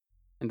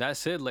And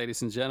that's it,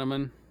 ladies and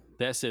gentlemen.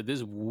 That's it.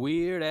 This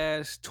weird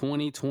ass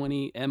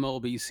 2020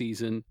 MLB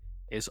season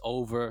is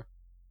over.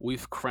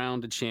 We've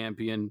crowned a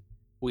champion.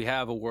 We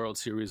have a World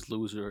Series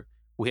loser.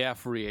 We have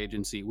free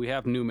agency. We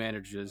have new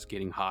managers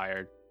getting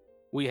hired.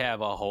 We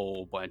have a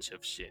whole bunch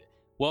of shit.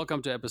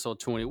 Welcome to episode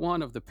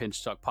 21 of the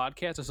Pinch Talk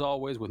podcast, as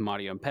always, with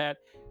Mario and Pat.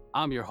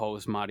 I'm your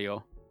host,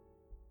 Mario.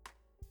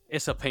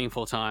 It's a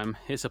painful time.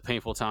 It's a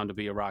painful time to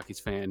be a Rockies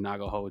fan. Not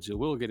gonna hold you.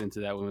 We'll get into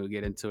that when we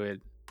get into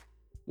it.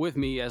 With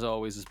me, as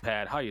always, is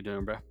Pat. How you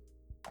doing, bro?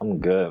 I'm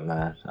good,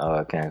 man.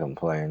 I can't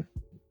complain.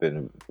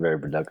 Been very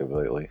productive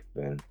lately.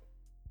 Been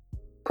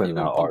You've putting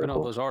been out pumping out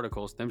articles. those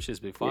articles. Them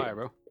shits be fire,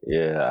 bro.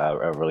 Yeah,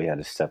 I really had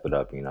to step it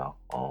up, and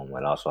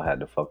also had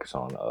to focus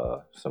on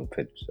some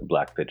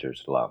black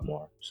pitchers a lot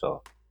more.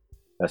 So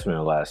that's been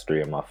the last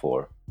 3 of my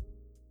 4.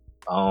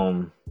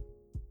 Um,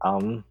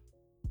 I'm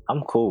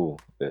I'm cool.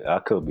 I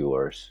could be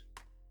worse.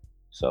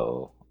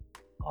 So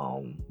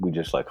we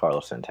just let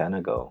Carlos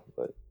Santana go,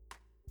 but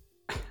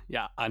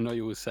Yeah, I know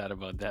you was sad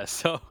about that.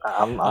 So,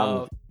 I'm uh,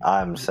 I'm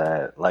I'm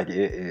sad. Like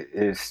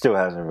it still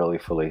hasn't really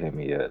fully hit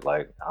me yet.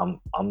 Like I'm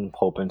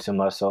hoping to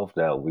myself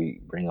that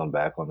we bring him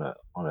back on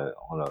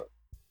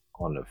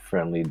a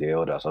friendly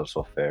deal that's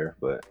also fair,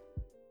 but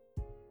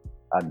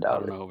I I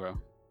doubt don't it. know,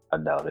 bro. I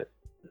doubt it.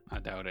 I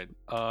doubt it.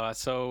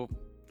 So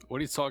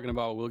what he's talking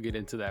about, we'll get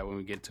into that when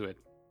we get to it.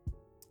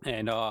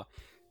 And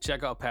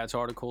check out Pat's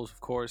articles, of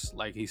course.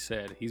 Like he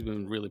said, he's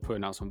been really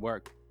putting out some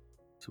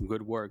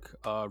good work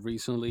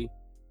recently.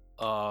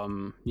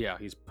 Yeah,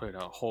 he's put a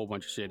whole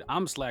bunch of shit.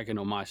 I'm slacking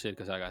on my shit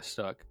because I got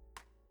stuck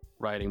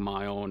writing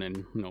my own,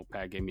 and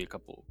Pat gave me a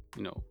couple,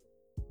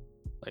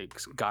 like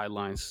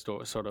guidelines,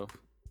 sort of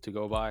to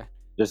go by.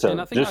 Just And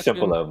I think I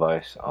simple can.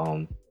 advice.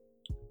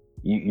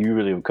 You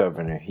really were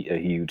covering a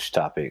huge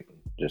topic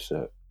just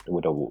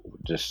with a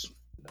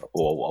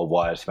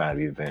wide span of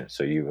events.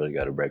 So you really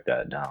got to break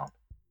that down,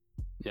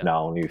 Yeah,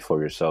 not only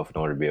for yourself in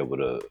order to be able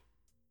to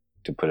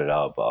put it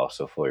out, but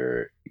also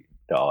for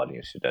the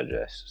audience to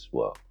digest as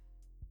well.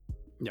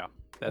 yeah,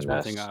 that's And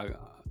one thing that's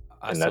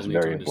I and still that's need to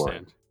very understand.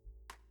 important.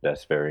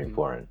 That's very Mhm.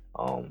 important.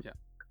 Yeah,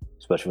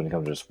 Especially when it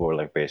comes to a sport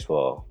like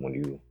baseball, when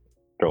you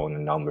throw in the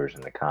numbers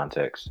and the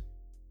context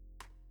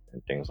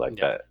and things like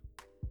yeah, that,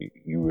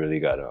 you really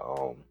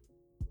gotta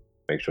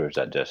make sure it's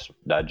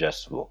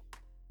digestible.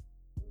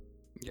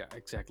 yeah,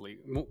 exactly.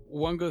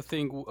 One good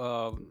thing,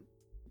 one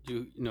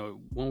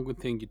good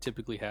thing you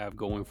typically have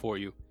going for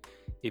you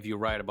if you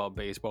write about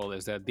baseball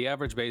is that the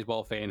average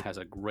baseball fan has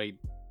a great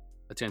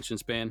attention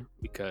span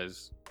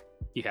because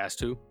he has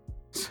to.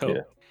 So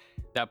Yeah,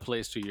 that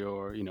plays to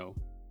your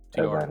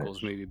articles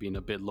advantage. maybe being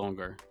a bit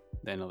longer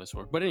than others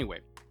work. But anyway,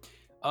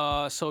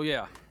 so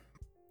yeah,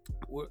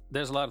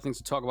 there's a lot of things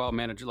to talk about.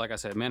 Manager, like I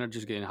said,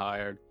 managers getting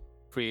hired,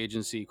 free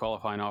agency,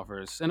 qualifying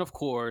offers, and of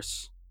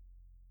course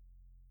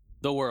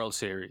the World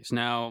Series.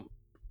 Now,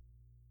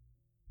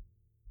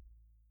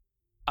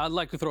 I'd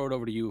like to throw it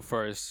over to you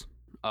first.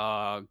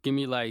 Give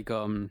me like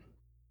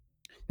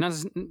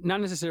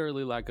not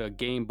necessarily like a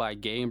game by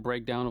game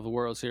breakdown of the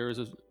World Series,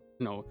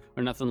 or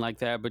nothing like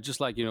that, but just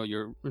like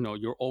your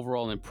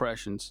overall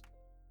impressions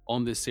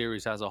on this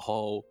series as a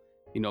whole.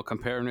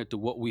 Comparing it to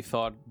what we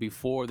thought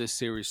before this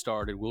series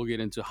started. We'll get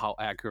into how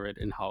accurate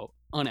and how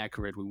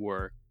inaccurate we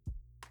were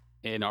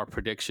in our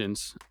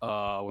predictions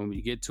when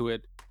we get to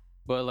it.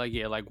 But like,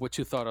 yeah, like what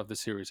you thought of the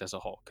series as a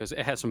whole, because it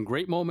had some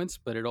great moments,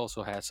 but it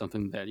also had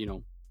something that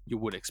you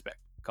would expect.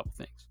 A couple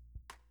things.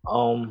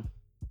 Um,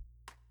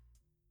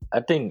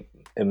 I think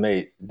it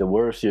made the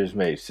World Series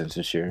made sense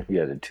this year. You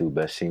had the 2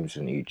 best teams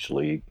in each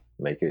league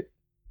make it,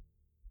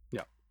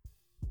 Yeah,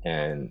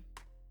 and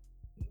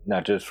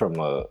not just from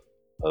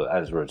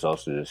as a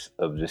result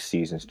of this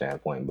season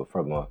standpoint, but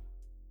from a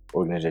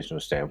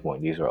organizational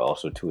standpoint, these are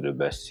also 2 of the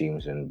best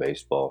teams in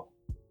baseball.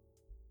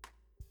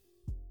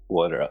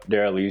 Well,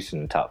 they're at least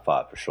in the top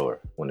 5 for sure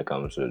when it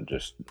comes to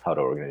just how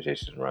the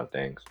organizations run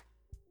things.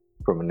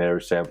 From a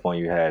narrative standpoint,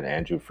 you had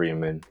Andrew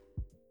Freeman,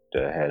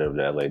 the head of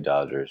the LA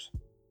Dodgers,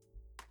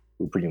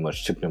 who pretty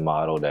much took the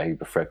model that he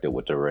perfected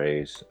with the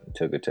Rays and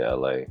took it to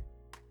LA.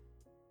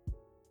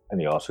 And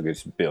he also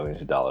gets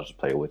billions of dollars to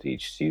play with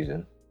each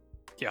season.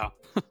 yeah,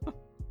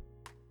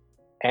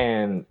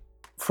 And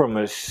from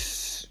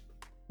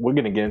we're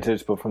going to get into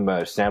this, but from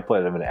a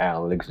standpoint of an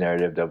analytics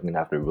narrative that we're going to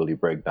have to really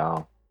break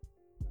down,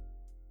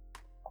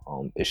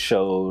 it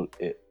showed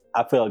it.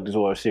 I feel like this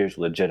World Series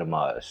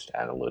legitimized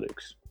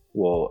analytics.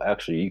 Well,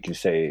 actually, you can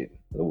say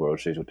the World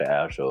Series with the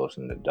Astros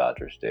and the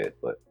Dodgers did,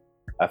 but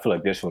I feel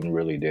like this one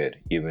really did,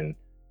 even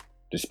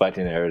despite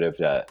the narrative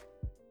that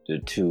the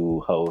 2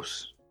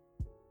 hosts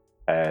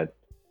had,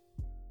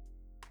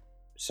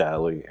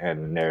 sadly,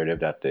 and the narrative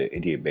that the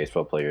idiot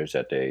baseball players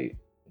that they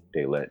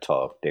let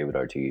talk, David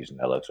Ortiz and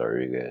Alex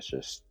Rodriguez,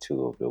 just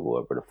 2 of the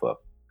whatever the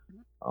fuck.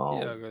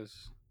 yeah. Um,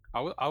 Because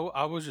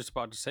I was just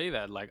about to say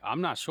that. Like, I'm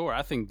not sure.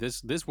 I think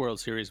this World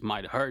Series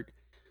might hurt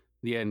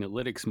the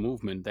analytics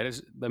movement. That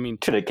is, I mean,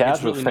 it's really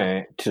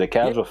not. to the Yeah,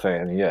 casual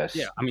fan, yeah.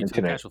 yes, I mean, and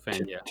to the casual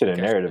fan, yeah, to the the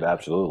casual narrative, fan, yeah.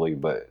 absolutely.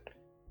 But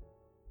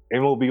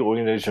MLB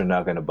organizations are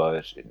not going to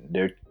budge.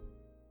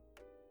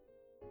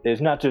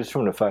 it's not just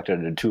from the fact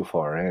that they're too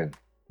far in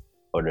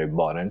or they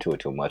bought into it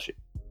too much.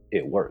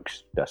 It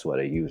works. That's why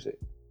they use it.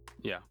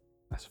 Yeah,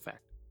 that's a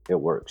fact. It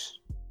works.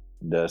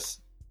 That's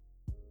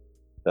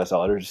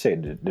all there's to say.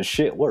 The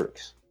shit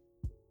works.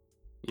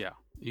 Yeah,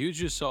 you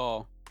just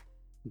saw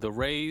the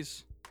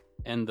Rays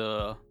and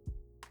the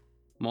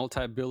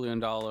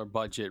multi-billion-dollar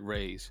budget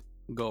Rays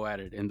go at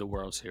it in the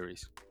World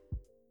Series.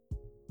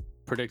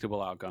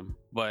 Predictable outcome,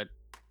 but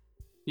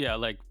yeah,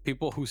 like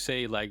people who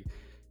say like,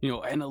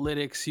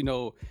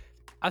 analytics,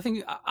 I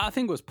think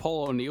it was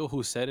Paul O'Neill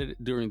who said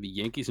it during the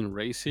Yankees and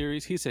Rays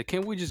series. He said,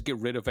 "Can't we just get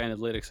rid of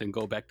analytics and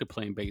go back to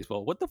playing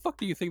baseball?" What the fuck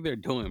do you think they're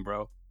doing,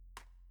 bro?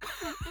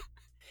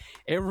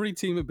 Every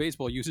team in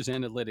baseball uses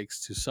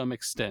analytics to some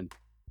extent.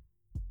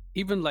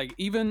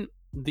 Even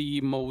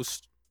the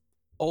most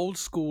old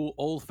school,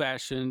 old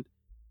fashioned,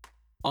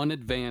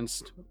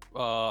 unadvanced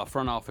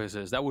front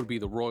offices, that would be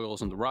the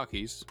Royals and the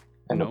Rockies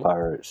and the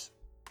Pirates.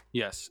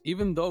 Yes,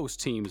 even those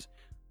teams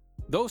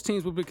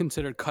would be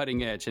considered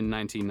cutting edge in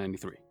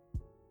 1993.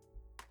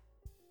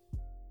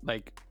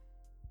 Like,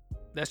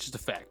 that's just a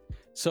fact.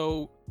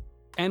 So,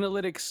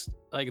 analytics,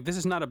 like, this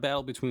is not a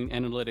battle between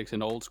analytics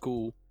and old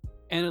school.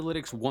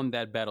 Analytics won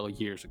that battle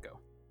years ago.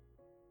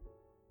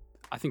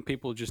 I think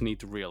people just need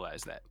to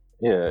realize that.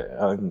 Yeah,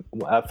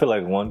 I feel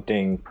like one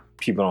thing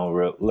people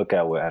don't look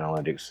at with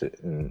analytics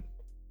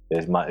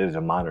is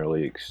the minor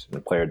leagues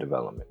and player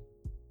development.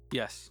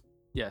 Yes.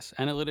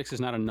 Analytics is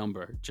not a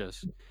number.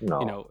 Just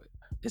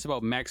it's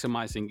about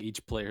maximizing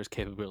each player's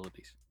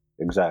capabilities.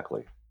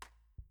 Exactly.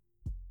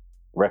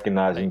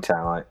 Recognizing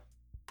talent,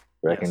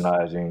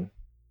 recognizing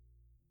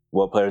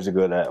what players are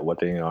good at, what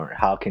they aren't.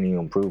 How can you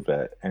improve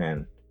that?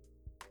 And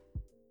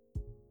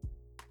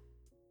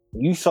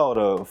you saw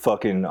the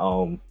fucking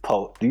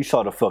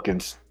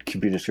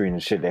computer screen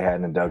and shit they had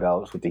in the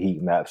dugouts with the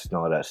heat maps and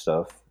all that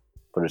stuff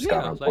for the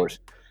scouting reports.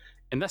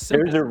 And that's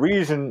simple. There's a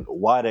reason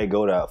why they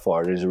go that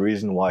far. There's a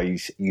reason why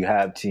you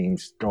have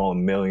teams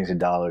throwing millions of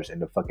dollars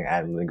into fucking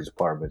analytics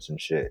departments and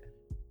shit,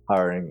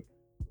 hiring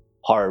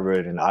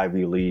Harvard and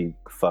Ivy League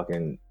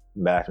fucking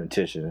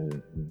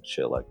mathematicians and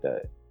shit like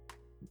that.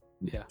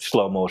 Yeah.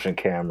 Slow motion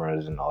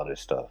cameras and all this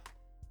stuff.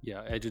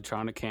 Yeah,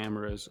 Edgertronic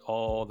cameras,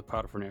 all the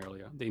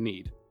paraphernalia they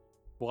need.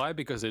 Why?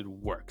 Because it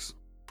works.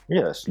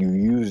 Yes, you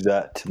use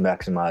that to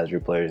maximize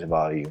your players'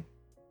 value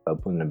by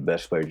putting the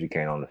best players you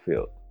can on the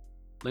field.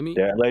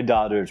 The LA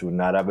Dodgers would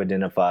not have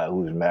identified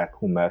who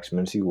Max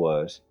Muncy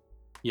was.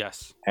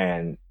 Yes.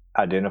 And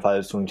identified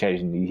the swing change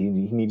he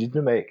needed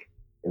to make,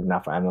 if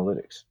not for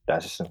analytics.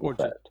 That's a simple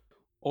fact.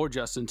 Or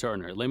Justin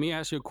Turner. Let me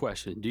ask you a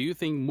question. Do you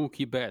think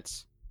Mookie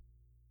Betts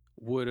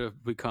would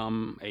have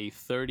become a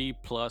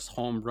 30-plus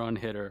home run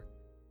hitter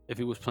if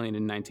he was playing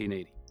in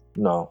 1980?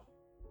 No.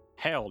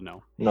 Hell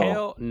no. No.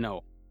 Hell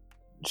no.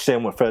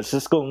 Same with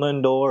Francisco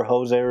Lindor,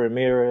 Jose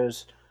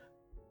Ramirez,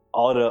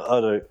 all the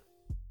other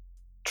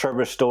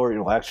Trevor Story.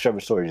 Well, actually, Trevor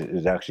Story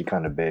is actually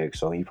kind of big,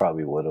 so he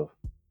probably would have.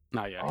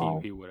 No, yeah,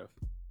 he would have.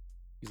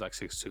 He's like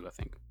 6'2", I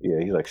think. Yeah,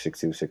 he's like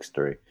 6'2",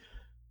 6'3".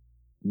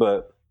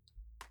 But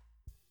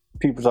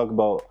people talk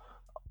about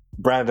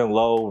Brandon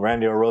Lowe,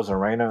 Randy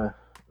Arozarena.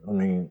 I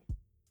mean,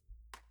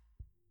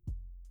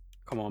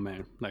 come on,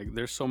 man. Like,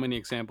 there's so many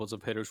examples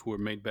of hitters who are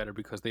made better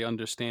because they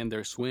understand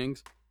their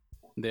swings.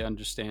 They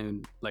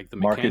understand, like, the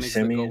mechanics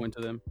that go into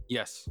them.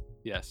 Yes.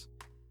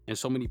 And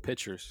so many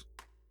pitchers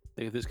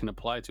that this can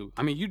apply to.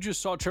 I mean, you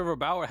just saw Trevor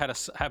Bauer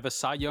have a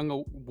Cy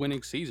Young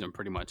winning season,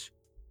 pretty much.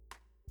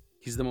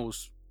 He's the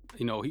most,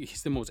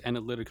 he's the most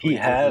analytically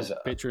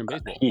pitcher in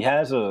baseball. He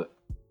has a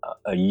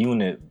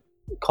unit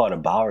called a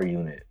Bauer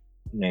unit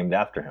named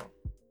after him.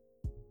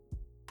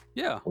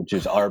 Yeah. Which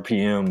is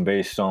RPM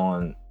based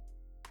on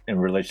in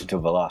relation to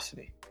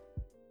velocity.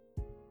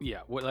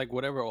 Yeah,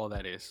 whatever all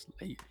that is.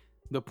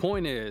 The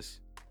point is,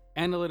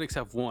 analytics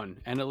have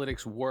won.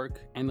 Analytics work.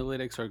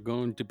 Analytics are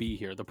going to be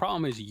here. The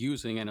problem is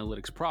using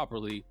analytics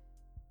properly,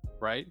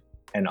 right?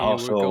 And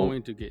also, we're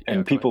going to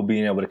get, people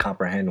being able to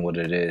comprehend what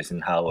it is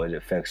and how it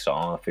affects the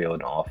on-field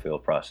and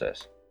off-field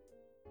process.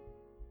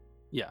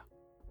 Yeah.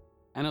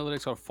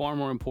 Analytics are far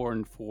more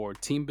important for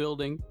team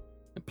building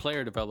and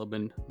player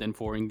development than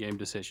for in-game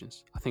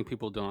decisions. I think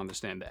people don't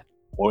understand that.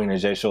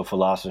 Organizational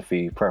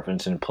philosophy,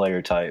 preference in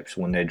player types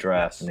when they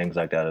draft, and things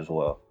like that as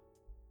well.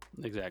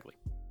 Exactly.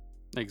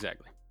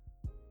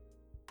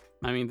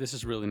 I mean, this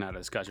is really not a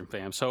discussion,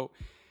 fam. So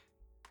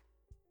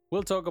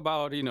we'll talk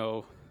about,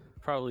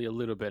 probably a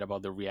little bit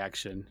about the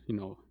reaction,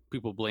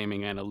 people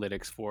blaming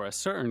analytics for a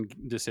certain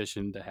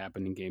decision that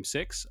happened in Game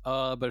 6.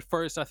 But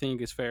first, I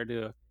think it's fair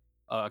to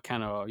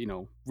kind of,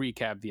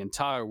 recap the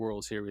entire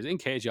World Series. In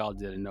case y'all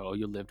didn't know,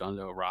 you lived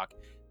under a rock.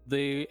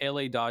 The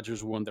LA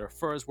Dodgers won their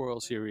first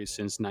World Series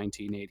since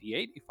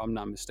 1988, if I'm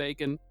not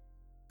mistaken.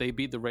 They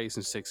beat the Rays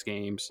in 6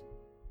 games.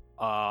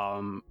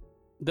 The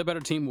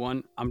better team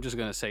won. I'm just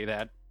going to say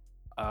that.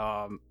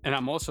 And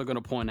I'm also going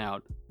to point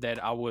out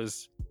that I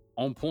was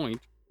on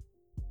point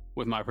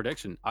with my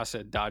prediction. I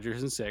said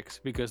Dodgers in 6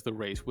 because the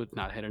Rays would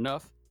not hit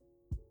enough.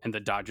 And the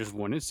Dodgers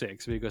won in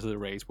 6 because the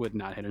Rays would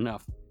not hit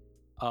enough.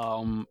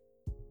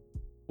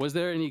 What Was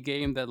there any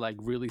game that like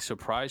really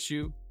surprised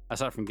you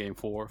aside from Game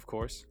 4, of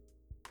course?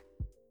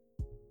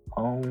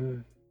 I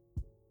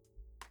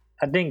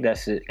think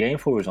that's it. Game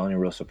 4 was the only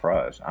real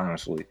surprise,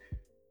 honestly.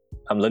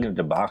 I'm looking at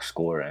the box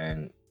score,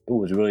 and it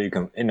was really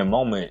in the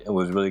moment it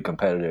was really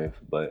competitive,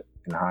 but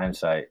in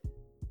hindsight,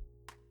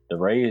 the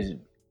Rays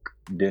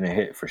didn't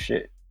hit for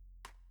shit.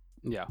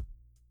 Yeah.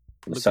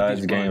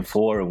 Besides Game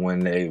 4, when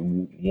they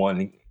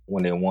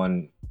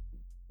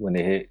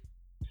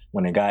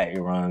got 8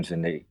 runs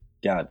and they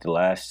got the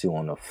last 2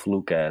 on a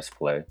fluke ass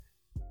play.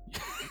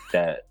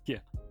 That yeah.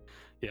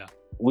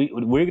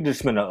 We could just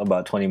spend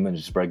about 20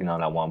 minutes breaking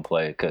down that one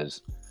play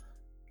because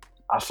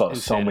I saw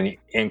so many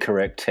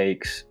incorrect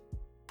takes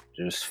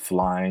just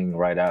flying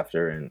right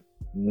after, and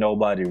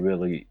nobody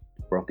really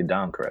broke it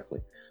down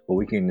correctly. But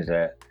we can do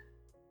that.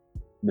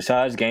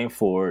 Besides Game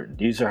 4,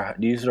 these are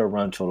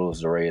run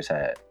totals the Rays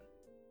had.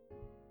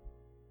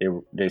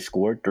 They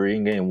scored 3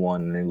 in Game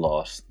 1 and they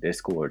lost. They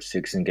scored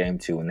 6 in Game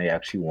 2 and they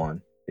actually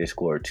won. They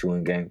scored 2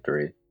 in Game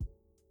 3.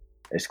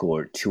 They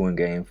scored 2 in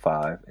Game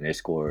 5 and they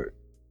scored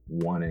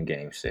 1 in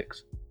Game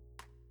 6.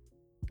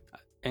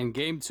 And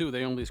Game 2,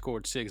 they only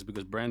scored 6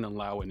 because Brandon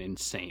Lau went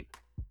insane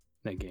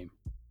that game.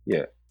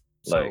 Yeah,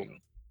 like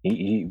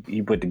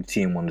he put the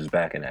team on his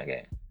back in that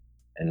game,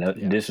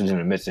 and this was in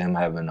the midst of him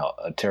having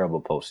a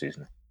terrible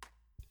postseason.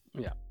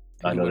 Yeah,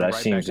 I know that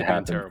seems to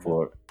happen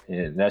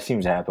that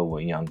seems to happen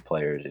with young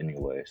players,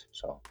 anyways.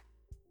 So,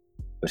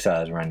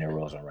 besides Randy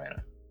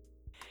Arozarena.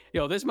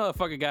 Yo, this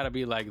motherfucker gotta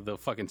be like the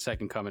fucking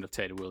second coming of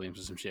Ted Williams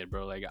or some shit,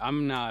 bro. Like,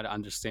 I'm not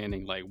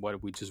understanding like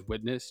what we just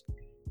witnessed.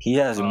 He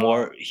has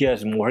more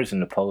hits in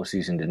the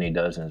postseason than he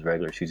does in his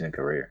regular season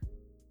career.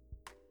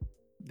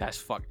 That's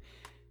fuck.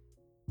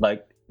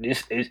 Like,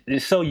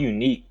 it's so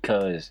unique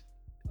because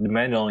the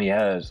man only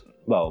has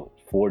about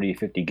 40,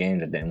 50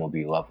 games at the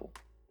MLB level.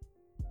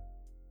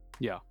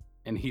 Yeah,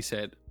 and he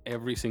said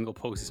every single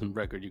postseason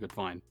record you could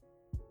find.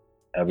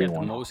 Everyone. He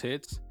had the most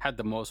hits, had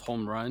the most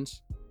home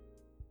runs.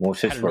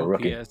 Most hits for a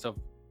rookie.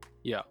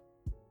 Yeah,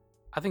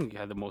 I think he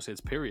had the most hits.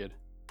 Period.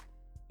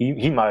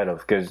 He might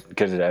have because of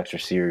the extra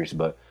series,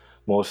 but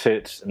most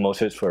hits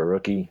for a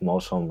rookie,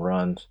 most home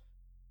runs.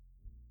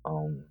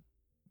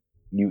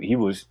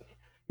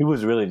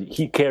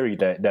 He carried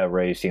that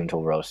Rays team to a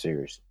World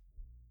Series.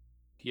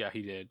 Yeah,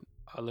 he did.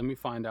 Let me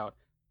find out,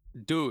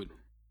 dude.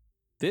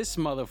 This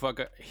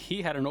motherfucker,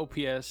 he had an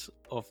OPS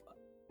of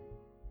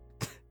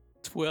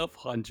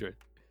 1,200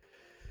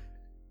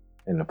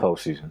 in the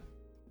postseason.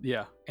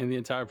 Yeah, in the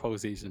entire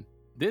postseason.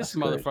 This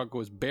motherfucker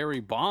was Barry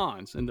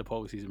Bonds in the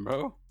postseason,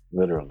 bro.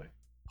 Literally.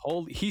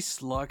 He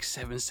slugged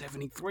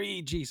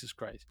 773. Jesus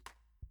Christ.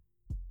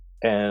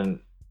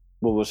 And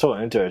what was so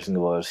interesting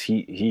was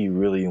he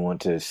really went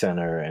to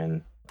center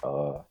and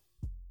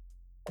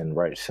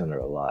right center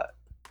a lot.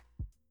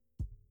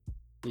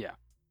 Yeah,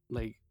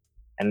 like.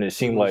 And it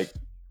seemed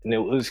and it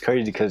was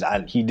crazy because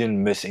he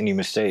didn't miss any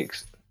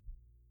mistakes.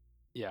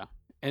 Yeah,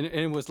 and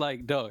it was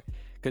like, Doug.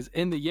 Because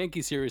in the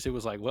Yankee series, it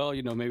was like, well,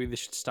 maybe they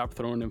should stop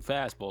throwing him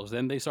fastballs.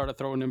 Then they started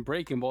throwing him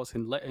breaking balls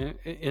in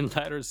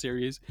latter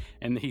series,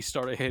 and he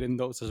started hitting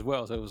those as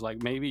well. So it was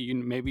like,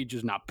 maybe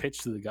just not pitch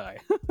to the guy.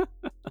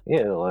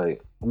 Yeah,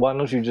 like, why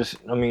don't you just?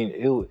 I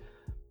mean,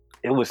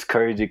 it was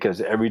crazy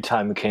because every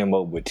time he came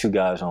up with 2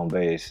 guys on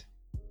base,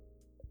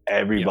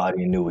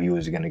 everybody knew he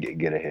was gonna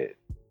get a hit.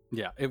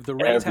 Yeah, if the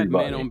Rays had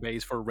man on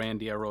base for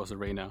Randy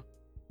Arozarena,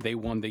 they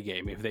won the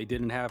game. If they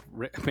didn't have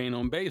man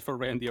on base for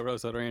Randy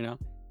Arozarena,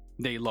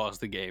 they lost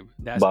the game.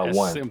 That's by as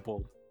 1.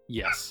 Simple.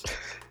 Yes.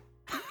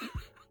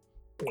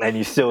 And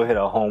you still hit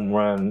a home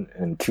run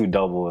and 2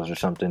 doubles or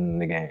something in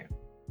the game.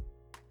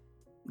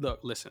 Look,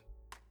 listen.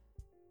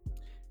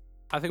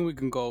 I think we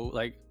can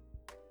going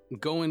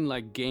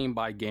game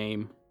by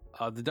game.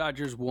 The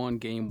Dodgers won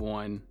Game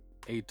 1,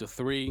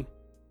 8-3.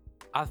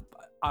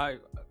 I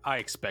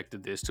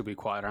expected this, to be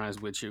quite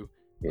honest with you.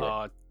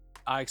 Yeah.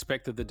 I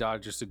expected the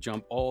Dodgers to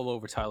jump all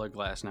over Tyler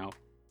Glasnow.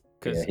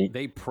 Because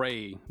they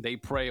prey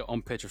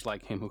on pitchers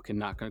like him who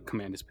cannot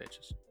command his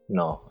pitches.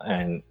 No,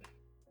 and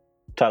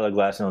Tyler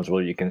Glasnow is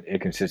really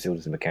inconsistent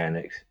with his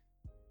mechanics,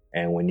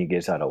 and when he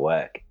gets out of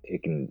whack,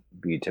 it can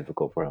be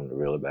difficult for him to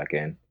reel it back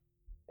in.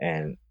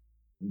 And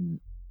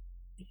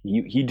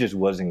he just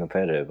wasn't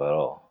competitive at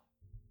all.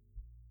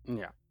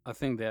 Yeah, I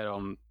think that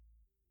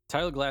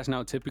Tyler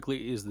Glasnow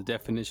typically is the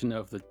definition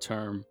of the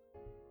term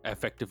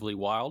effectively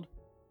wild,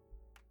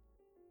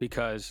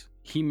 because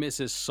he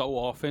misses so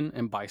often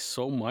and by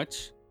so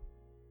much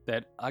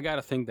that I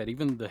gotta think that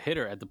even the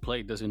hitter at the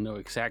plate doesn't know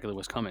exactly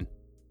what's coming.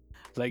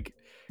 Like,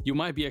 you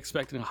might be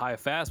expecting a high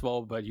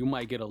fastball, but you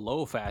might get a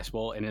low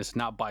fastball, and it's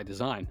not by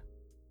design.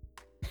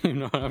 You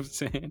know what I'm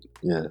saying?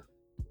 Yeah.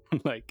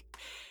 Like,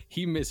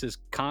 he misses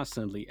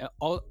constantly.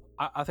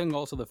 I think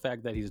also the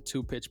fact that he's a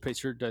 2-pitch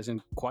pitcher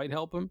doesn't quite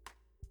help him.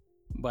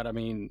 But I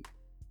mean,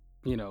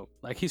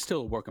 he's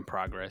still a work in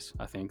progress.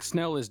 I think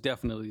Snell is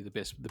definitely the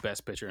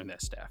best pitcher in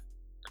that staff.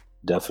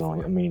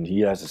 Definitely. I mean,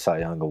 he has a Cy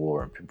Young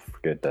award, and people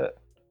forget that.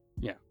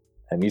 Yeah.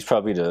 And he's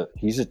probably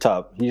he's a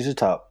top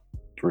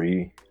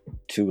 3,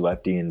 2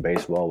 lefty in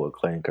baseball with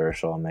Clayton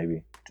Kershaw,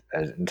 maybe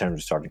as in terms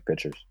of starting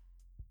pitchers.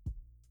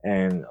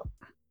 And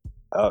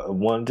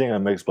one thing that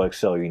makes Blake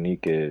Snell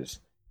unique is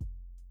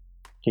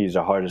he's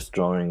the hardest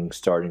throwing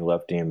starting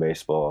lefty in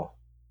baseball.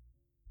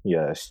 He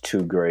has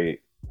two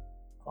great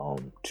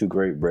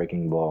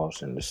breaking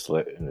balls in the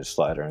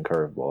slider and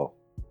curveball.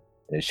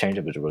 And his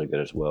changeup is really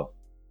good as well.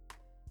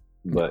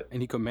 But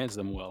and he commands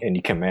them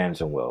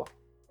well.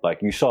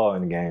 Like you saw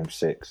in Game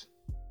 6.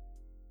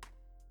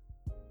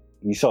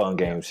 You saw in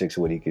Game 6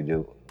 what he could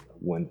do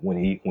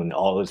when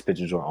all his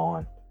pitches were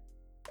on,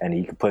 and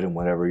he could put him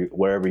wherever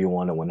he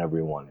wanted, whenever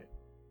he wanted.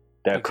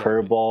 That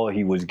curveball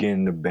he was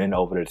getting to bend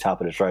over the top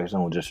of the strike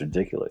zone was just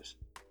ridiculous.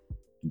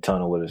 The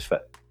tunnel with his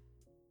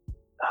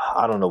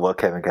I don't know what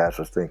Kevin Cash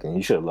was thinking.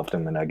 He should have left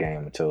him in that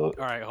game until. All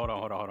right, hold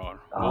on.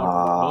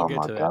 We'll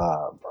get to that.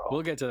 Bro.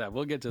 We'll get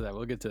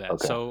to that.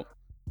 Okay. So,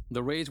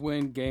 the Rays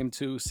win Game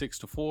 2,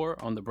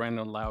 6-4 on the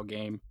Brandon Lowe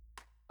game.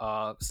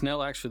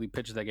 Snell actually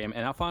pitched that game,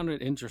 and I found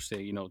it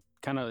interesting.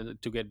 Kind of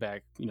to get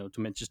back,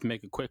 to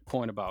make a quick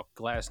point about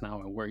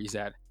Glasnow and where he's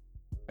at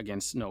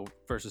against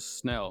versus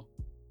Snell.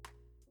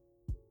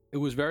 It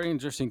was very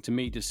interesting to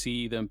me to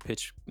see them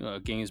pitch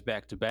games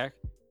back to back,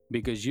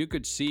 because you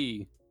could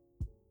see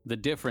the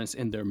difference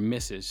in their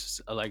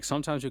misses. Like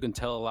sometimes you can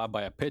tell a lot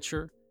by a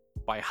pitcher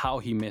by how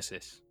he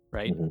misses,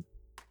 right?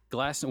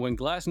 Mm-hmm. When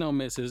Glasnow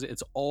misses,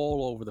 it's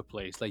all over the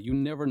place. Like you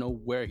never know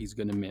where he's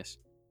gonna miss.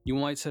 You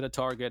might set a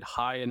target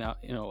high and out,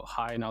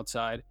 high and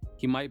outside.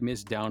 He might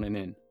miss down and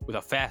in with a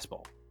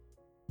fastball.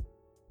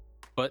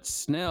 But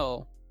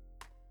Snell,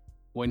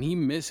 when he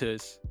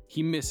misses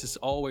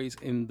always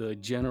in the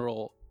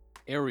general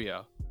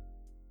area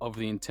of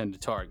the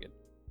intended target.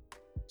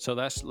 So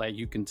that's like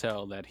you can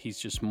tell that he's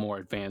just more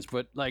advanced.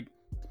 But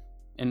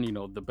and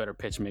the better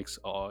pitch mix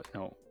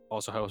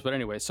also helps. But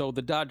anyway, so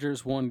the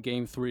Dodgers won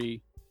Game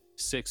 3,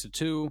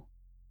 6-2.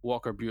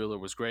 Walker Buehler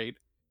was great.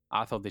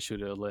 I thought they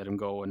should have let him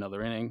go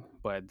another inning,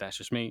 but that's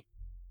just me.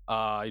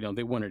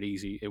 They won it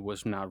easy. It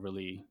was not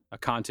really a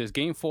contest.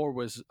 Game 4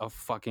 was a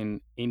fucking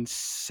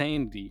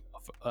insanity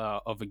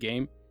of a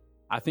game.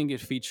 I think it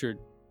featured.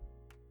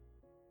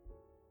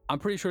 I'm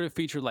pretty sure it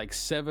featured like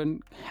 7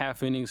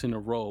 half innings in a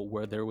row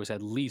where there was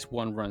at least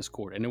 1 run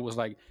scored, and it was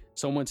like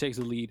someone takes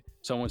the lead,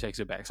 someone takes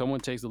it back, someone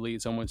takes the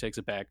lead, someone takes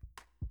it back,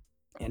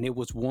 and it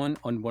was won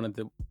on one of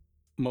the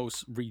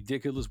most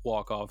ridiculous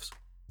walk-offs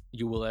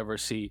you will ever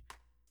see.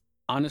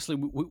 Honestly,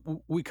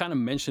 we kind of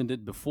mentioned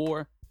it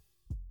before.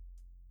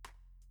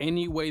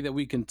 Any way that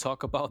we can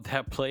talk about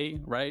that play,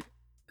 right,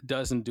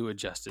 doesn't do it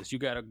justice. You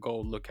got to go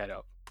look it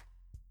up.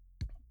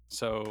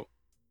 So,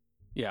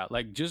 yeah,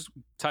 like just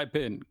type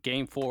in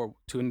Game 4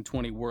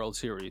 2020 World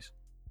Series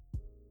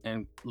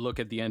and look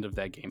at the end of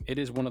that game. It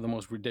is one of the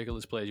most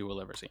ridiculous plays you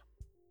will ever see.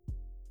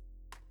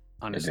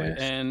 Honestly.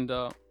 And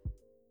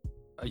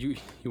you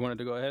wanted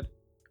to go ahead?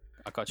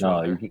 I caught you.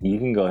 No, you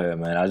can go ahead,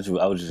 man. I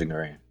was just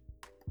ignoring.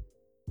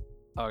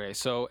 Okay,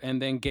 so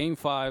and then Game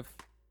 5,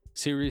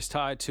 series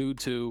tied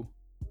 2-2.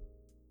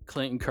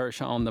 Clayton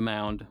Kershaw on the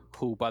mound,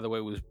 who, by the way,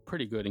 was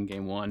pretty good in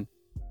Game 1.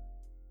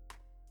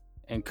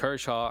 And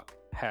Kershaw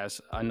has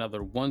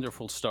another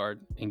wonderful start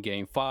in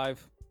Game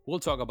 5. We'll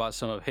talk about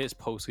some of his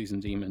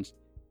postseason demons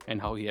and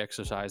how he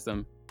exercised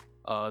them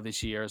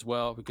this year as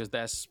well, because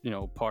that's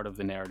part of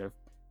the narrative.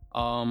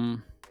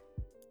 And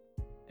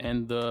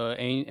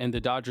the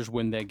Dodgers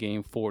win that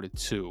game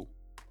 4-2.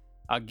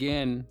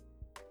 Again,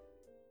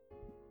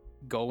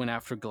 going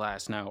after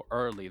Glasnow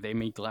early. They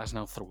made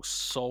Glasnow throw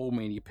so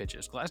many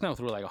pitches. Glasnow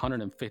threw like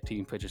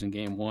 115 pitches in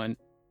Game 1,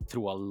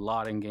 threw a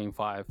lot in Game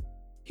 5.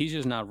 He's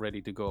just not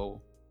ready to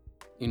go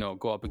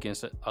up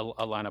against a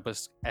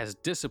lineup as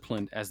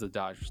disciplined as the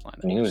Dodgers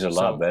lineup. He was a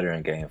lot better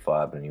in Game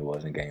 5 than he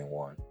was in Game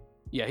 1.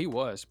 Yeah, he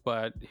was,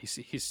 but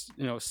he's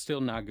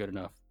still not good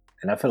enough.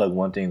 And I feel like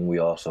one thing we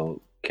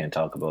also can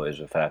talk about is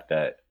the fact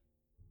that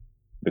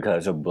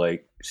because of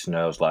Blake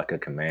Snell's lack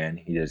of command,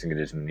 he doesn't get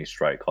as many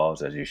strike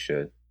calls as he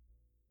should.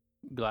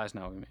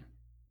 Glasnow, you mean?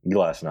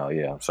 Glasnow,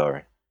 yeah, I'm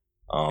sorry.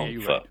 Yeah,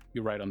 you're right.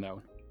 You're right on that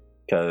one.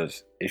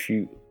 Because if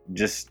you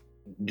just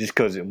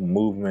because of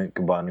movement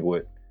combined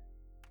with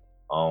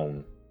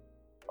also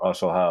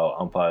how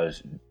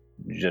umpires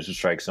just a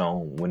strike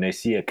zone, when they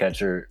see a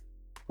catcher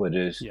with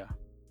his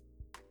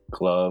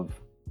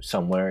glove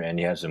somewhere and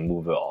he has to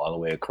move it all the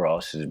way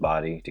across his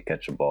body to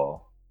catch a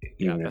ball,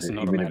 even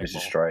if it's a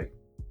strike,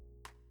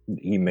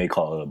 he may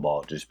call it a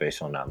ball just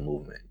based on that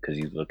movement because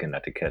he's looking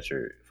at the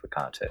catcher for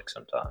context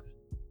sometimes.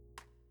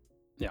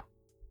 Yeah,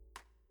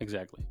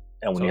 exactly.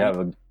 And when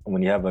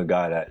you have a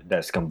guy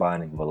that's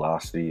combining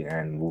velocity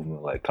and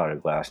movement like Tyler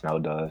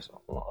Glasnow does,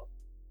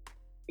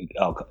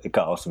 it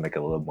can also make it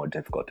a little more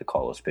difficult to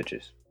call those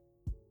pitches.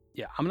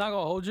 Yeah, I'm not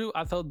gonna hold you.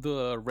 I thought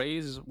the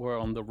Rays were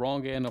on the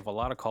wrong end of a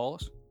lot of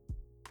calls.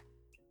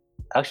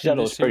 Actually,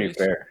 that was pretty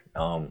fair.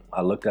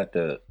 I looked at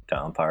the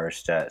umpire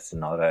stats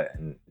and all that,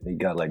 and he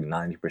got like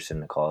 90% of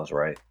the calls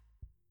right.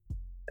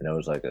 And there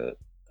was like a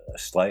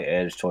slight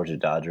edge towards the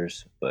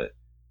Dodgers, but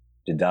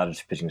the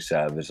Dodgers pitching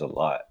staff is a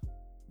lot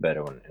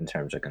better in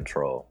terms of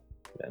control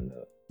than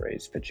the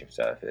Rays pitching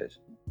staff is.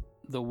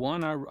 The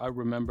one I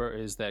remember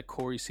is that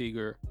Corey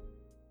Seager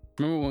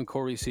Remember when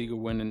Corey Seager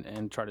went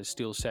and tried to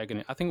steal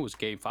second? I think it was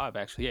Game 5,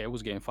 actually. Yeah, it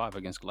was Game 5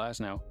 against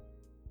Glasnow.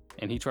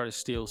 And he tried to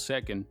steal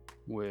second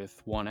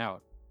with one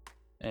out.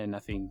 And I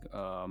think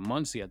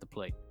Muncy at the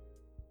plate.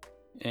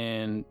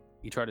 And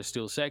he tried to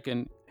steal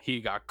second. He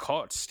got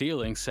caught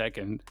stealing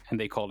second, and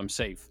they called him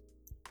safe.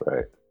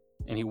 Right.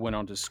 And he went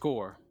on to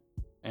score.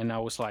 And I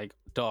was like,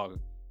 dog,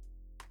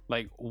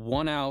 like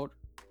one out,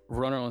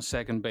 runner on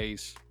second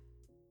base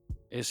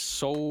is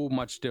so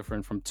much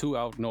different from 2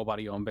 out,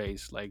 nobody on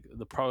base. Like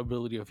the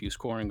probability of you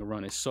scoring a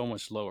run is so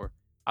much lower.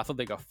 I thought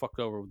they got fucked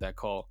over with that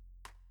call.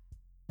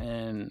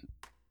 And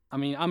I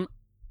mean, I'm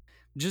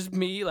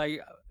kind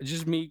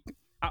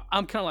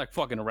of like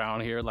fucking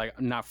around here. Like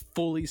I'm not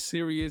fully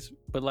serious,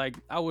 but like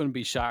I wouldn't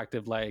be shocked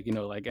if like, you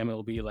know, like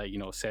MLB, like, you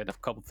know, said a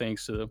couple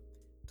things to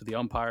the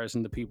umpires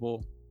and the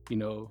people, you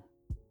know,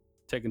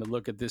 taking a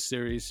look at this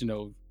series, you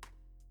know,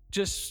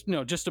 just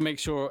to make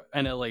sure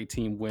an LA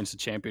team wins the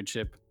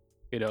championship,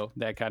 you know,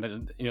 that kind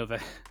of, you know,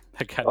 that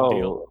kind of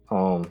deal.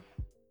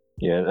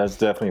 Yeah, that's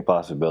definitely a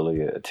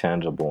possibility, a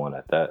tangible one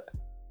at that.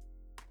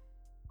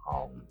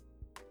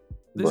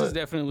 This is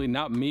definitely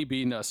not me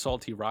being a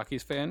salty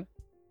Rockies fan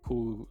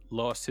who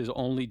lost his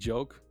only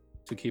joke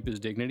to keep his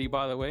dignity,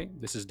 by the way.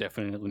 This is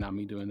definitely not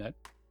me doing that.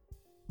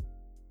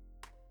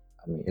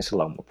 I mean, it's a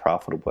lot more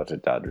profitable as the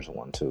Dodgers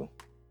won, too.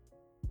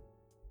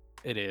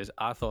 It is.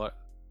 I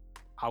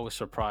was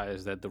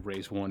surprised that the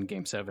Rays won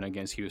Game 7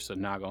 against Houston.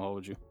 Not gonna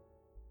hold you.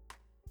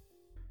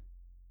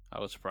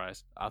 I was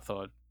surprised. I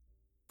thought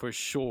for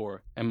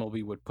sure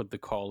MLB would put the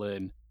call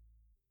in.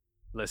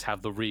 Let's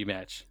have the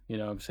rematch. You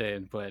know what I'm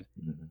saying? But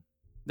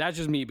that's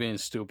just me being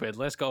stupid.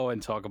 Let's go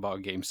and talk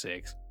about Game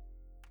 6.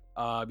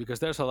 Because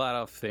there's a lot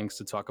of things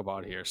to talk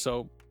about here.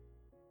 So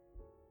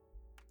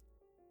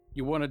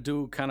you want to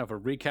do kind of a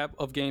recap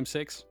of Game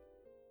 6?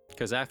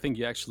 Because I think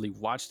you actually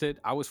watched it.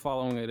 I was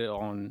following it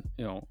on,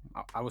 you know,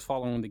 I was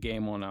following the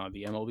game on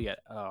the MLB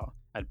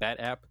at Bat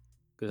app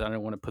because I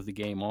didn't want to put the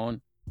game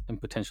on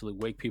and potentially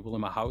wake people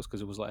in my house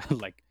because it was like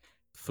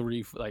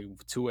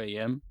 2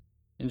 a.m.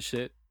 and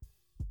shit.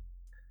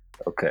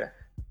 Okay.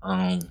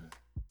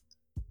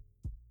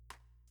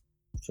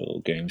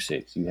 So Game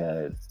 6, you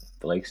had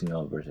Blake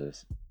Snell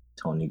versus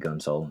Tony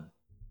Gonsolin.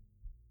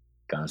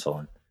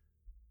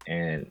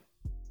 And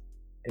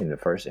in the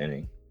first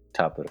inning,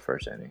 top of the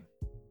first inning,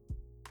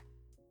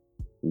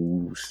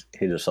 who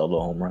hit a solo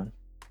home run?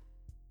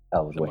 I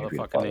was waiting for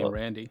you to follow named up.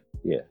 Randy.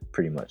 Yeah,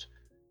 pretty much.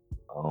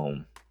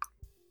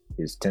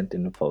 His 10th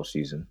in the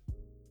postseason.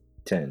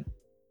 10.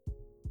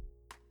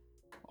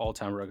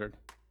 All-time record.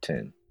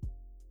 10.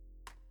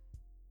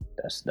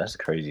 That's a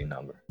crazy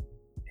number.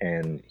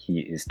 And he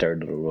is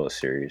third of the World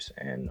Series,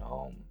 and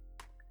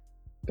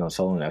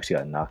Gonsolin actually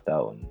got knocked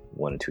out in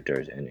 1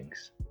 2/3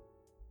 innings.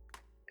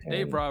 And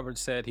Dave Roberts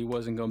said he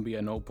wasn't going to be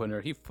an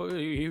opener. He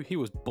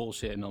was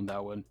bullshitting on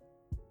that one.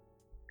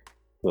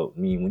 Well, I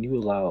mean, when you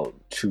allow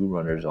 2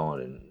 runners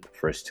on in the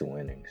first 2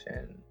 innings,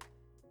 and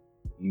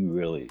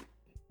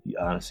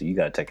honestly, you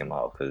got to take him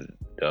out because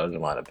the other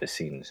lineup has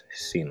seen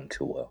him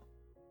too well.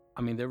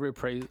 I mean,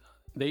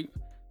 they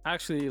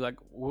actually, like,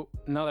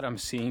 now that I'm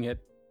seeing it,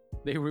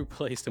 they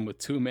replaced him with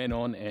 2 men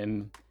on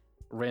and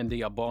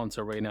Randy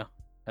Arena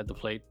at the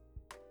plate.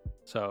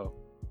 So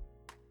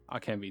I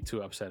can't be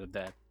too upset at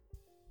that.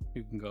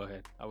 You can go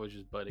ahead. I was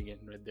just butting in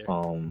right there.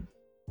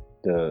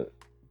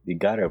 The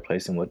guy to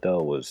replace him with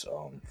though was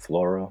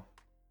Flora.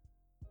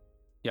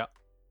 Yeah.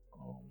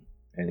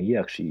 And he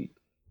actually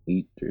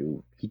he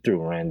threw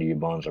Randy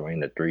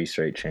Arena 3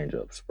 straight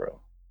changeups, bro.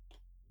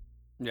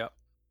 Yeah.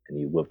 And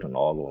he whipped on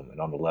all of them.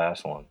 And on the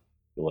last one,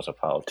 it was a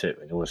foul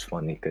tip. And it was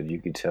funny because you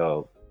could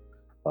tell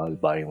by his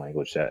body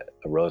language that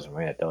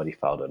Arozarena thought he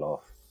fouled it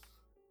off.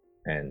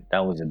 And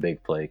that was a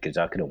big play because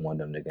I could have won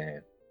them the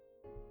game.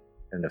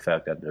 And the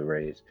fact that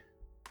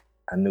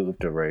I knew if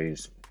the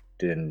Rays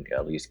didn't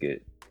at least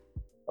get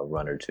a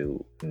run or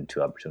two in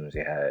 2 opportunities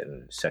they had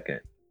in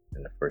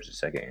the first and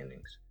second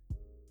innings,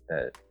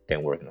 that they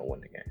weren't going to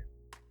win the game.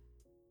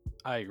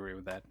 I agree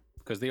with that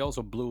because they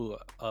also blew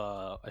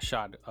a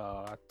shot,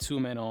 2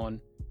 men on,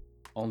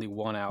 only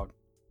 1 out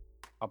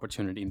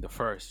opportunity in the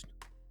first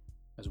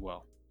as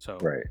well. So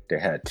right, they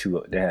had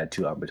two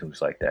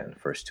opportunities like that in the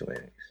first 2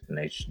 innings, and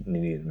they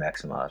needed to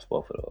maximize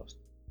both of those.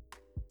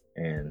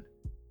 And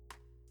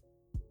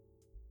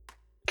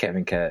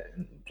Kevin Catt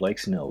and Blake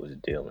Snell was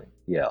dealing.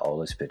 Yeah,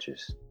 all his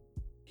pitches.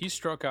 He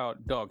struck out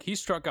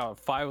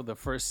 5 of the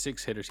first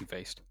 6 hitters he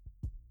faced.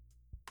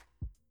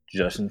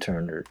 Justin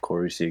Turner,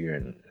 Corey Seager,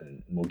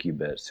 and Mookie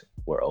Betts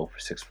were 0 for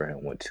 6 for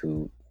him with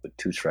two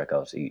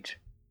strikeouts each.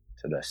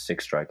 So that's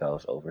 6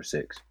 strikeouts over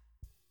 6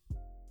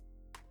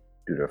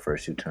 through their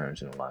first 2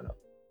 turns in the lineup.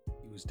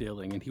 He was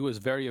dealing, and he was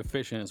very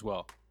efficient as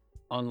well,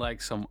 unlike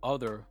some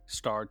other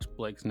starts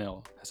Blake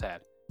Snell has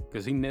had,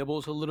 because he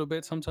nibbles a little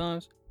bit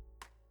sometimes.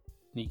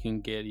 He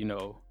can get,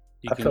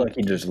 I feel like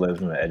he just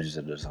lives on the edges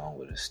of the zone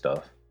with his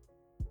stuff.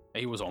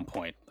 He was on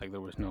point. Like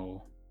there was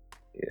no.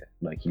 Yeah,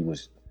 like he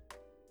was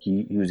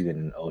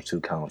getting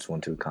 0-2 counts,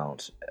 1-2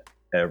 counts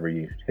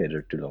every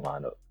hitter through the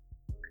lineup,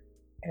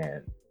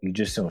 and You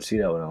just don't see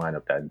that when a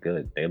lineup that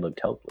good. They looked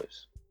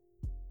helpless.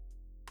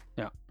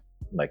 Yeah.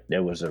 Like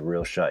there was a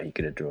real shot he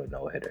could have threw a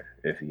no hitter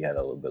if he had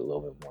a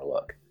little bit more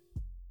luck.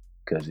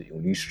 Because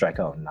when you strike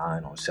out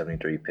 9 on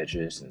 73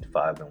 pitches and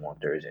 5 and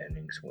 1/3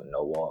 innings with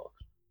no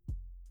walks,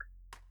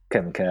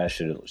 Kevin Cash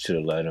should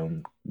have let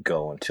him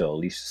go until at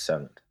least the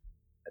 7th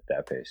at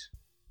that pace.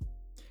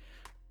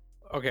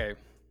 Okay,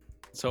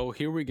 so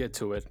here we get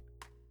to it.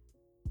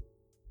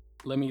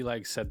 Let me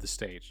set the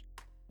stage.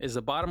 It's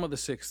the bottom of the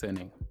 6th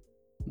inning.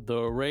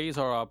 The Rays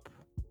are up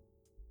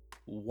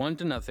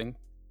 1-0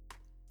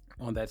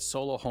 on that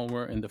solo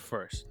homer in the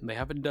first. They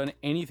haven't done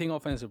anything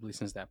offensively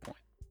since that point.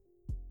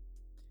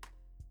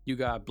 You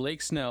got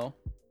Blake Snell,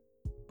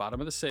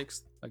 bottom of the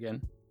 6th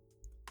again.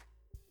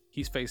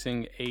 He's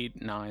facing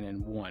 8, 9,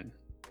 and 1.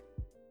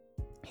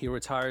 He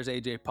retires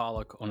AJ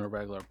Pollock on a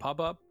regular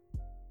pop-up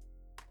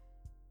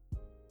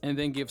and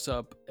then gives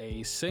up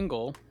a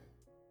single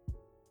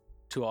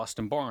to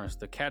Austin Barnes,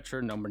 the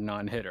catcher, number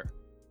 9 hitter.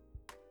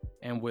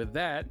 And with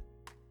that,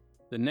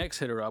 the next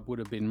hitter up would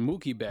have been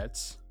Mookie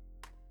Betts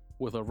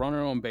with a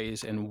runner on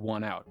base and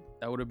 1 out.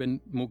 That would have been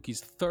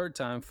Mookie's 3rd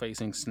time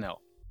facing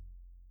Snell.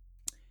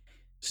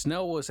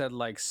 Snell was at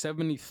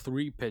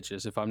 73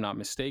 pitches, if I'm not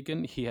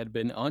mistaken. He had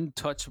been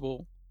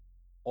untouchable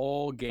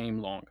all game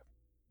long.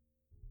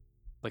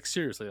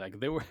 Seriously,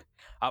 they were.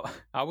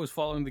 I was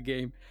following the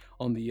game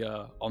on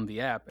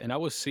the app, and I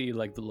was seeing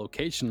the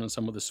location on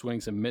some of the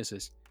swings and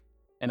misses,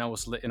 and I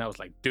was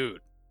like, dude,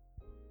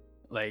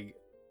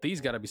 these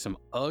got to be some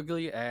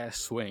ugly ass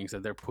swings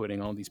that they're putting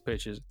on these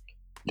pitches.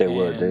 They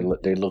were.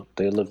 They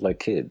look like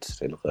kids.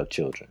 They look like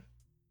children.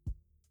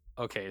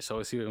 Okay, so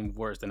it's even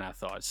worse than I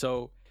thought.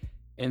 So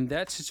in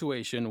that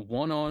situation,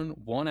 1 on,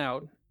 1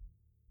 out,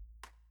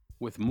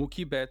 with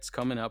Mookie Betts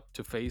coming up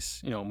to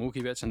face,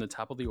 Mookie Betts in the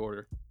top of the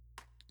order,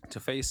 to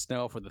face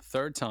Snell for the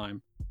 3rd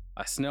time,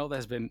 a Snell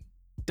that's been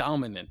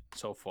dominant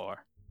so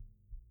far.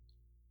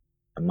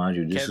 And mind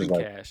you, this Kevin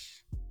is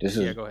Cash. This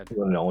is go ahead.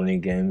 One of the only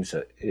games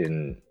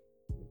in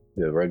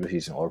the regular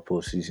season or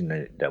postseason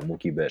that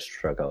Mookie Betts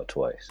struck out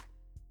twice.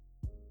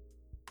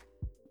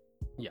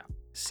 Yeah,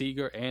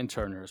 Seager and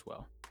Turner as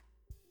well.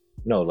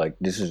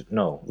 This is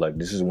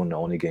one of the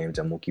only games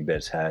that Mookie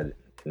Betts had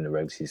in the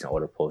regular season or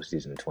the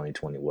postseason in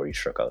 2020 where he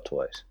struck out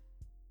twice.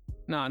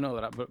 No, I know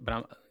that, but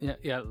I'm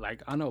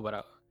I know,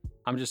 but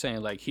I'm just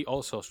saying he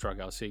also struck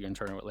out Seager and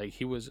Turner.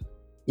 He was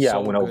I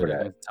went over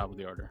that at the top of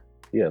the order.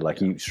 Yeah,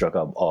 he struck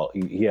out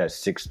he had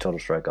 6 total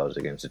strikeouts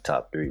against the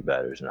top 3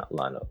 batters in that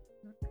lineup.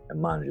 And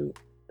mind you,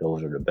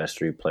 those are the best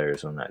 3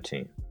 players on that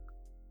team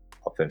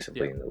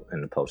offensively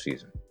in the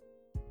postseason.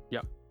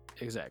 Yep,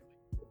 exactly.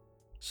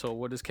 So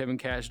what does Kevin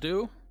Cash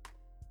do?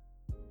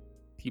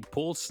 He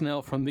pulls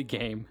Snell from the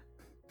game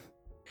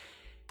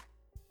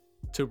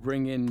to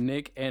bring in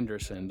Nick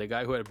Anderson, the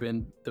guy who had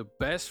been the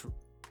best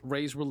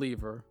Rays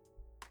reliever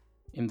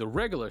in the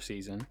regular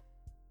season,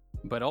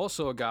 but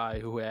also a guy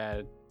who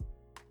had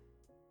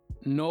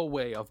no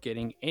way of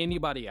getting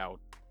anybody out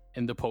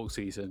in the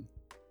postseason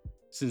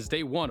since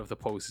day 1 of the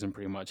postseason,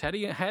 pretty much.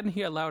 Hadn't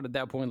he allowed at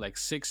that point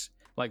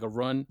a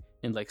run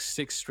in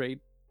 6 straight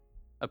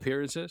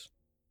appearances,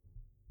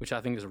 which I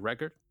think is a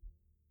record?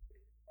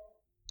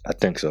 I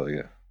think so,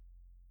 yeah.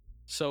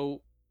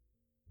 So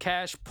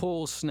Cash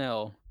pulls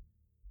Snell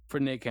for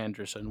Nick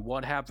Anderson.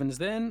 What happens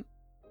then?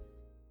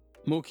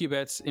 Mookie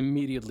Betts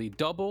immediately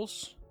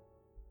doubles.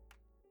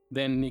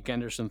 Then Nick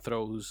Anderson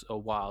throws a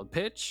wild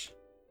pitch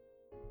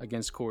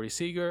against Corey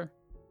Seager.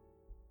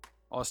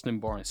 Austin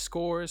Barnes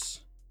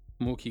scores.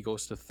 Mookie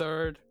goes to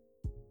 3rd.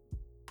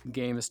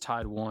 Game is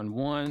tied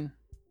 1-1.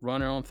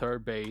 Runner on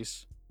 3rd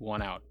base,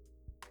 1 out.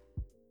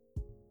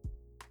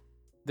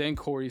 Then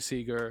Corey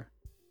Seager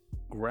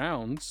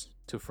grounds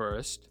to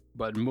 1st,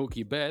 but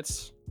Mookie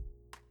Betts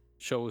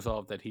shows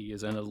off that he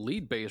is an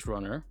elite base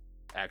runner,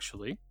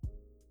 actually,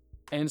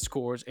 and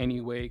scores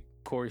anyway.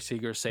 Corey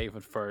Seager safe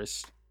at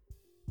 1st.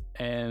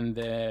 And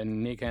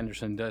then Nick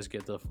Anderson does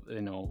get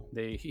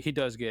he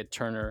does get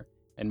Turner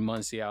and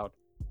Muncy out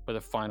for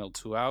the final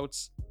 2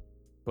 outs.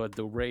 But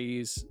the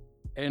Rays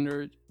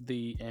entered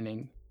the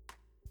inning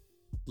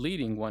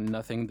leading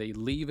 1-0. They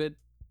leave it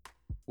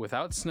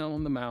without Snell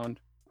on the mound,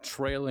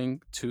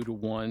 trailing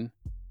 2-1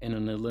 in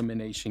an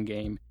elimination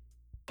game.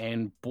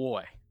 And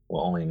boy,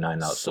 only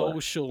 9 outs.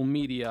 Social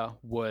media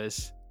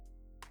was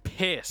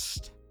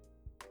pissed.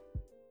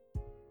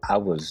 I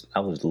was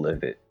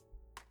livid.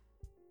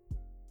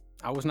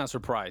 I was not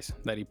surprised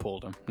that he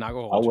pulled him. I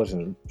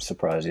wasn't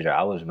surprised either.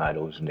 I was mad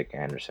it was Nick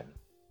Anderson.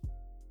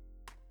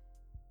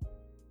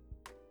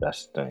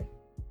 That's the thing.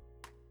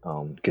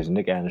 Because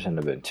Nick Anderson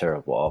had been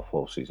terrible all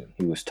full season.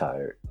 He was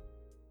tired.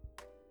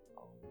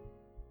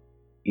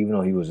 Even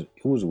though it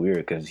was weird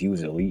because he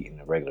was elite in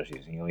the regular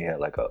season. He only had a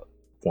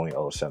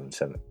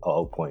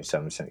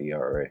 .077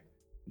 ERA,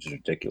 which is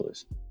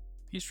ridiculous.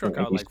 He struck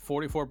out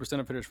 44%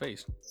 of hitters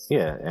face.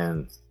 Yeah,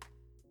 and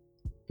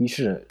he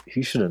should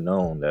have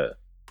known that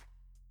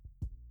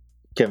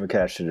Kevin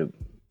Cash should have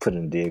put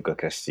in Diego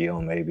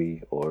Castillo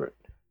maybe, or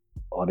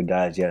all the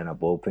guys he had in a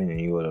bullpen, and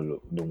you were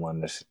the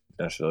one that's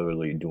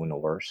literally doing the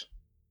worst.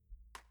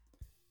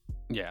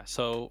 Yeah,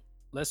 so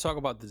let's talk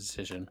about the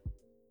decision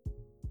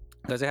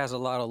because it has a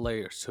lot of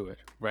layers to it,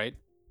 right?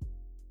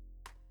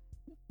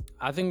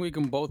 I think we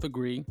can both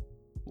agree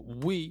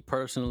we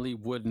personally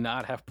would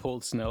not have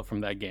pulled Snell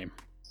from that game.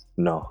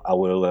 No, I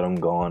would have let him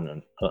go on.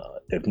 And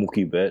if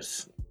Mookie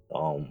Betts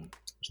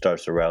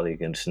starts to rally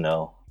against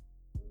Snell,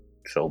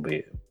 so be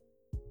it.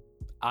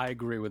 I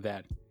agree with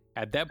that.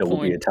 At that It will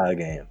be a point, tie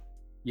game.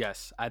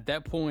 yes, at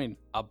that point,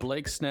 a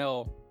Blake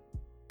Snell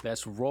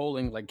that's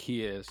rolling like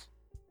he is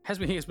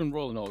he has been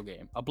rolling all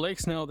game. A Blake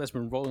Snell that's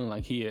been rolling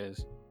like he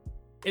is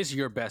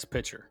your best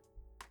pitcher.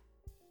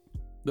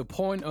 The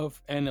point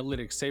of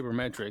analytics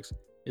sabermetrics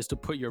is to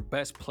put your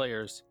best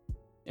players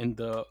in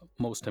the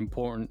most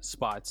important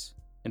spots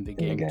in the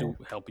game to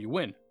help you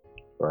win.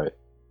 Right.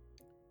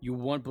 You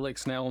want Blake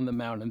Snell on the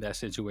mound in that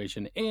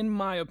situation, in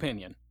my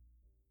opinion.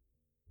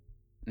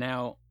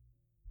 Now,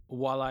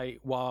 while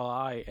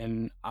I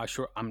and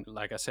I'm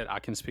like I said, I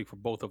can speak for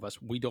both of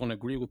us. We don't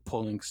agree with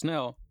pulling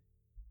Snell.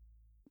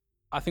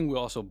 I think we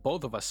also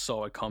both of us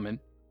saw it coming,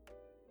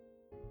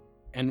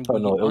 and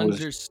we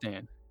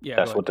understand.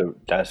 That's what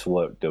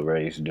the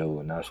Rays do,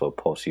 and that's what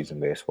postseason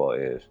baseball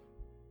is.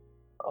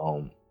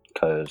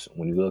 Because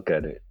when you look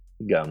at it,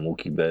 you got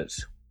Mookie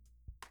Betts.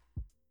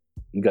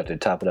 You got the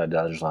top of that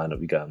Dodgers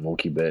lineup. You got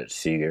Mookie Betts,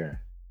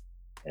 Seager,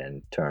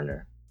 and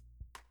Turner,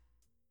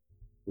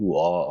 who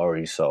all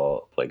already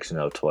saw Blake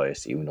Snell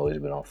twice, even though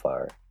he's been on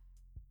fire.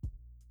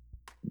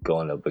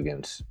 Going up to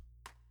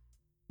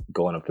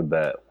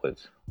bat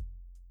with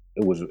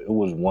it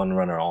was one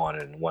runner on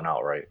and one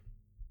out, right?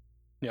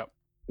 Yep.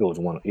 It was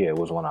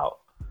one out.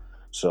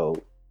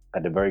 So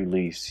at the very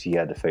least, he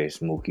had to face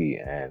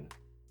Mookie and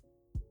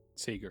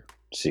Seager.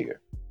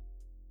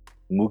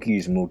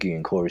 Mookie's Mookie,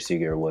 and Corey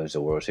Seager was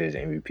the World Series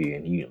MVP,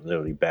 and he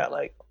literally bat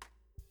like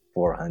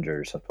 400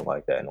 or something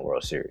like that in the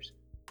World Series.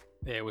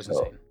 Yeah, it was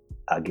insane.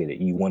 I get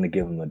it. You want to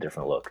give him a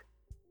different look,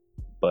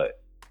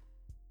 but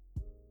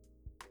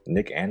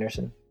Nick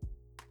Anderson?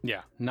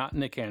 Yeah, not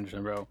Nick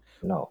Anderson, bro.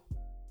 No.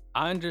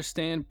 I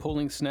understand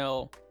pulling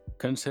Snell,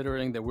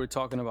 considering that we're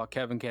talking about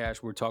Kevin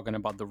Cash, we're talking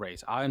about the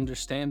Rays. I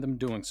understand them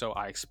doing so.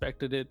 I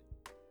expected it.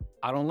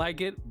 I don't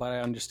like it, but I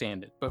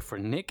understand it. But for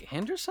Nick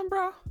Anderson,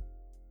 bro?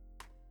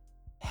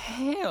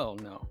 Hell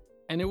no.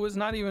 And it was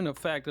not even a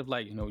fact of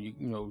like,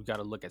 you got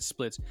to look at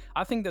splits.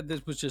 I think that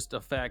this was just a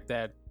fact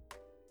that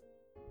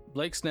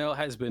Blake Snell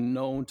has been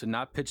known to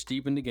not pitch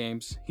deep into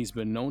games. He's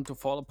been known to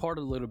fall apart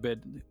a little bit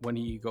when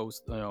he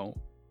goes, through a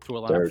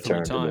lineup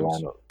 3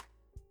 times.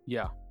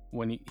 Yeah,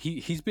 when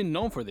he's been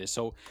known for this.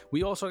 So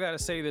we also got to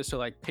say this to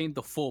like paint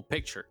the full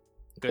picture,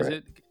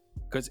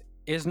 because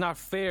it's not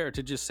fair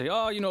to just say,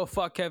 oh,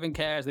 fuck Kevin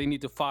Cash, they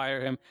need to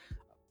fire him.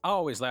 I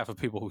always laugh at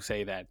people who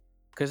say that,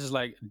 because it's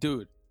like,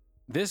 dude,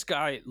 this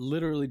guy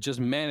literally just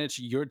managed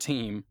your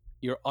team,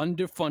 your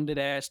underfunded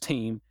ass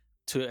team,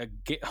 to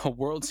a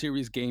World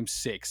Series Game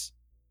 6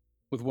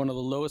 with one of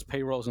the lowest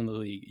payrolls in the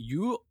league.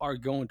 You are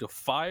going to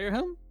fire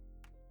him?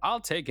 I'll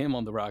take him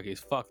on the Rockies.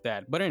 Fuck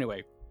that. But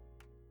anyway,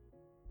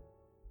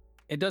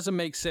 it doesn't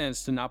make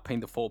sense to not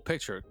paint the full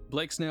picture.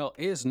 Blake Snell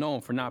is known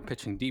for not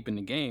pitching deep in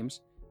the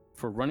games,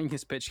 for running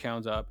his pitch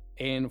counts up,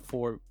 and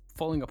for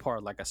falling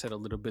apart, like I said, a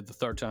little bit the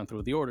third time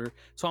through the order.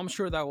 So I'm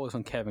sure that was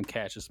on Kevin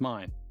Cash's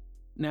mind.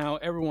 Now,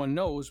 everyone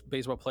knows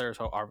baseball players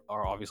are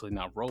obviously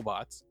not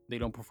robots. They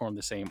don't perform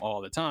the same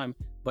all the time,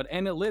 but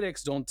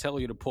analytics don't tell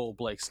you to pull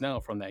Blake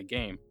Snell from that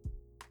game.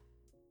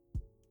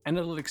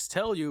 Analytics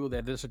tell you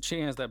that there's a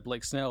chance that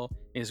Blake Snell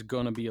is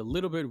going to be a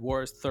little bit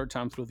worse third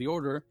time through the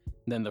order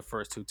than the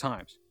first 2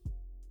 times.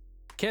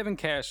 Kevin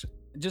Cash,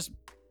 just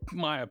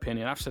my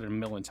opinion, I've said it a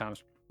million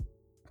times,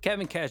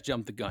 Kevin Cash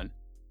jumped the gun.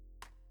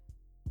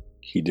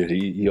 He did.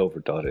 He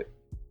overthought it.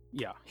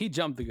 Yeah, he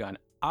jumped the gun.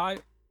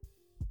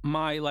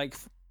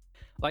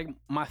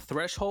 My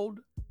threshold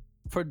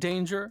for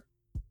danger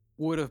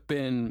would have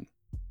been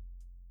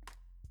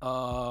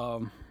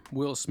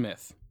Will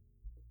Smith.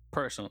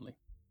 Personally,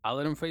 I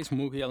let him face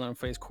Mookie. I let him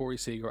face Corey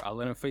Seager. I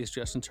let him face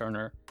Justin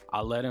Turner.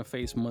 I let him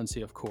face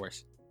Muncy, of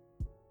course.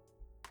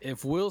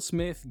 If Will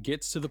Smith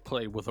gets to the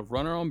plate with a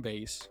runner on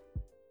base,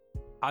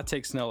 I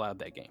take Snell out of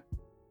that game.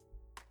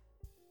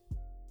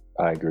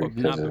 I agree,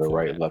 because of the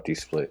right-lefty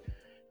split.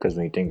 Because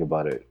when you think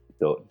about it,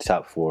 the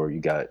top 4, you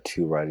got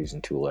 2 righties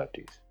and 2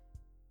 lefties.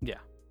 Yeah.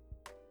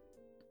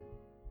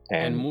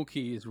 And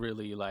Mookie is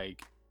really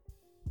like,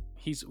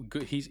 he's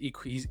good. He's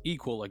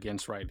equal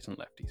against righties and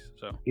lefties.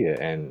 So yeah,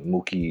 and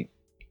Mookie,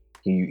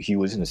 he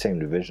was in the same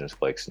division as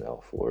Blake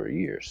Snell for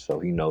years, so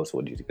he knows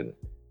what he's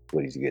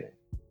getting.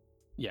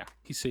 Yeah,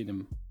 he's seen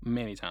him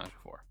many times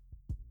before.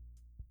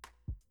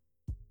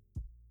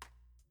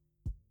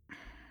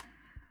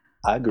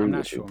 I agree I'm with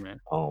not you. Sure, man.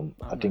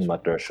 I think my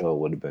threshold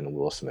would have been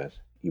Will Smith,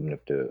 even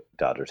if the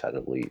Dodgers had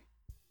a lead.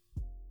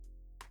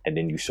 And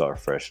then you start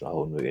fresh in a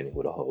whole new inning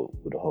with a whole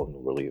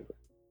new reliever.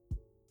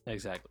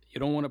 Exactly.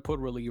 You don't want to put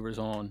relievers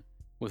on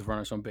with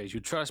runners on base. You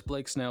trust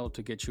Blake Snell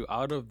to get you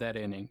out of that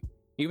inning.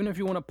 Even if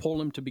you want to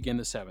pull him to begin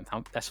the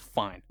 7th, that's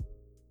fine.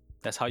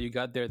 That's how you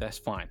got there. That's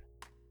fine.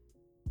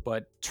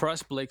 But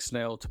trust Blake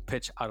Snell to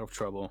pitch out of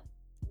trouble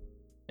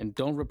and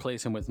don't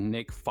replace him with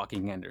Nick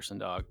fucking Anderson,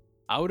 dog.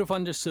 I would have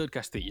understood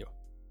Castillo.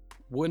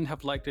 Wouldn't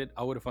have liked it.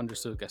 I would have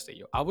understood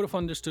Castillo. I would have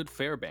understood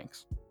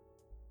Fairbanks.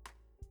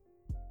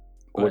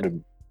 Or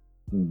the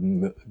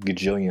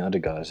gajillion other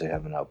guys they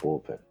have in that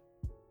bullpen.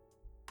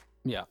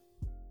 Yeah.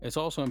 It's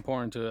also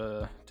important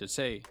to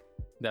say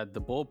that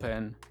the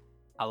bullpen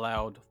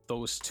allowed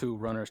those two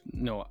runners,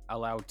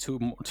 allowed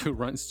two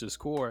runs to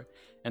score,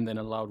 and then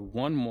allowed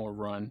one more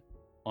run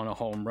on a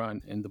home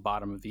run in the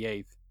bottom of the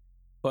eighth.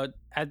 But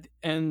at the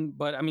end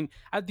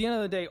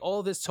of the day,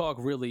 all this talk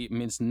really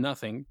means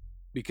nothing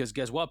because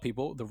guess what,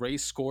 people? The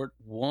Rays scored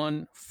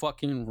one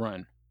fucking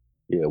run.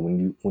 Yeah,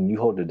 when you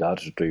hold the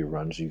Dodgers to 3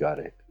 runs, you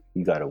gotta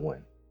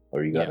win,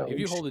 or you gotta. If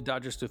you hold the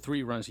Dodgers to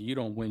 3 runs, you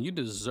don't win. You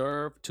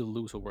deserve to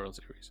lose a World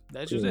Series.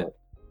 That's just it.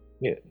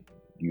 Yeah,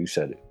 you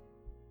said it.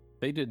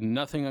 They did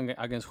nothing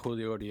against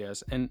Julio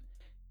Urias, and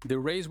the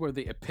Rays were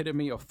the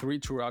epitome of 3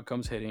 true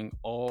outcomes hitting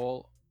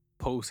all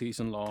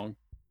postseason long.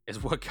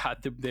 Is what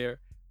got them there,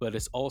 but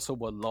it's also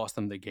what lost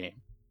them the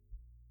game.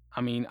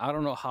 I mean, I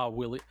don't know how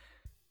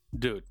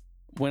dude.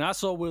 When I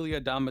saw Willy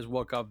Adames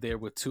walk up there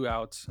with 2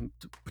 outs, and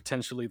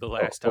potentially the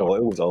last out,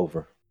 it was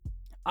over.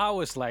 I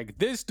was like,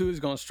 this dude's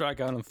gonna strike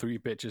out on 3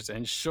 pitches,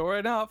 and sure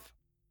enough,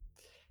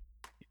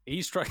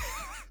 he struck.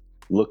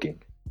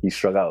 He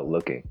struck out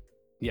looking.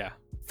 Yeah,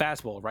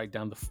 fastball right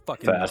down the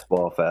fucking.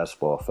 Fastball.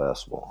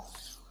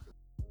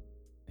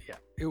 Yeah,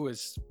 it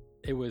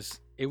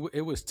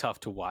was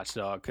tough to watch,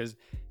 dog, because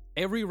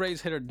every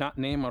Rays hitter not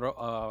named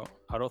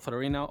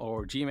Arozarena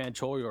or G-Man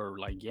Choi or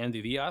like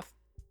Yandy Diaz,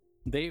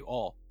 they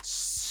all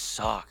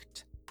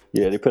sucked.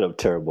 Yeah, they put up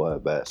terrible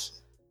at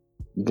bats.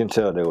 You can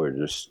tell they were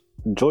just.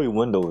 Joey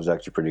Wendell was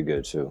actually pretty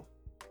good too.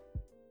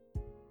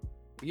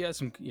 He had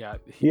some, yeah.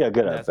 He had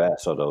good at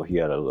bats, although he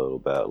had a little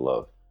bad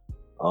luck.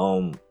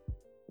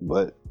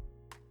 But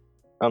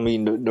I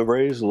mean, the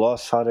Rays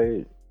lost how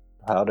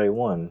they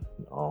won.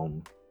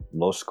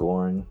 Low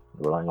scoring,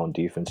 relying on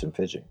defense and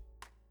pitching.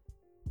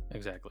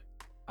 Exactly.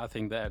 I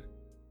think that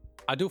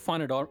I do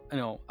find it,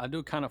 I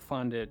do kind of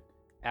find it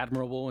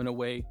admirable in a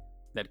way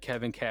that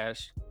Kevin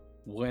Cash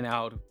went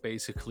out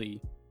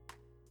basically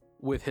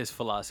with his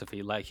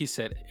philosophy. Like he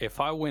said,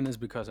 if I win, it's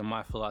because of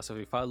my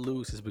philosophy. If I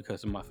lose, it's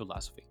because of my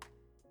philosophy.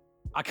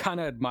 I kind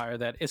of admire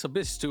that. It's a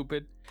bit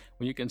stupid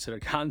when you consider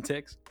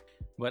context,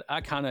 but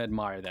I kind of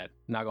admire that.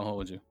 Not gonna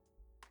hold you.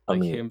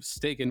 Like him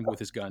sticking with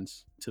his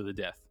guns to the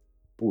death.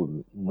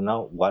 When I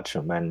watch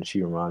him manage,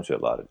 he reminds me a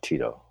lot of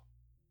Tito,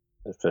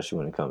 especially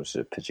when it comes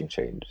to pitching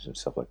changes and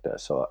stuff like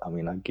that. So I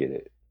mean, I get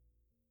it.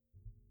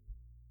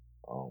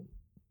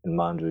 And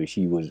mind you,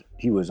 he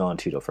was on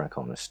Tito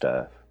Francona's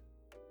staff.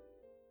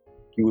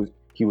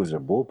 He was their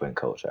bullpen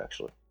coach,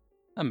 actually.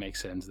 That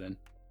makes sense then.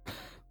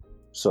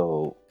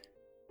 So,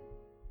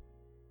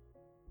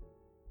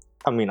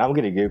 I mean, I'm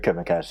going to give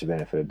Kevin Cash the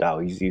benefit of the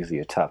doubt. He's easily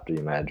a top 3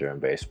 manager in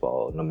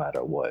baseball, no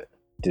matter what.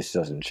 This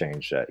doesn't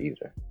change that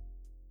either.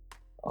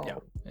 Yeah,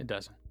 it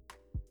doesn't.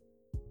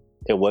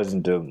 It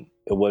wasn't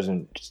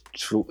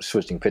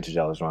switching pitchers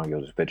that was wrong. It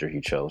was the pitcher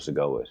he chose to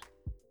go with.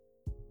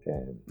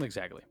 And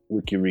exactly.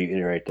 We can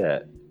reiterate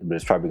that, but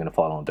it's probably going to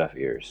fall on deaf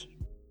ears.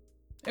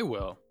 It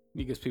will,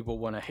 because people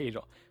want to hate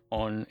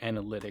on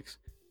analytics,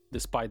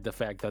 despite the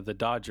fact that the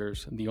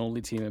Dodgers, the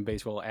only team in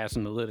baseball as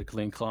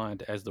analytically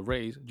inclined as the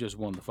Rays, just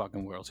won the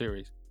fucking World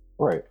Series.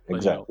 Right,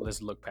 exactly. But,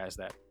 let's look past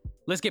that.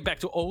 Let's get back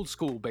to old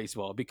school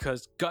baseball,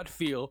 because gut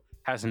feel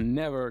has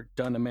never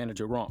done a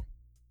manager wrong.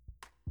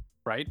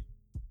 Right?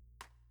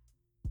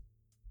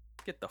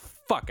 Get the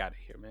fuck out of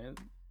here, man.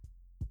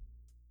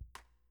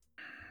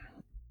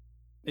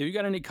 If you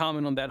got any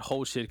comment on that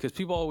whole shit, because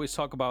people always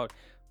talk about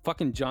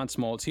fucking John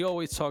Smoltz. He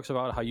always talks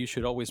about how you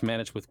should always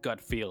manage with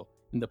gut feel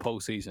in the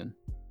postseason.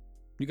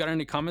 You got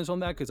any comments on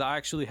that? Because I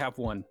actually have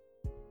one.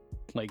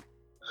 Like,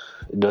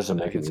 it doesn't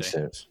make any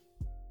sense.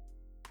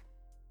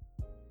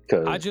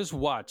 I just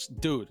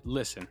watched, dude,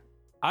 listen.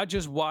 I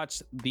just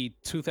watched the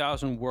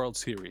 2000 World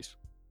Series.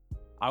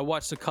 I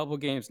watched a couple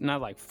games,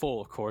 not like full,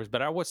 of course,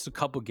 but I watched a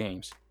couple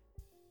games.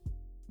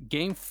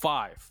 Game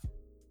 5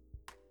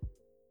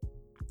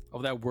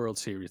 of that World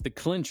Series, the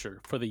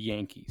clincher for the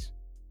Yankees.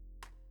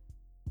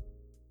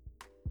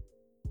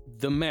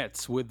 The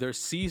Mets, with their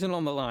season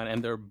on the line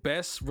and their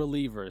best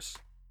relievers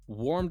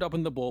warmed up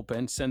in the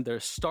bullpen, sent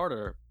their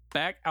starter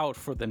back out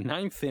for the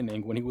 9th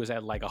inning when he was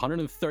at like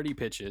 130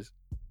 pitches.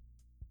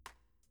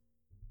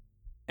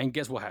 And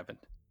guess what happened?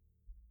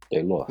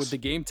 They lost. With the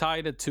game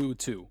tied at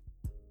 2-2.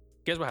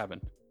 Guess what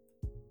happened?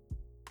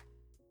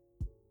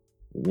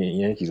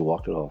 Yankees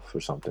walked it off or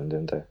something,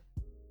 didn't they?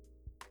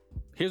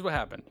 Here's what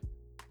happened.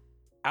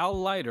 Al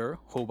Leiter,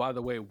 who, by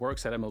the way,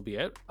 works at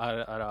MLB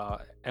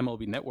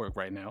MLB Network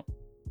right now,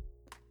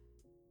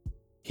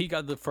 he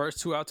got the first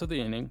 2 outs of the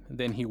inning.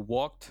 Then he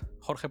walked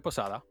Jorge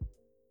Posada,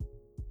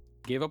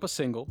 gave up a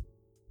single,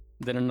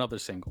 then another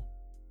single,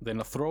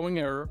 then a throwing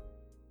error,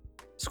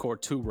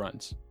 scored 2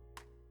 runs.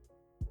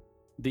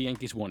 The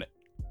Yankees won it.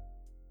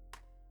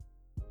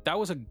 That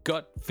was a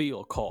gut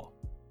feel call.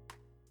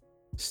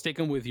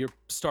 Sticking with your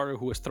starter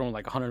who was throwing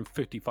like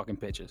 150 fucking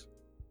pitches.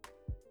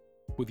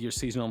 with your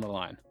season on the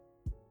line.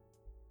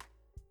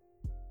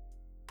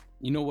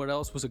 You know what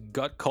else was a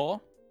gut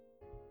call?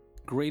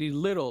 Grady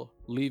Little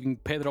leaving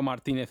Pedro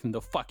Martinez in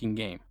the fucking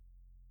game.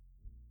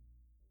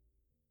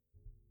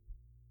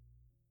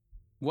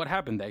 What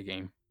happened that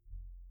game?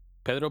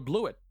 Pedro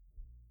blew it.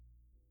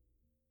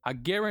 I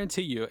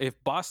guarantee you, if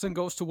Boston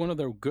goes to one of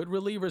their good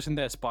relievers in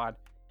that spot,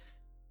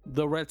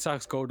 the Red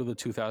Sox go to the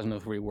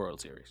 2003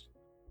 World Series.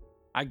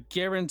 I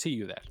guarantee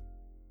you that.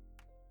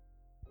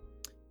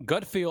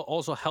 Gut feel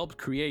also helped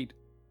create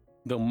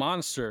the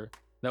monster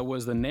that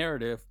was the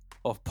narrative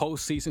of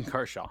postseason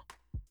Kershaw.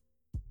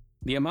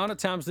 The amount of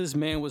times this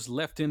man was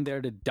left in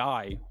there to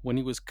die when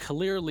he was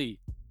clearly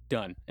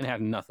done and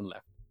had nothing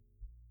left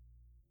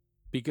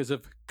because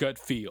of gut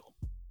feel.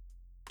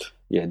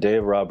 Yeah,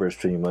 Dave Roberts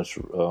pretty much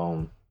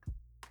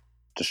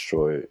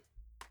destroyed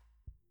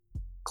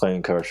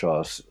Clayton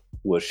Kershaw's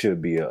what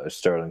should be a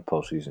sterling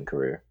postseason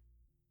career.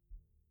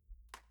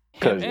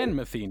 Him and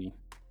Matheny.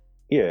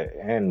 Yeah,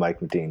 and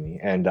Mike Matheny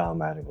and Don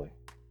Mattingly.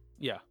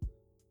 Yeah.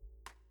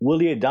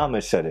 Willie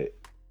Adames said it.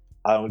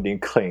 I don't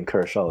think Clayton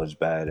Kershaw is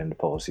bad in the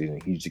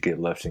postseason. He just get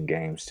left in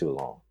games too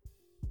long.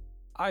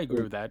 I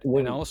agree with that.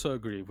 And I also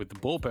agree with the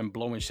bullpen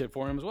blowing shit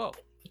for him as well.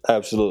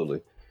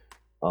 Absolutely.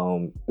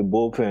 The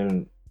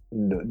bullpen,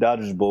 the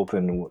Dodgers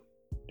bullpen,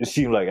 it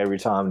seemed like every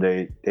time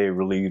they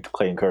relieved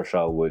Clayton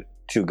Kershaw with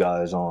 2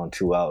 guys on,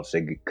 2 outs,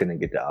 they couldn't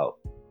get the out.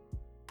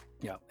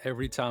 Yeah,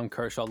 every time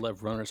Kershaw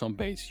left runners on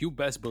base, you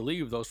best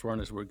believe those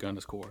runners were going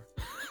to score.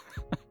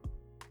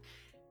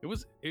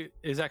 It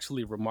is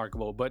actually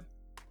remarkable. But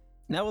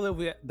now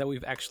that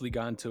we've actually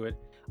gotten to it,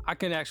 I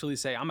can actually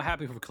say I'm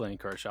happy for Clayton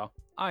Kershaw.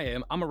 I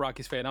am. I'm a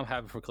Rockies fan. I'm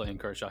happy for Clayton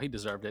Kershaw. He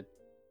deserved it.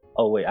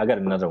 Oh, wait, I got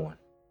another one.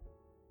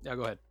 Yeah,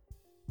 go ahead.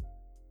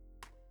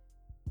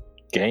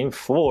 Game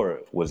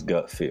 4 was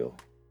gut feel.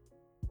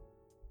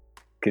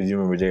 Because you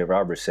remember Dave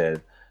Roberts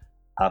said,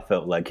 I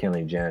felt like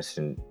Kenley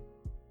Jansen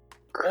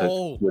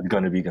was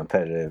going to be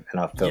competitive,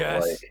 and I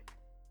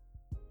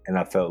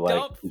felt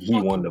like he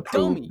wanted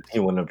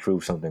to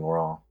prove something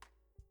wrong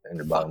in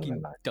the bottom of the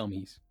ninth.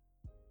 Dummies.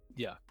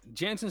 Yeah,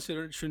 Jansen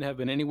shouldn't have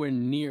been anywhere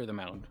near the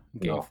mound in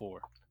Game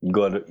 4.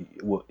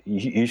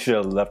 You should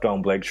have left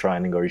on Blake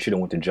Trining, or you should have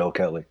went to Joe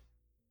Kelly.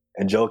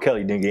 And Joe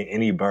Kelly didn't get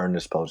any burn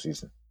this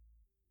postseason.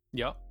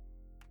 Yep.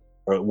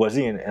 Or was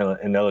he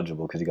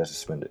ineligible because he got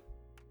suspended?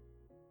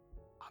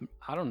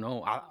 I don't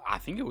know. I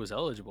think it was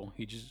eligible.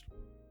 He just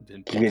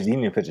didn't pitch. Because he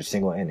didn't pitch a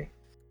single inning.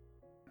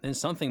 Then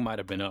something might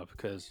have been up,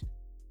 because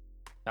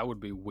that would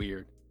be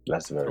weird.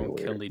 That's very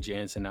weird. Kenley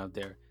Jansen out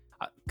there.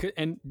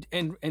 And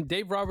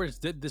Dave Roberts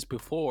did this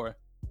before.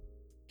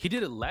 He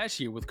did it last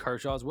year with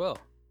Kershaw as well.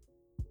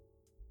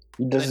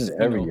 He does this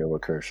every year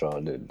with Kershaw.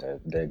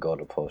 They go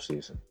to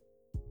postseason.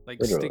 Like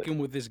literally. Sticking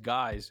with his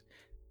guys,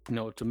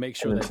 to make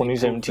sure. In the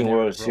 2017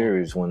 World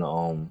Series,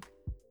 when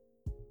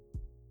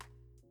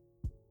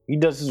he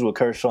does this with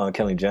Kershaw and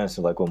Kenley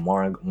Jansen, like when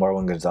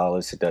Marwin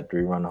Gonzalez hit that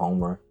 3-run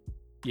homer.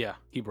 Yeah,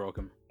 he broke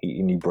him.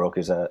 He broke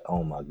his ass.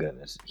 Oh my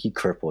goodness, he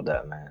crippled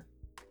that man.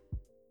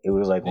 It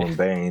was like when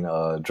Bane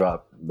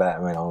dropped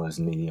Batman on his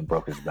knee and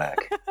broke his back.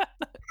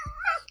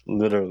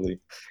 Literally.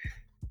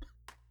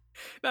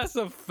 That's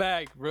a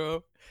fact,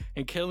 bro.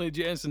 And Kenley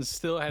Jansen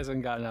still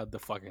hasn't gotten out the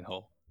fucking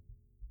hole.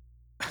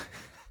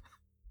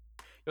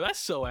 That's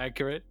so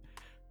accurate.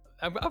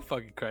 I'm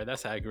fucking crying.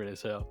 That's accurate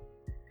as hell.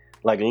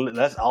 Like,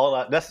 that's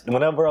all. That's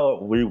whenever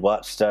we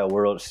watch that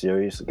World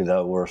Series, because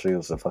that World Series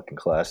was a fucking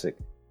classic.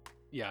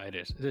 Yeah, it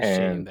is. It's a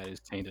shame that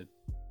it's tainted.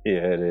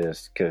 Yeah, it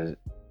is, because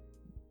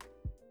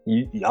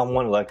I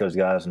want to like those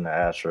guys in the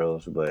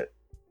Astros, but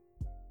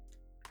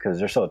because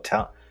they're so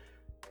talented.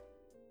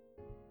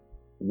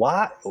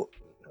 Why?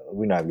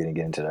 We're not going to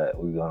get into that.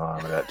 We've gone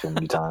on with that too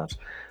many times.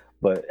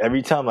 But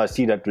every time I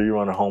see that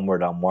 3-run homer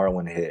that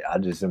Marwin hit, I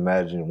just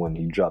imagine when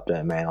he dropped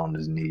that man on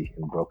his knee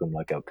and broke him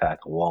like a pack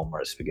of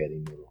Walmart spaghetti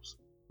noodles.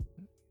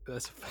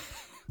 That's a fact.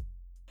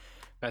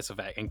 That's a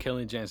fact. And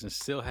Kenley Jansen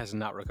still has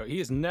not recovered. He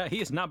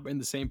has not been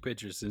the same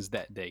pitcher since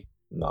that day.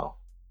 No.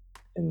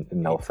 In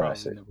no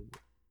facet. And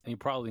he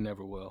probably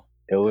never will.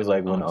 It was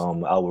like when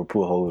Albert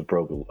Pujols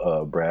broke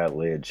Brad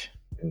Lidge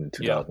in the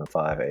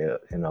 2005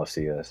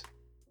 NLCS.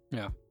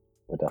 Yeah.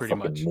 With that pretty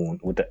fucking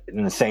much.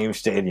 In the same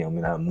stadium,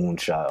 in that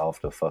moonshot off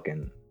the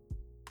fucking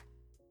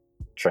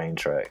train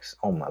tracks.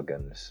 Oh my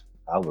goodness.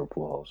 Albert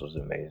Pujols was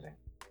amazing.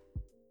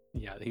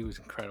 Yeah, he was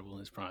incredible in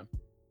his prime.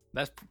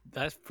 That's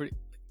pretty,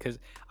 because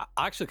I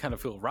actually kind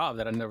of feel robbed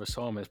that I never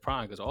saw him in his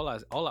prime, because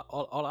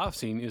all I've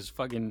seen is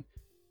fucking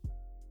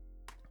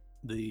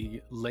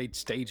the late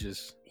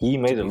stages. He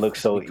made it look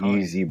so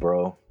easy,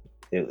 bro.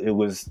 It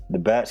was, the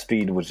bat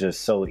speed was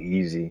just so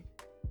easy.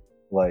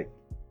 Like,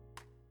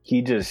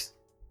 he just,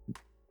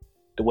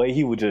 the way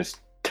he would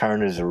just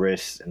turn his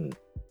wrist, and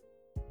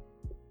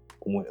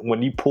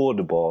when he pulled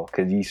the ball,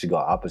 because he used to go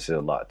opposite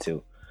a lot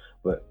too,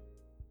 but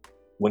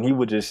when he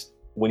would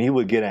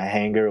get a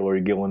hanger or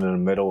get one in the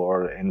middle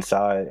or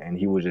inside, and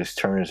he would just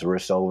turn his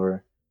wrist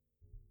over,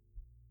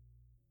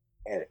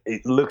 and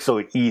it looked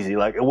so easy.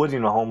 Like, it wasn't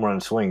even a home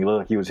run swing. It looked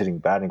like he was hitting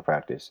batting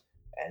practice.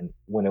 and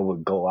when it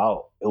would go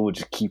out, it would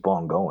just keep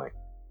on going.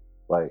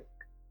 Like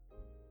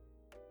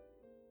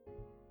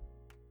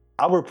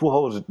Albert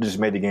Pujols just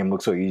made the game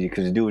look so easy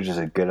because the dude was just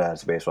a good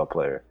ass baseball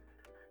player.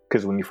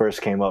 Because when he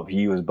first came up,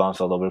 he was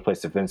bounced all over the place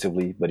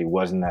defensively, but he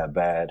wasn't that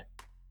bad.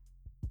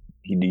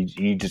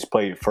 He just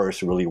played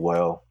first really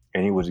well,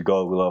 and he was a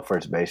gold glove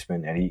first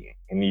baseman, and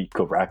he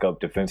could rack up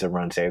defensive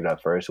runs saved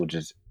at first, which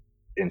is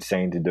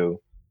insane to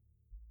do.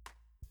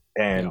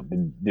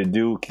 And the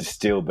dude can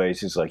steal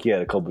bases. Like he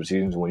had a couple of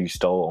seasons when he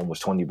stole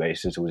almost 20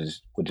 bases,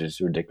 which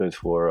is ridiculous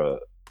for a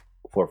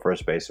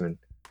first baseman.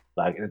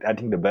 Like I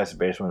think the best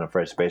baseman and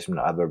first baseman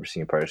I've ever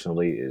seen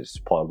personally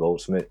is Paul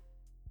Goldschmidt,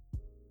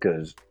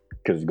 because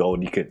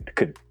Goldie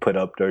could put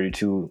up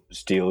 32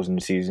 steals in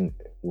the season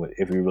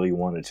if he really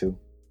wanted to.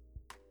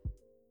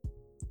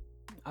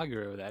 I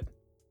agree with that.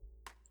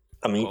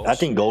 I mean, I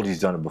think Goldie's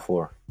done it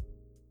before.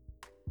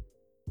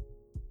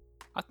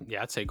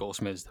 I'd say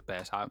Goldschmidt is the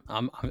best.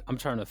 I'm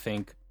trying to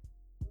think.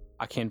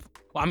 I can't.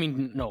 Well, I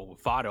mean, no,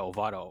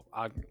 Votto.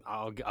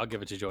 I'll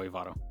give it to Joey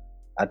Votto.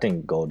 I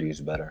think Goldie's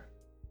better.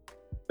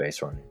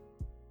 Base running.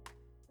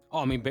 Oh,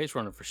 I mean, base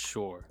runner for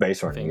sure.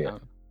 Base running, yeah.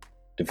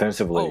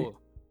 Defensively. Oh,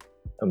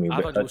 I mean,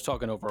 I thought you was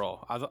talking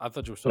overall. I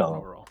thought you was talking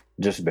overall.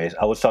 Just base.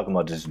 I was talking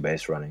about just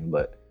base running,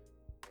 but.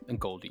 And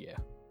Goldie, yeah.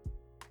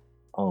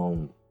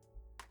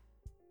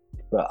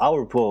 But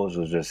Albert Pujols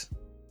was just.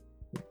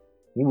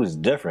 He was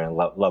different,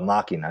 La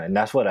Machina, and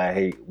that's what I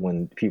hate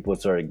when people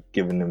started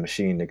giving the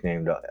machine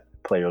nickname to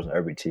players on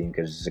every team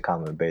because it's a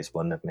common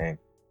baseball nickname.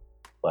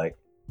 Like,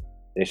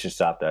 they should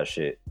stop that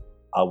shit.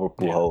 Albert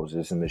Pujols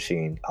is a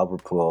machine.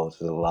 Albert Pujols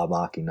is a La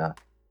Machina.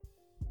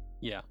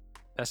 Yeah,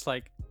 that's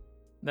like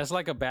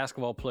a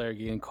basketball player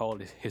getting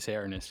called His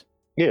Airness.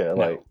 Yeah,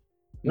 like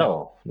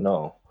no.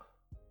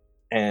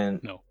 And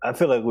I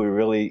feel like we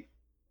really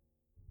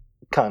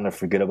kind of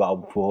forget about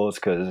Albert Pujols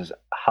because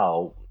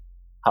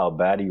how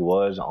bad he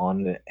was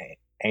on the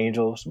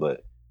Angels,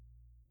 but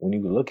when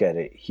you look at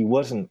it, he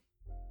wasn't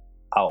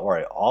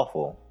outright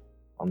awful.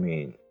 I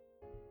mean,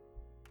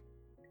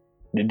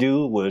 the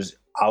dude was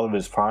out of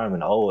his prime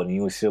and old, and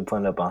he was still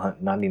putting up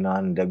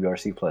 99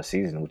 WRC plus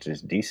season, which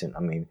is decent.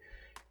 I mean,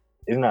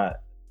 it's not.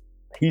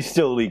 He's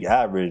still league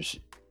average,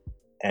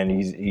 and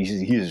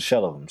he's a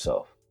shell of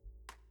himself.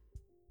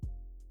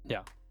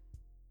 Yeah,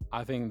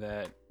 I think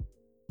that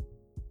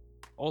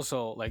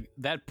also like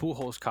that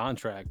Pujols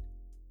contract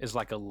is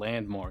like a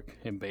landmark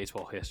in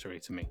baseball history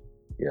to me.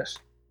 Yes.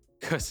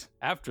 Because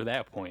after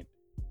that point,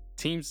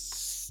 teams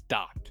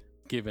stopped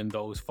giving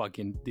those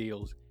fucking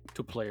deals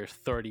to players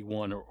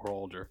 31 or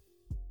older.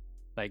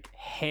 Like,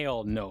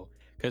 hell no.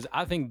 Because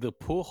I think the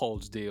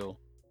Pujols deal,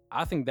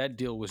 I think that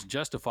deal was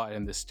justified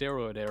in the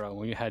steroid era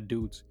when you had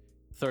dudes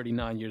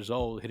 39 years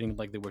old hitting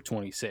like they were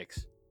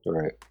 26.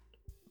 Right.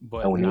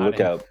 But and when you look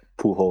at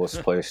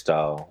Pujols' play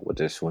style with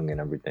his swing and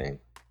everything,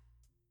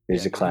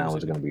 his decline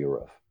was going to be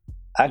rough.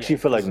 I actually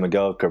feel like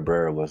Miguel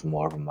Cabrera was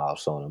more of a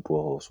milestone than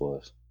Pujols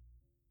was.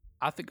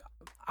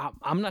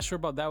 I'm not sure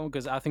about that one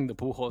because I think the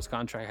Pujols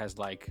contract has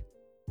like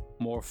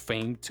more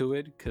fame to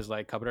it because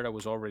like Cabrera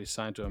was already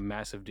signed to a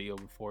massive deal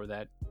before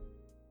that,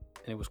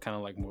 and it was kind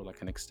of like more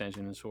like an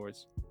extension of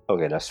sorts.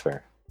 Okay, that's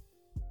fair.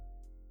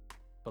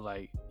 But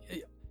like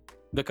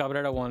the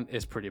Cabrera one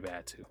is pretty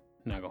bad too.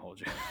 I'm not gonna hold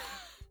you.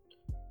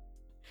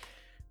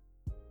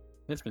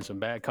 There's been some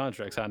bad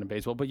contracts out in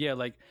baseball, but yeah,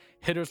 like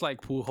hitters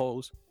like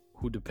Pujols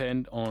who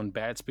depend on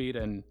bat speed,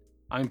 and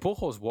I mean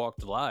Pujols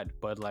walked a lot,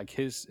 but like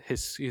his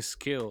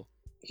skill.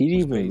 He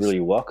didn't even really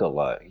walk a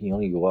lot. He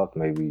only walked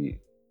maybe.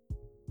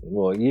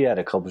 Well, he had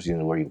a couple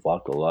seasons where he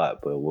walked a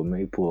lot, but what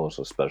made Pujols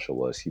so special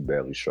was he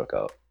barely struck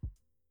out.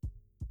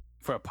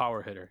 For a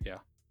power hitter, yeah.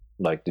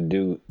 Like the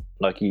dude,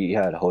 like he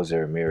had Jose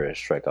Ramirez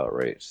strikeout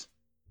rates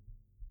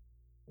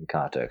and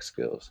contact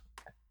skills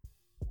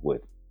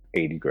with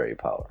 80 grade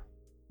power.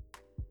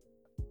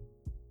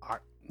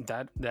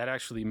 That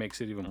actually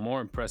makes it even more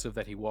impressive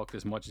that he walked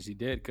as much as he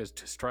did, because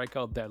to strike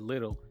out that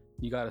little,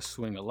 you got to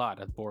swing a lot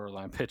at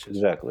borderline pitches.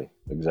 Exactly.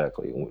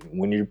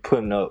 When you're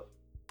putting up,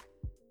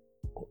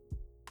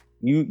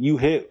 you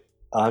hit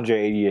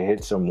 180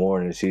 hits or more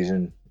in a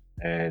season,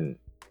 and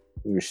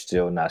you're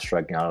still not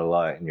striking out a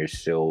lot, and you're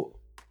still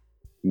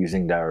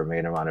using that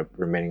remaining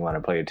amount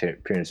of plate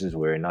appearances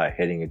where you're not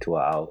hitting it to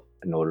an out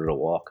in order to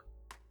walk.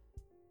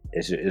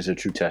 It's a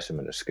true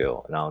testament of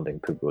skill, and I don't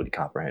think people really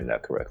comprehend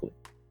that correctly.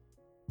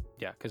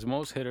 Yeah, because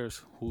most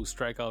hitters who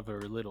strike out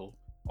very little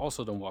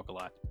also don't walk a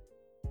lot.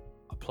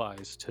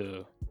 Applies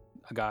to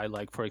a guy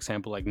like, for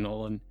example, like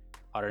Nolan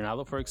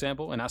Arenado, for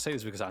example, and I say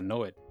this because I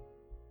know it.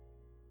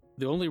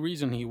 The only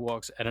reason he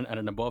walks at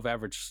an above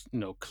average,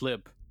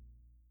 clip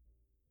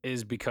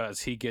is because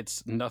he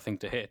gets nothing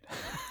to hit.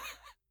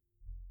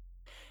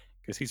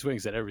 Because he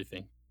swings at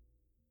everything.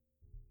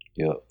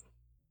 Yep.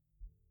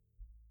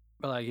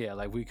 But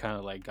we kind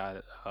of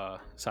got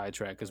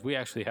sidetracked because we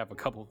actually have a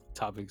couple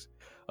topics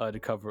to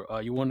cover.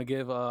 You want to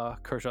give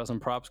Kershaw some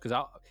props? Because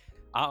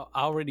I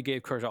already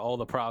gave Kershaw all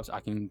the props I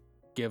can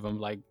give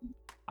him.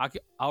 I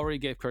already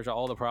gave Kershaw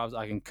all the props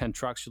I can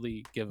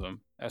contractually give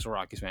him as a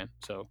Rockies fan.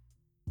 So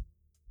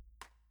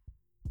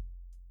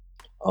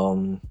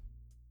Um,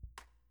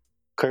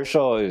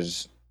 Kershaw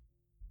is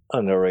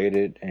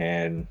underrated,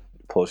 and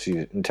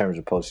postseason in terms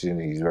of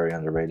postseason, he's very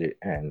underrated.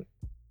 And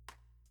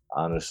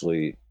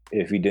honestly,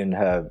 if he didn't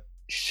have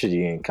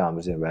shitty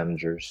incompetent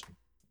managers,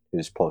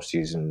 his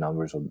postseason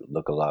numbers would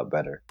look a lot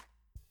better.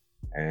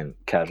 And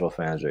casual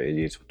fans are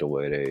idiots with the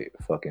way they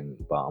fucking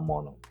bomb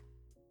on him.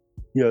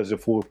 He has a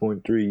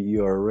 4.3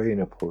 ERA in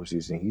the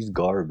postseason. He's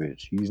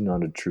garbage. He's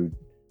not a true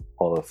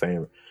Hall of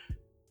Famer.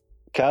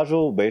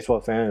 Casual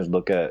baseball fans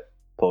look at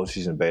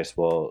postseason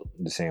baseball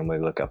the same way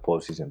they look at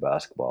postseason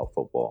basketball,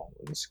 football.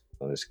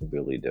 It's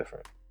completely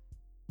different.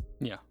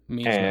 Yeah,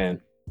 means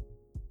And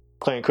nothing.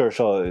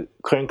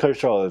 Clayton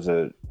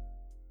Kershaw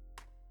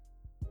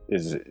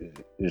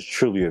is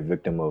truly a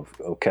victim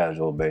of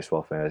casual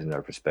baseball fans and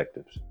their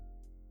perspectives,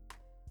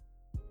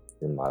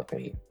 in my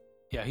opinion.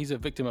 Yeah, he's a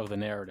victim of the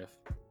narrative.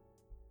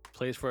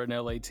 Plays for an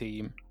LA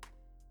team,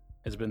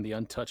 has been the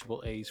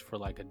untouchable ace for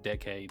like a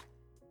decade.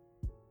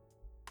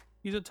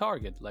 He's a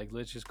target. Like,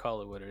 let's just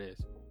call it what it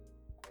is.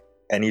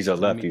 And he's a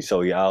So, lefty,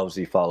 so he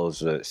obviously follows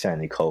the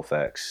Sandy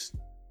Koufax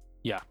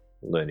Yeah.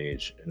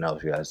 lineage, and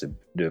obviously has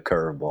the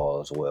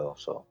curveball as well,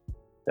 so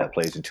that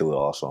plays into it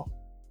also.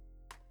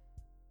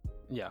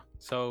 Yeah.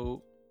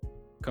 So,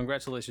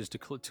 congratulations to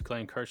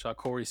Clayton Kershaw.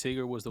 Corey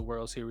Seager was the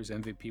World Series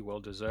MVP,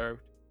 well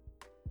deserved.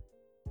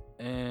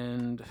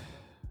 And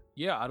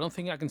yeah, I don't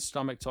think I can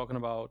stomach talking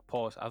about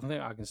pause. I don't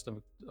think I can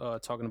stomach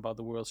talking about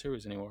the World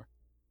Series anymore.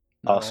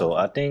 Not Also, all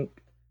of I it.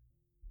 think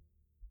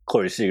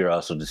Corey Seager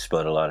also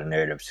dispelled a lot of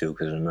narrative too,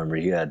 because remember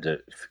he had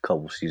the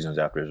couple seasons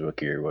after his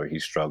rookie year where he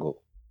struggled.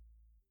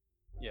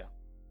 Yeah.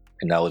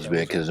 And that was Yeah,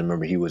 big because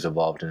remember he was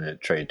involved in the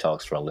trade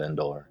talks for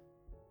Lindor.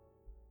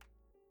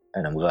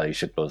 And I'm glad he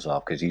shook those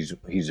off because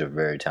he's a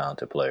very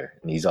talented player.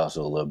 And he's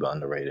also a little bit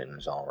underrated in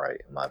his own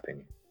right, in my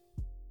opinion.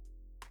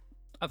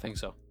 I think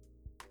so.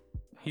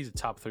 He's a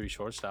top 3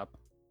 shortstop.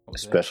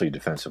 Especially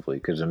defensively.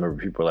 Because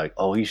remember people are like,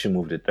 oh, he should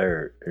move to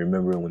third.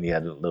 Remember when he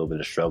had a little bit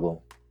of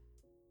struggle?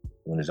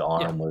 When his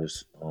arm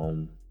was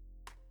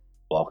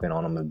walking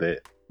on him a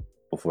bit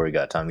before he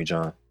got Tommy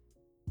John?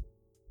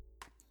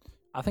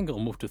 I think he'll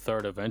move to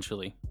third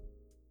eventually.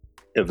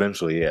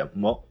 Eventually, yeah.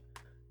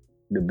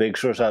 The big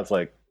shortstops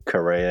like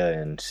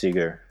Correa and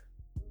Seager,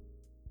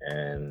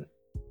 and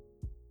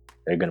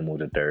they're gonna move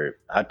to third.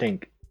 I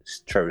think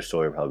Trevor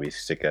Story will probably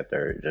stick at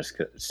third,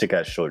 stick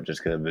at short,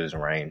 just because of his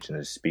range and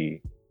his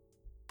speed.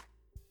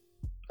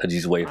 Because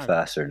he's way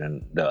faster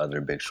than the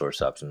other big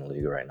shortstops in the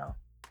league right now.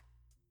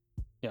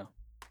 Yeah,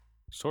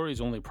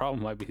 Story's only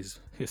problem might be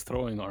his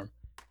throwing arm,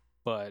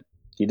 but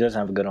he does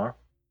have a good arm.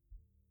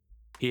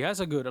 He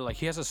has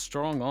a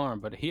strong arm,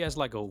 but he has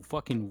like a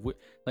fucking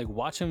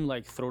watch him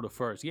like throw to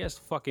first. He has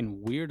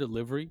fucking weird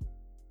delivery,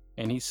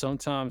 and he's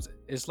sometimes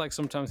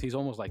he's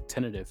almost like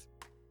tentative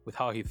with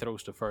how he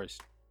throws to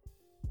first.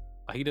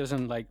 He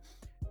doesn't like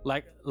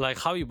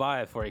Javi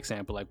Baez, for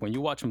example. Like when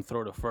you watch him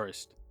throw to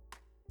first,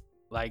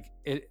 like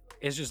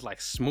it's just like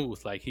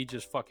smooth. Like he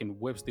just fucking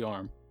whips the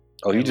arm.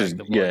 Oh,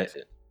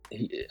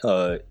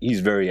 he's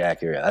very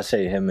accurate. I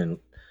say him and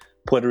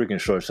Puerto Rican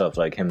shortstops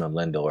like him and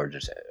Lindor are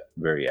just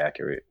very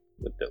accurate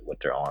with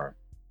their arm.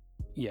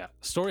 Yeah,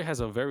 Story has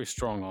a very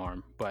strong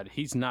arm, but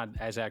he's not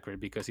as accurate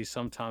because he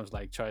sometimes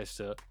like tries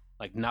to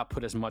like not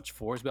put as much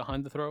force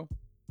behind the throw.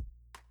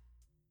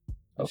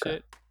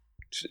 Okay.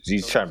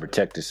 He's trying to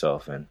protect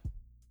himself, and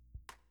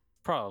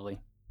probably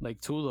like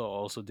Tulo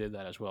also did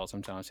that as well.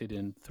 Sometimes he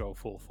didn't throw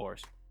full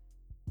force.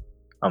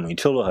 I mean,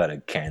 Tulo had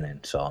a cannon,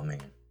 so I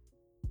mean,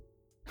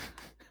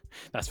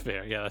 that's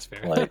fair. Yeah, that's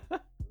fair. Like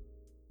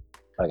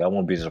I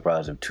won't be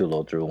surprised if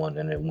Tulo threw one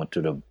and it went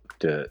through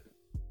the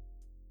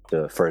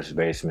first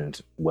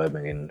baseman's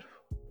webbing and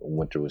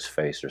went through his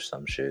face or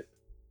some shit.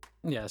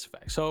 Yeah, that's a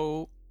fact.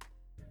 So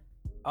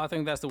I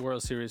think that's the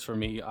World Series for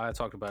me. I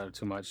talked about it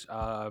too much.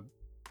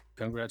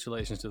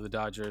 Congratulations to the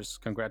Dodgers.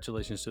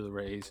 Congratulations to the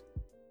Rays.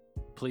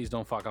 Please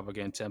don't fuck up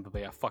again, Tampa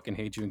Bay. I fucking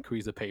hate you.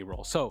 Increase the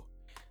payroll. So,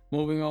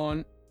 moving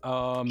on.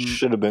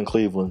 Should have been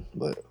Cleveland,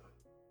 but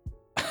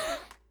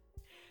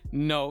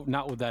no,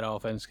 not with that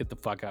offense. Get the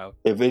fuck out.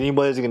 If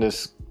anybody's gonna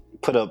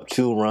put up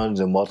 2 runs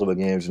in multiple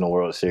games in the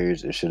World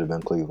Series, it should have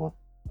been Cleveland.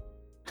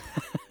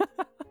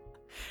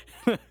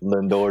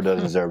 Lindor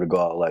doesn't deserve to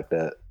go out like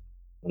that.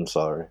 I'm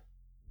sorry.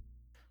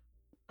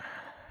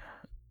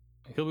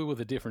 He'll be with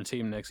a different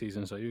team next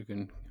season, so you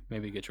can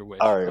maybe get your wish.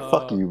 All right,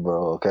 fuck you,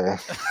 bro. Okay.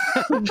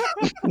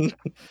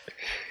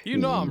 You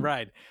know I'm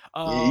right.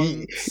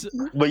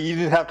 But you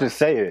didn't have to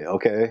say it,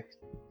 okay?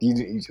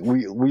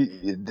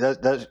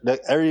 That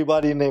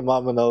everybody named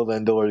Mama knows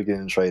Lindor is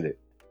getting traded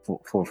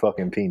for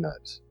fucking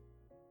peanuts.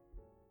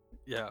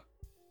 Yeah.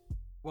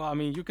 Well, I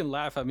mean, you can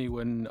laugh at me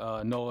when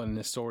Nolan and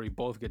his Story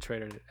both get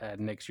traded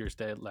at next year's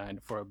deadline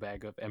for a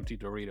bag of empty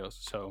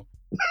Doritos.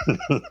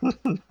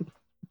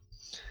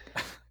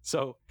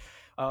 So,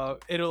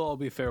 it'll all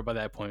be fair by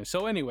that point.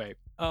 So anyway,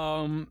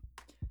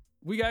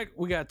 we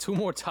got 2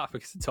 more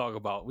topics to talk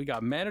about. We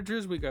got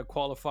managers, we got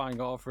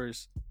qualifying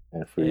offers,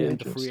 and the free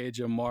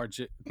agent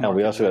market. And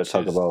we also got to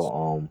talk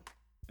about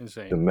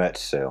the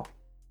Mets sale.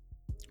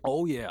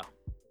 Oh yeah.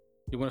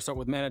 You want to start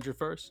with manager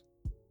first?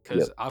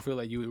 Because Yep. I feel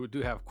like you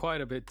do have quite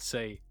a bit to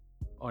say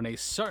on a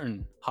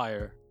certain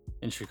hire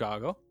in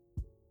Chicago.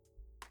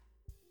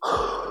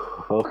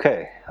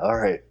 Okay. All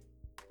right.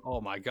 Oh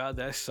my God,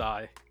 that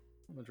sigh.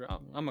 I'm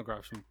gonna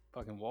grab some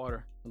fucking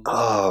water.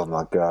 Oh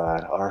my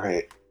God. All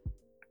right.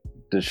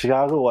 The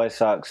Chicago White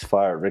Sox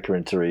fired Rick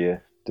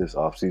Renteria this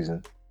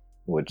offseason,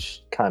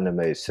 which kind of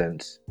made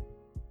sense.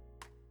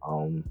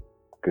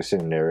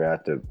 Considering they're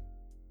at the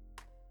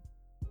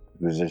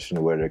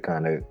position where they're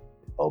kind of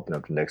open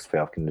up the next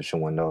playoff condition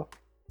window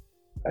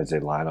as they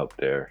line up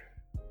their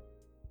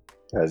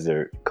as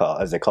they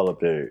call up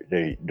their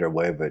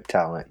wave of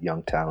talent,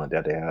 young talent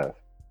that they have,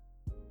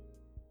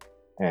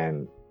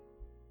 and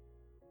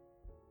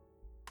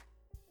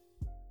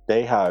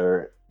they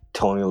hire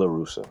Tony La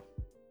Russa.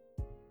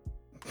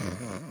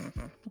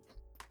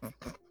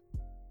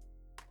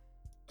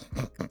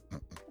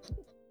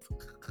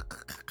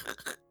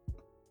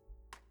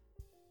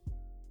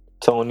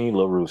 Tony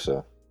La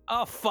Russa.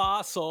 A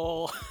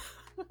fossil.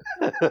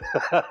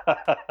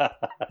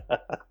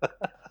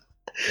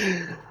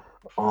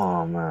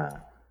 Oh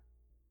man.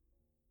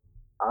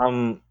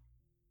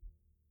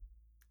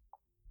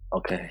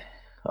 Okay.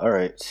 All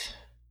right.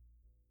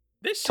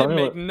 This shit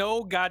make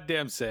no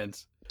goddamn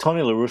sense.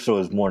 Tony La Russa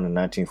was born in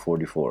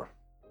 1944.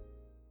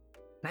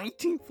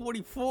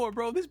 1944,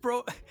 bro.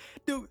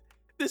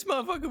 This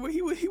motherfucker,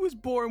 he was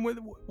born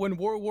when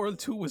World War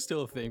II was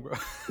still a thing, bro.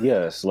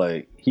 Yes,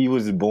 like he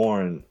was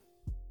born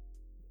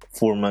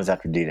 4 months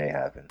after D-Day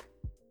happened.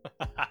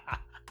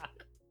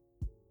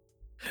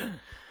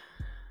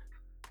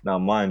 Now,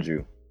 mind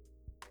you,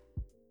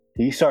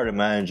 he started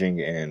managing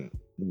in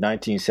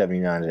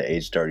 1979 at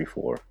age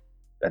 34.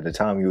 At the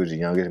time, he was the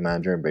youngest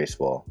manager in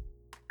baseball.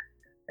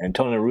 And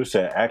Tony La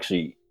Russa,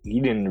 actually, he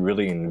didn't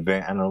really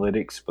invent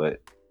analytics,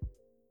 but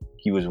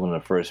he was one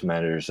of the first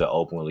managers to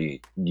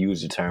openly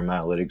use the term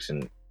analytics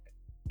and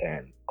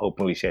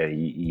openly said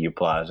he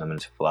applies them in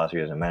his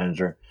philosophy as a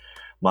manager.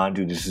 Mind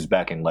you, this is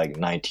back in like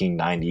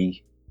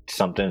 1990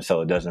 something,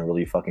 so it doesn't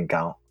really fucking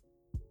count.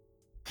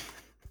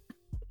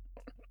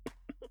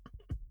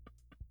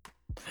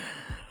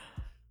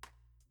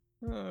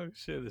 Oh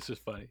shit, this is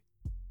funny.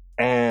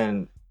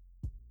 And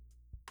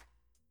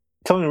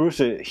Tony La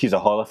Russa, he's a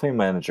Hall of Fame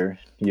manager.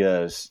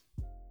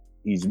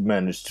 He's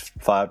managed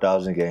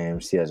 5,000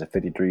 games. He has a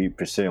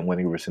 53%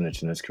 winning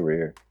percentage in his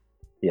career.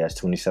 He has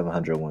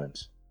 2,700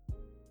 wins.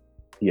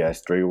 He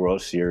has 3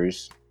 World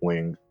Series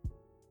rings.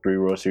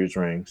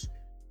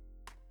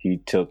 He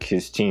took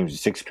his team to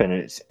 6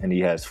 pennants, and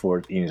he's a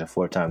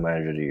 4-time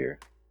manager of the year.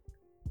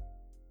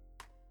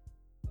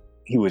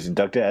 He was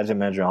inducted as a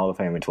manager in Hall of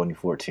Fame in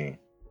 2014.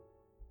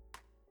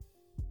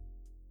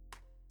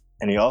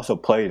 And he also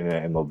played in the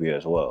MLB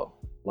as well.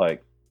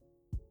 Like,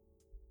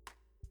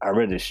 I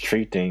read this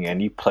street thing,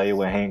 and he played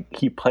with Hank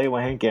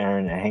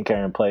Aaron, and Hank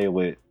Aaron played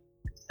with,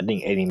 I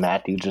think, Eddie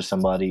Matthews or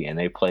somebody, and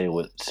they played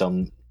with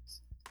some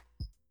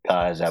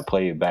guys that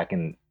played back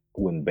in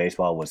when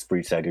baseball was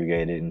pretty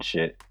segregated and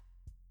shit.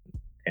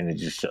 And it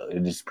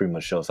just pretty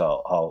much shows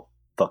how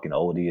fucking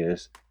old he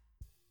is.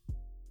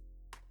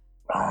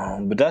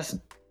 But that's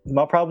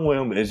my problem with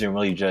him isn't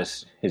really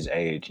just his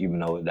age, even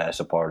though that's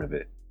a part of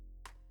it.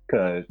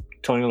 Because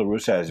Tony La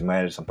Russa has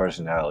managed some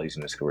personalities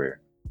in his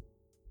career.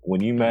 When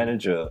you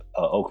manage a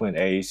Oakland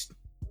A's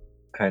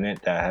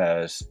pennant that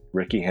has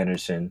Ricky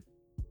Henderson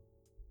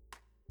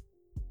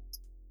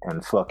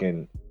and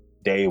fucking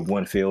Dave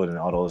Winfield and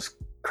all those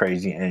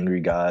crazy angry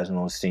guys on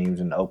those teams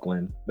in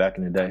Oakland back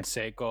in the day,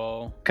 Jose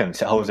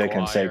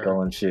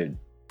Canseco and shit,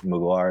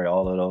 McGuire,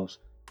 all of those,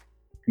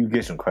 you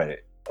get some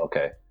credit,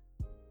 okay.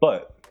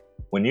 But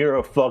when you're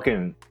a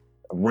fucking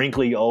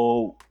wrinkly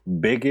old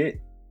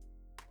bigot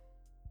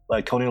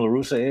like Tony La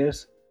Russa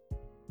is,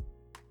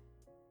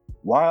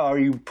 why are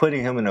you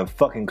putting him in a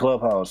fucking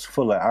clubhouse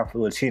full of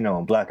Afro-Latino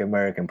and Black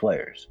American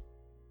players?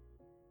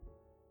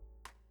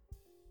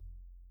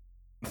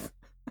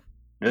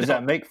 Does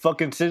that make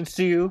fucking sense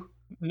to you?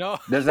 No.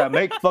 Does that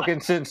make fucking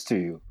sense to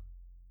you?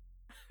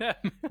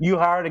 You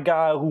hired a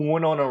guy who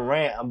went on a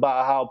rant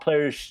about how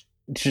players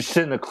should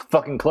sit in the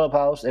fucking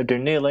clubhouse if they're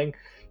kneeling,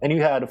 and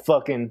you had a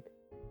fucking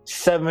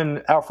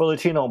 7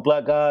 Afro-Latino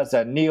Black guys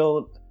that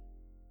kneeled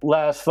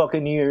last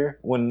fucking year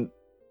when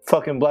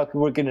fucking black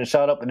people were getting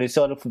shot up and they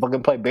still had to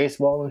fucking play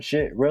baseball and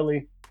shit.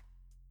 Really?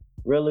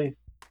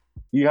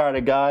 You hired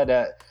a guy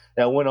that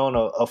went on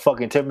a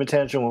fucking temper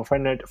tantrum when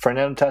Fernando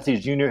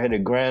Tatis Jr. hit a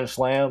grand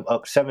slam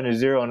up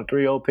 7-0 on a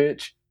 3-0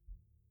 pitch.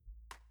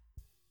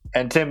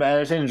 And Tim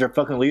Anderson is your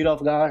fucking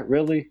leadoff guy?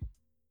 Really?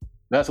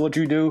 That's what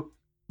you do?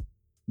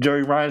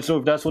 Jerry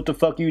Reinsdorf, that's what the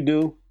fuck you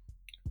do?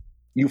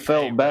 You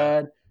felt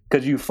bad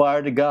because you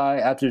fired the guy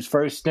after his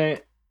first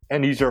stint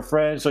and he's your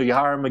friend, so you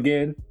hire him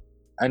again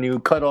and you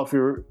cut off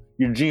your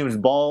GM's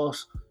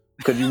balls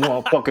because you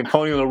want fucking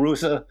Tony La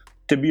Russa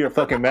to be your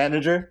fucking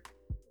manager?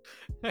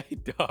 Hey,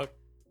 dog.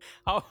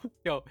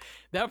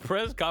 That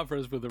press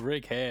conference with the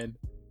Rick Hand.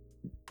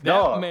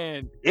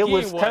 Man. It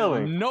was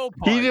telling.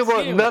 He didn't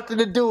want nothing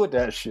to do with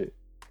that shit.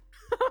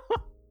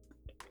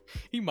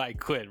 He might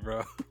quit,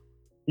 bro.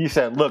 He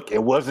said, "Look,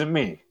 it wasn't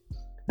me."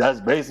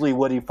 That's basically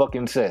what he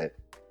fucking said.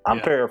 I'm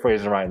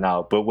paraphrasing right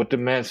now, but what the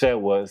man said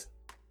was,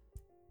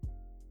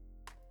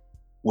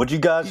 "What you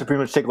guys should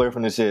pretty much take away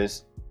from this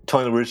is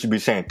Tony La Russa should be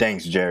saying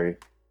thanks, Jerry."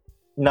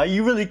 Now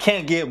you really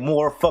can't get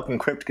more fucking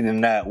cryptic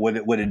than that with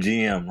a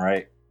GM,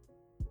 right?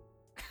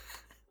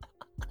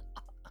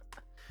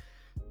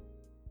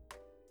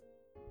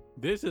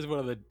 This is one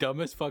of the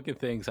dumbest fucking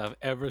things I've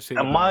ever seen.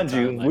 And mind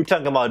you, we're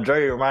talking about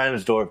Jerry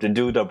Reinsdorf, the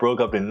dude that broke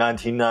up the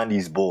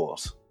 1990s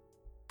Bulls.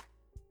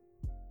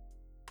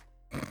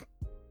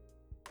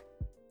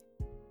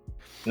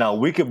 Now,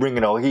 we could bring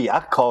it on Heat. I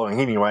could call on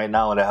Heating right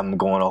now and have him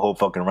going a whole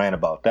fucking rant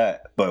about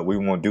that. But we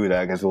won't do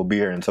that because we'll be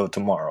here until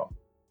tomorrow.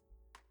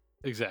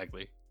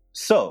 Exactly.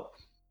 So,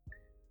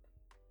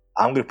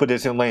 I'm going to put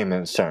this in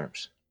layman's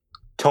terms.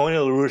 Tony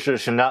La Russa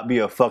should not be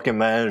a fucking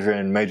manager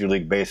in Major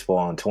League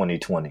Baseball in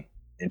 2020,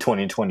 in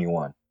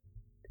 2021.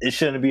 It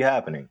shouldn't be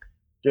happening.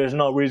 There's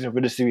no reason for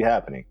this to be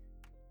happening.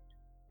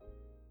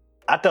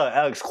 I thought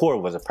Alex Cora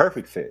was a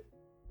perfect fit.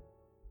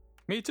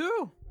 Me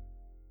too.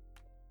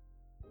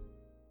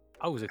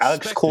 I was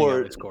expecting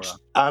Alex Cora.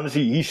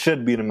 Honestly, he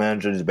should be the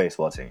manager of this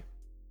baseball team.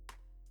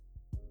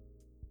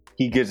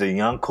 He gets a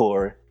young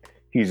core.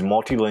 He's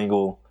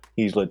multilingual.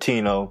 He's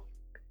Latino.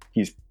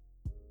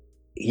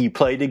 He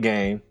played the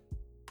game.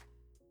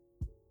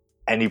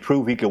 And he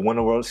proved he could win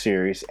a World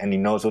Series. And he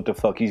knows what the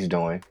fuck he's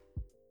doing.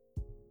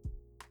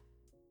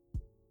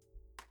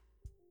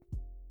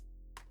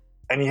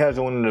 And he has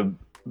one of the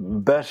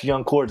best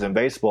young cores in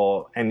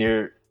baseball. And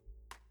you're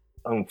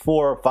 4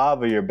 or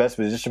 5 of your best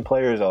position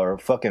players are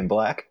fucking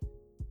black.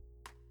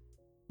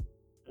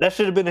 That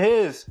should have been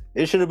his.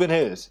 It should have been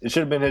his. It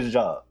should have been his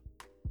job.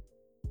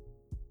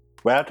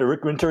 Right after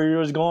Rick Renteria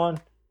was gone,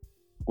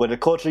 with the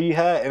culture you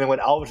had, and then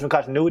with Alvin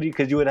continuity,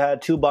 because you would have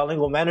had 2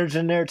 bilingual managers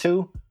in there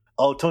too.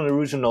 Oh, Tony La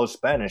Russa knows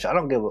Spanish. I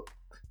don't give a...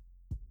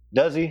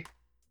 Does he?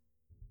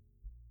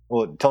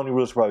 Well, Tony La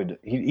Russa probably...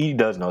 He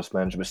does know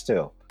Spanish, but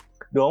still.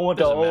 Do I want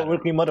the old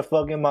Ricky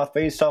motherfucker in my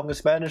face talking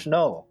Spanish?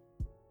 No.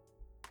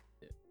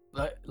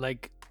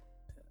 Like,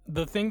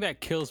 the thing that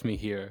kills me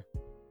here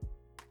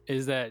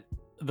is that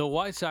the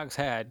White Sox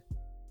had,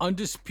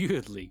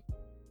 undisputedly,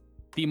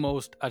 the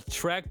most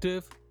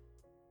attractive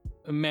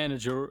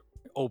manager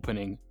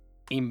opening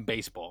in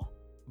baseball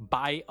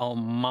by a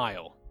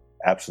mile.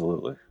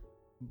 Absolutely.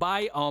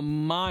 By a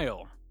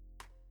mile.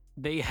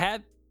 They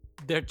had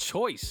their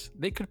choice.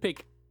 They could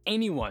pick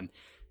anyone.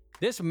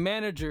 This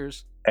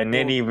managers... And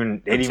they didn't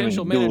even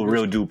do a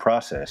real due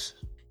process.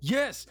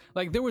 Yes,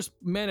 like there was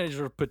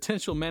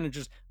potential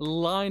managers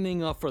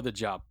lining up for the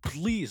job.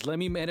 Please let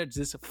me manage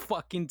this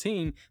fucking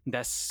team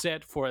that's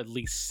set for at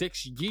least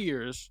 6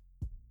 years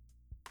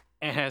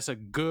and has a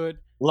good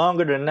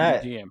longer than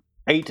that GM.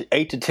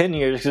 8 to 10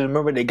 years. Because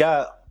remember, they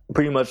got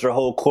pretty much their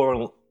whole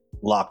core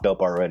locked up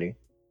already.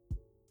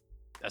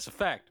 That's a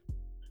fact.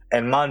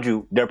 And mind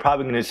you, they're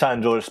probably going to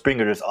sign George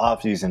Springer this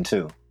offseason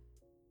too.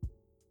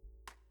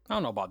 I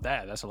don't know about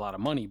that. That's a lot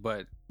of money,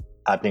 but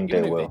I think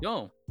they will. They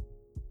don't.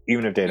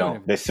 Even if they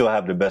don't, they still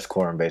have the best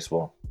core in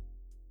baseball.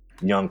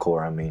 Young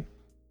core, I mean.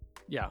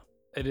 Yeah,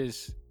 it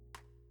is.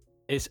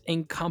 It's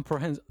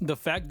incomprehensible. The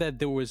fact that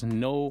there was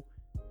no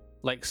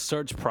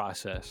search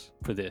process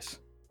for this,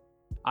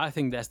 I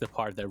think that's the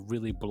part that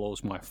really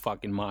blows my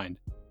fucking mind.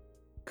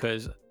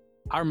 Because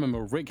I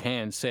remember Rick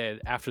Hahn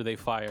said after they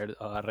fired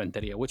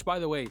Renteria, which by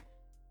the way,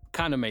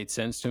 kind of made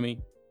sense to me.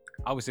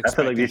 I was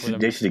expecting. I feel like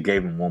they should have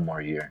gave him 1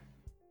 more year.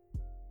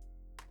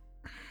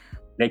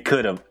 They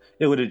could have.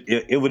 It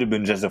would have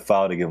been just a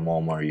foul to give him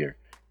 1 more year.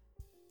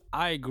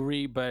 I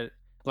agree, but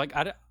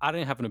I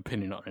didn't have an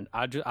opinion on it.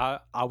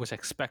 I was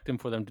expecting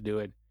for them to do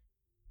it.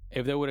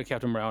 If they would have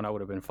kept him around, I would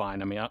have been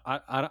fine. I mean,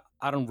 I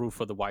don't root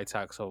for the White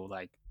Sox, so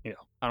I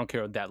don't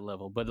care at that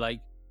level. But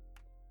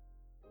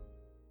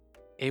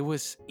it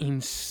was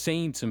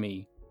insane to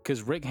me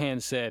because Rick Hahn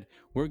said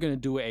we're gonna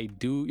do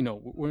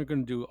we're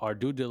gonna do our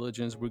due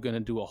diligence. We're gonna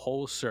do a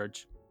whole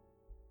search,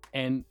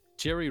 and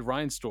Jerry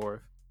Reinsdorf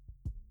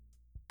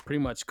pretty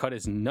much cut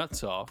his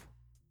nuts off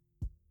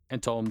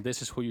and told him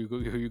this is who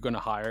you're going to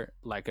hire,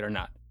 like it or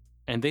not.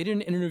 And they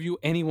didn't interview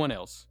anyone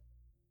else.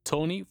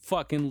 Tony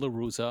fucking La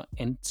Russa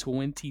in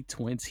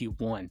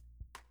 2021.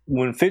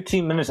 When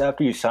 15 minutes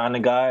after you sign the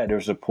guy,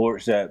 there's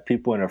reports that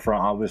people in the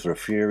front office are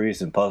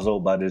furious and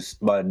puzzled by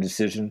the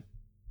decision.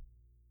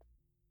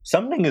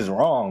 Something is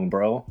wrong,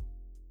 bro.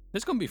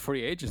 There's going to be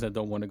free agents that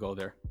don't want to go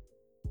there.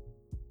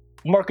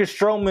 Marcus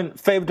Stroman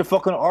favored the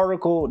fucking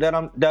article that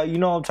I'm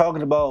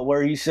talking about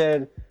where he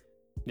said,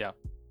 yeah,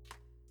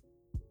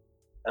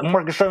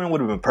 Marcus Stroman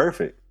would have been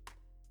perfect.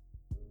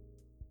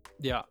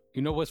 Yeah,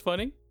 you know what's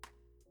funny?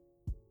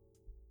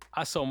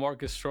 I saw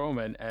Marcus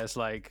Stroman as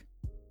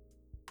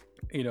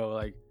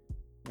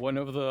one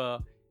of the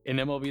in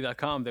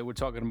MLB.com they were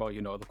talking about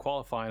the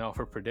qualifying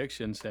offer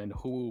predictions and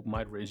who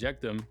might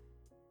reject them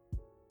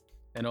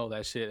and all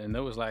that shit, and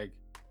it was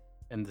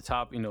in the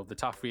top the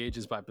top free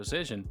agents by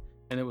position.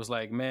 And it was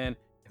man,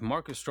 if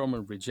Marcus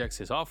Stroman rejects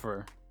his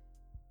offer,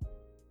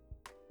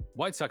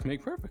 White Sox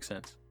make perfect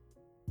sense.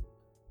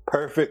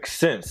 perfect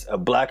sense. A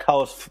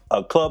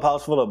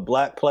clubhouse full of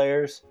black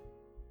players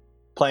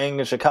playing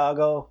in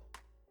Chicago.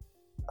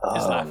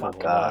 It's Oh my laughable,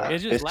 dog. god,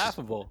 It's just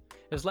laughable.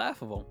 It's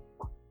laughable.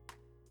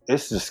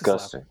 it's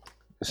disgusting.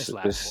 It's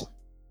laughable.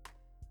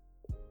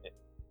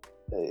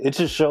 It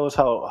just shows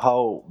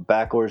how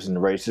backwards and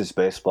racist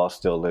baseball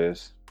still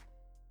is,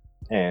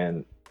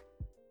 and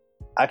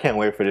I can't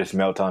wait for this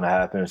meltdown to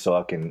happen so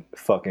I can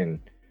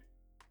fucking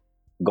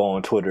go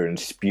on Twitter and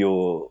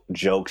spew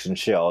jokes and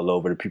shit all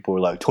over. The people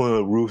were like, Tony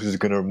La Russa is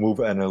gonna remove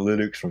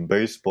analytics from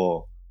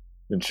baseball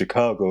in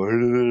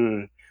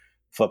Chicago.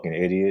 Fucking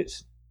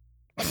idiots.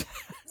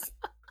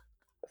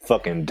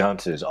 Fucking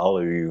dunces, all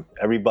of you.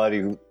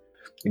 Everybody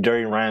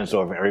Jerry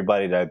Reinsdorf and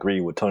everybody that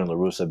agreed with Tony La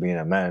Russa being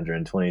a manager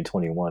in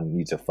 2021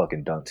 needs a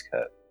fucking dunce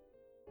cut.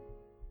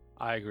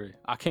 I agree.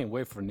 I can't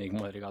wait for Nick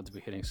Madrigal to be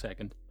hitting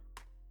second.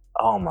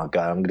 Oh my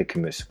god, I'm gonna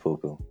commit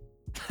seppuku.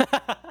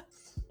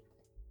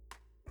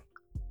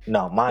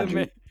 No, mind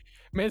you,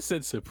 man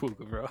said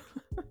seppuku, bro.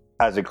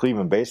 As a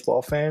Cleveland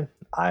baseball fan,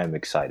 I am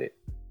excited.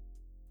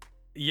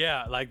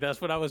 Yeah, like that's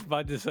what I was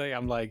about to say.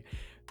 I'm like,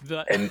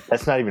 and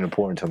that's not even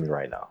important to me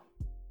right now.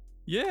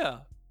 Yeah,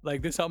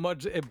 like this, how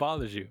much it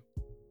bothers you.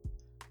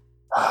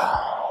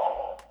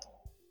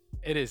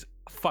 It is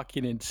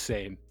fucking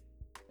insane.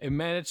 It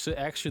managed to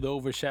actually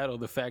overshadow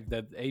the fact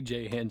that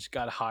AJ Hinch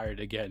got hired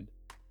again.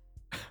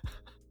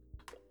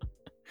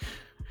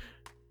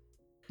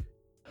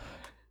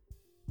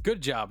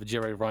 Good job,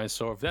 Jerry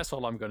Reinsdorf. That's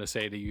all I'm going to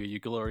say to you, you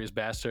glorious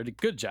bastard.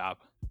 Good job.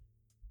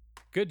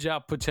 Good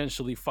job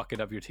potentially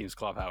fucking up your team's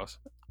clubhouse.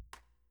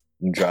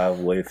 You drive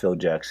away Phil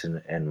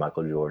Jackson and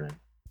Michael Jordan,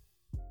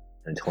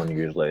 and 20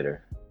 years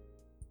later,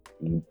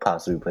 you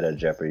possibly put at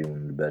jeopardy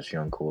one of the best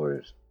young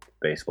cores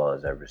baseball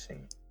has ever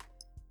seen.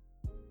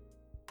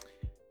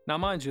 Now,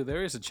 mind you,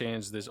 there is a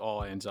chance this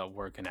all ends up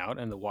working out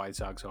and the White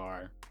Sox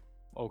are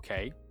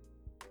okay.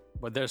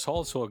 But there's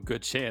also a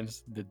good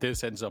chance that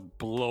this ends up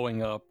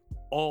blowing up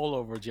all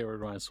over Jerry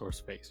Reinsdorf's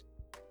face.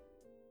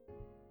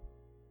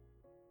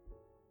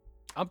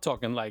 I'm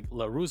talking like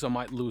La Russa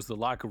might lose the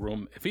locker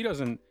room.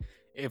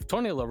 If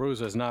Tony La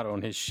Russa is not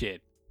on his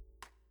shit,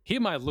 he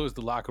might lose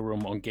the locker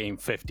room on game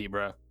 50,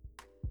 bro.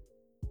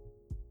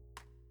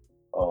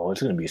 Oh,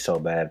 it's going to be so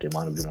bad if they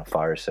wind up doing a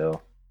fire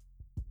sale.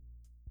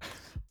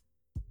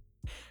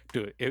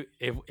 Dude,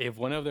 if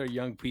one of their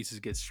young pieces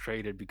gets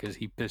traded because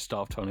he pissed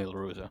off Tony La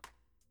Russa.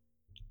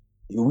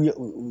 We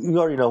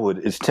already know who it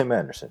is. It's Tim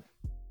Anderson.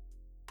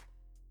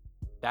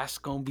 That's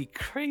going to be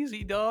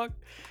crazy, dog.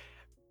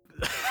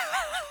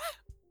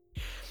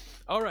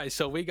 All right,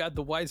 so we got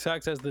the White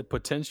Sox as the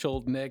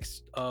potential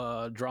next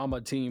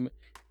drama team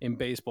in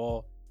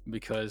baseball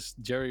because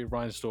Jerry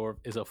Reinsdorf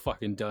is a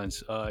fucking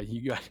dunce.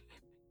 You got...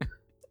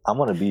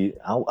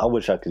 I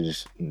wish I could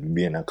just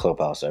be in a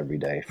clubhouse every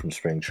day from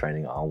spring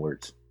training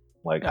onwards.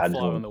 Like I just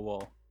on the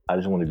wall. I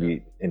just want to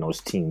be in those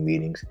team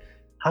meetings.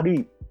 I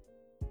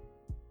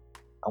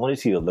want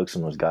to see the looks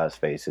on those guys'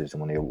 faces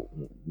when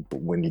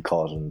he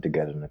calls them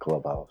together in the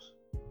clubhouse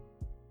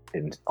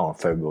on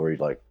February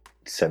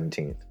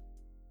 17th.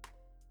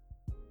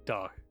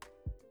 Dog,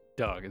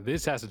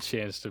 this has a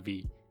chance to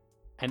be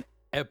an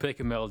epic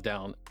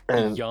meltdown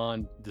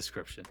beyond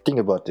description. Think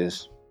about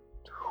this: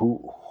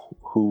 who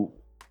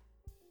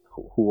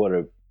are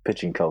the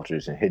pitching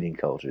coaches and hitting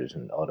coaches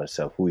and all that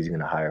stuff? Who he's going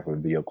to hire for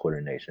video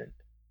coordination?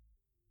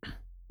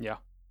 Yeah,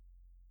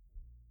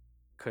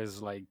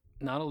 because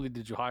not only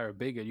did you hire a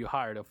bigot, you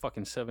hired a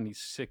fucking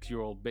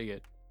 76-year-old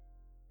bigot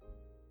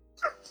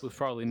who's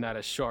probably not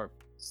as sharp.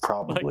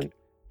 Probably.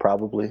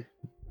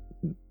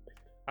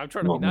 I'm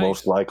trying to be nice.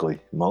 Most likely.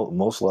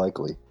 Most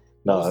likely.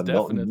 No,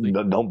 definitely.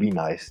 Don't be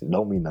nice.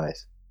 Don't be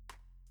nice.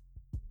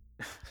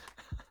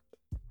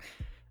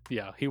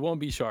 Yeah, he won't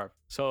be sharp.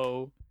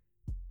 So,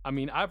 I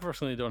mean, I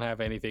personally don't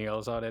have anything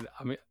else on it.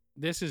 I mean,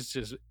 this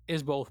is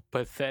both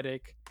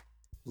pathetic,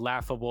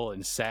 laughable,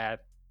 and sad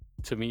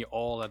to me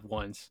all at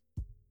once.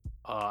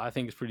 I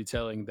think it's pretty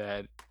telling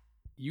that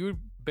you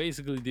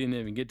basically didn't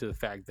even get to the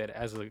fact that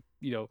as a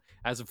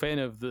fan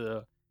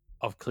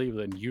of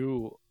Cleveland,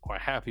 you are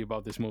happy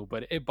about this move,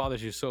 but it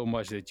bothers you so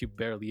much that you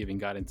barely even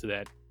got into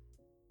that.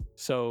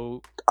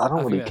 So I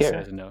don't really care.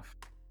 That says enough.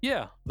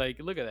 Yeah,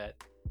 look at that.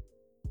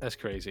 That's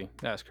crazy.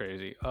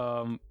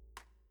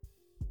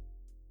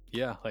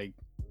 Yeah,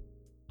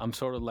 I'm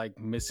sort of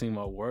missing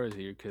my words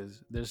here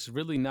because there's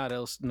really not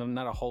a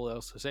whole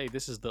else to say.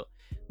 This is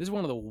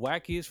one of the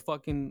wackiest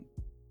fucking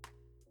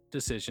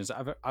decisions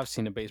I've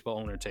seen a baseball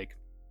owner take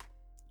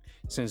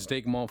since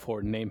Dick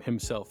Monfort named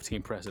himself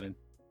team president.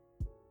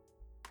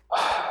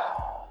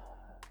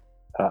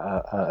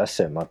 I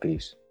said my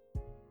piece.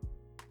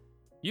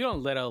 You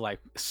don't let out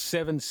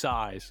 7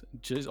 sighs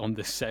just on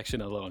this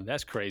section alone.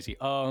 That's crazy.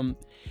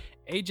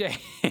 AJ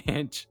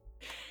Hinch.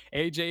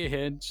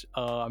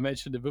 I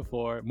mentioned it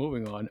before.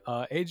 Moving on.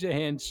 AJ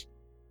Hinch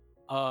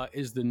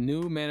is the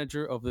new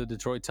manager of the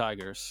Detroit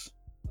Tigers.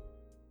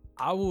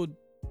 I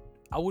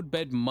would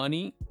bet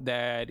money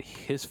that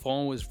his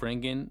phone was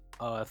ringing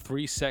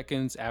 3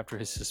 seconds after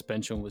his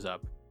suspension was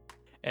up.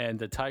 And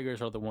the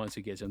Tigers are the ones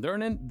who gets him. They're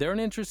an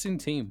interesting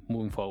team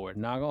moving forward.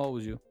 Not gonna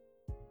hold you,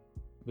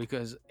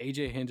 because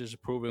AJ Hinch is a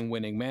proven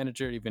winning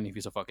manager, even if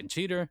he's a fucking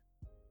cheater.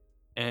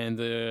 And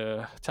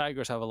the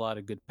Tigers have a lot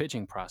of good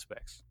pitching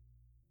prospects,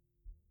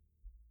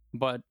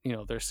 but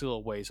they're still a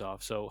ways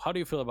off. So how do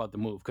you feel about the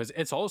move? Because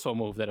it's also a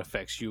move that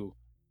affects you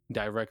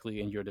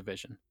directly in your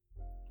division.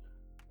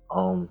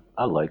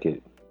 I like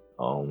it.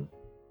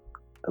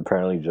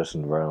 Apparently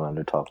Justin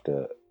Verlander talked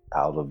to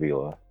Al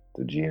Avila,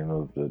 the GM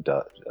of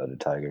the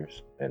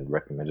Tigers, and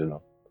recommended him.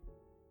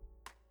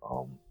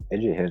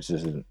 AJ Hinch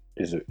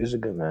is a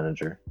good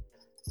manager.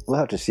 We'll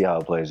have to see how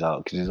it plays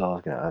out, because he's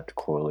always gonna have to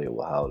correlate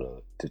with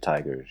how the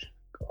Tigers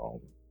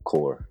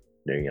core,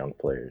 their young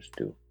players,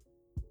 do.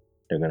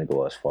 They're gonna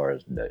go as far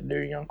as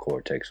their young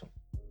core takes them.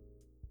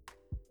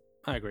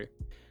 I agree.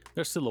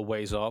 They're still a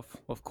ways off,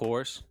 of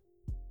course.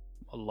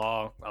 A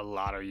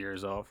lot of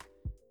years off.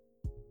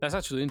 That's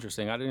actually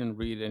interesting. I didn't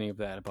read any of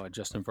that about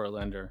Justin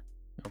Verlander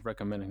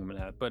recommending him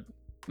that, but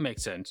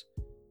makes sense.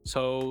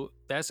 So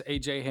that's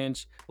AJ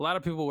Hinch. A lot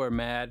of people were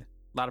mad.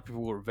 A lot of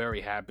people were very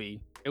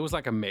happy. It was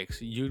like a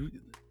mix.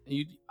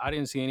 I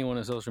didn't see anyone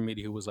on social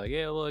media who was like,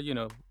 yeah,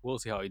 well, we'll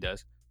see how he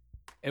does.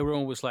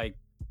 Everyone was like,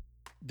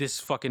 this is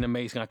fucking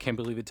amazing. I can't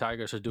believe the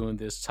Tigers are doing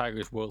this.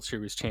 Tigers World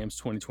Series champs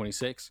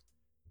 2026.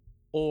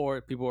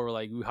 Or people were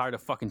like, "We hired a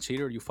fucking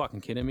cheater. Are you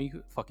fucking kidding me?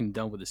 Fucking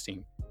done with this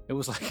team." It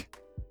was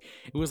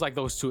like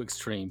those two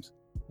extremes,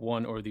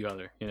 one or the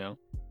other.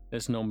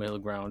 There's no middle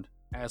ground,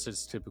 as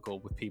is typical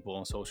with people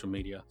on social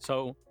media.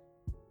 So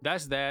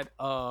that's that.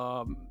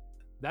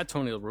 That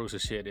Tony La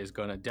Russa shit is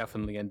gonna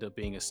definitely end up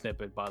being a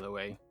snippet. By the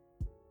way.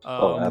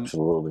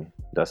 Absolutely.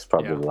 That's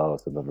probably the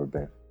loudest I've ever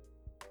been.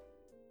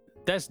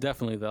 That's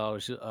definitely the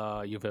loudest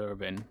you've ever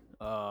been.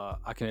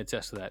 I can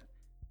attest to that.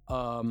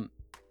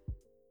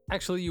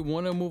 Actually, you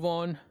want to move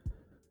on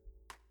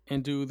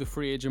and do the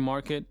free agent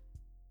market,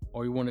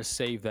 or you want to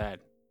save that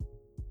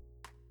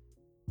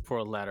for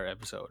a later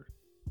episode?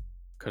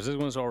 Because this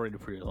one's already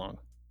pretty long.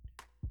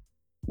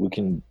 We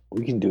can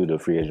do the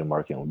free agent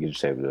market, and we can just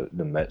save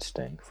the Mets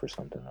thing for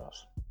something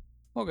else.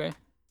 Okay.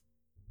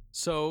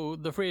 So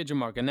the free agent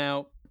market.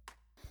 Now,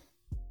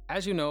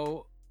 as you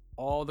know,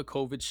 all the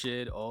COVID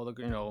shit, all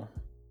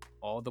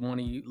the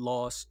money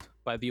lost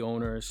by the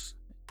owners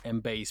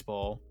and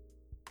baseball.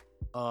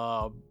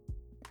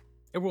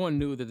 Everyone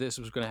knew that this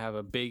was going to have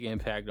a big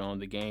impact on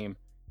the game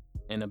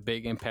and a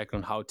big impact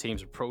on how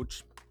teams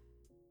approach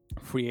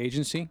free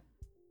agency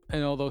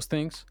and all those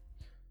things.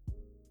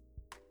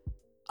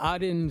 I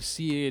didn't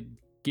see it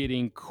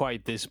getting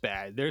quite this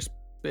bad. There's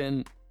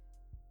been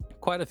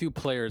quite a few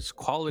players,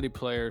 quality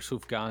players,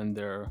 who've gotten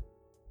their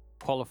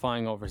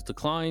qualifying offers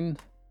declined.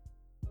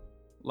 A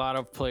lot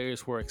of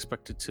players were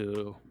expected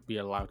to be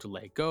allowed to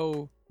let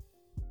go.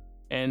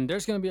 And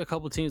there's going to be a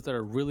couple teams that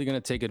are really going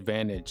to take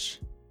advantage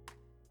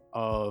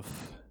of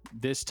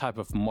this type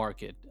of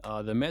market.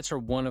 The Mets are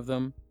one of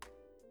them.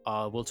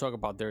 We'll talk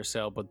about their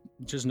sale, but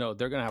just know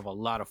they're going to have a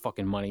lot of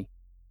fucking money.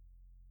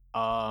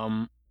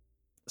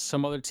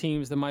 Some other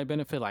teams that might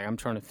benefit, like I'm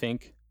trying to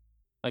think.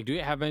 Like, do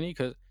you have any?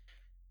 Because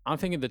I'm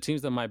thinking the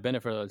teams that might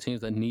benefit are the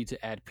teams that need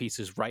to add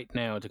pieces right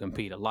now to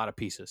compete. A lot of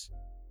pieces.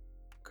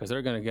 Because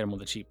they're going to get them on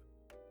the cheap.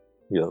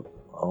 Yep.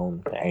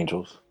 The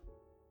Angels.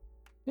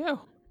 Yeah.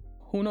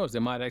 Who knows? They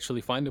might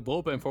actually find the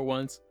bullpen for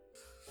once.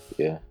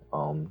 Yeah.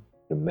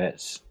 The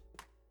Mets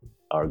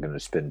are going to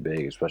spend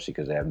big, especially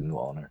because they have a new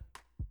owner.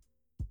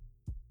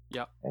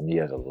 Yeah. And he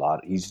has a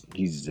lot. He's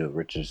the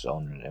richest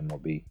owner in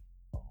MLB.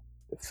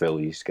 The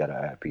Phillies got to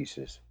add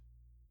pieces.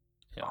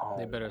 Yeah.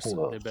 They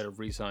better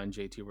re-sign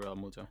JT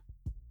Realmuto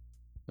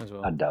as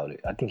well. I doubt it.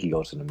 I think he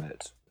goes to the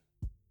Mets.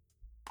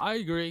 I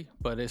agree,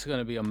 but it's going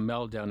to be a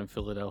meltdown in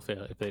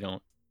Philadelphia if they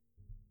don't.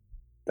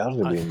 That was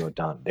going to be a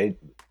meltdown.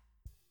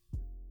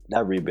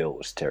 That rebuild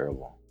was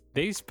terrible.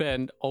 They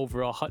spent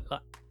over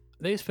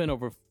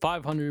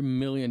 $500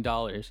 million.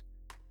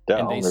 That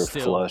owner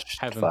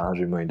flushed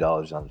 $500 million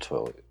down the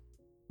toilet.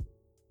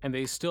 And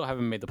they still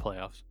haven't made the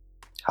playoffs.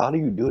 How do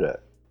you do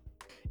that?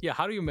 Yeah,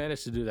 how do you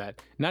manage to do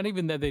that? Not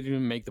even that they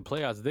didn't make the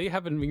playoffs. They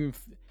haven't even...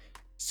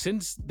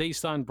 Since they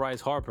signed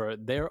Bryce Harper,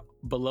 they're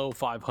below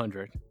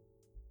 500.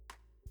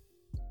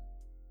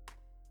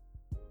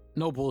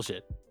 No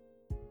bullshit.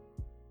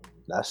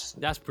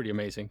 That's pretty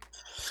amazing.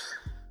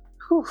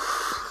 Whew.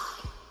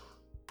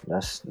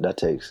 That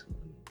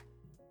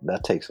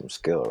takes some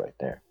skill right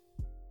there.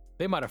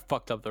 They might have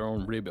fucked up their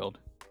own rebuild.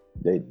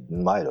 They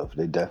might have.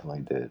 They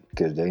definitely did,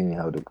 because they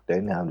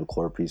didn't have the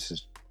core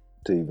pieces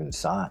to even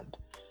sign.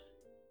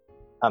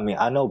 I mean,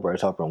 I know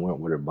Bryce Harper went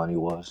where the money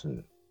was,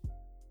 and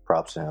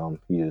props to him.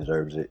 He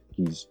deserves it.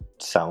 He's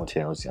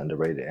simultaneously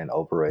underrated and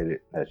overrated.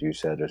 As you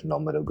said, there's no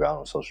middle ground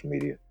on social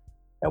media,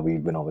 and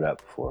we've been over that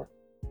before.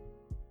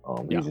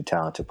 He's a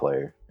talented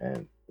player,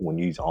 and when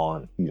he's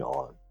on, he's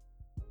on.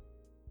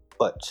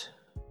 But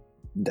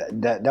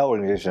that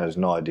organization has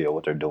no idea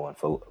what they're doing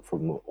from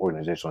an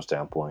organizational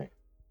standpoint,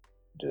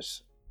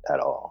 just at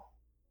all.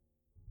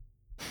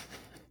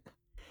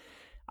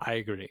 I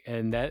agree,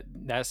 and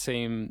that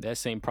same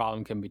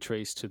problem can be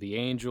traced to the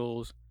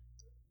Angels,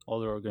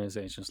 other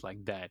organizations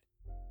like that.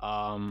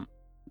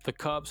 The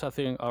Cubs, I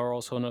think, are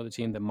also another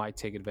team that might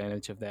take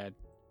advantage of that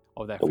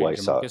The free White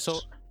agent market. So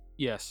Sox.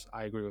 yes,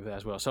 I agree with that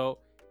as well. So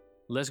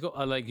let's go.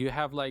 Like you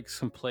have like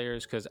some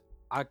players because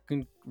I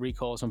can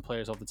recall some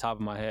players off the top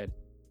of my head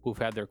who've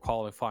had their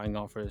qualifying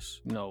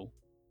offers,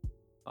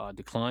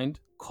 declined.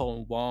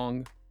 Colin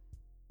Wong,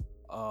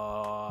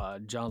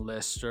 John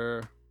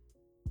Lester,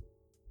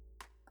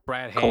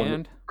 Brad Conan,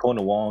 Hand.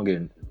 Conan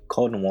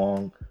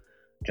Wong,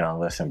 John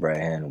Lester, and Brad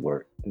Hand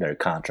were their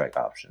contract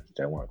options.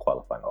 They weren't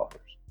qualifying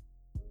offers.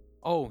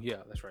 Oh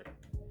yeah, that's right.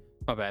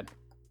 My bad.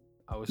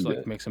 I was like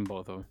Good. mixing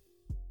both of them.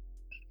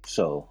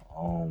 So,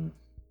 I'm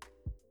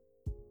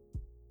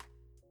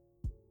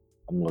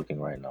looking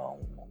right now.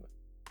 One moment.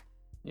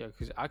 Yeah,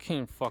 because I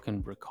can't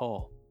fucking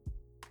recall.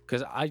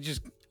 Because I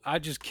just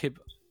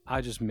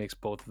mix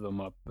both of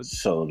them up. But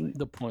So,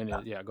 the point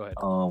is, yeah, go ahead.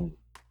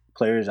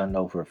 players I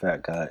know for a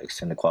fact got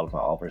extended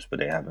qualifying offers, but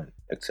they haven't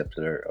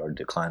accepted or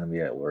declined them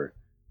yet. Were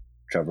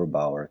Trevor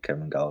Bauer,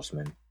 Kevin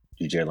Gausman,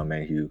 DJ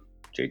LeMahieu,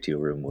 JT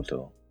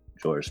Realmuto,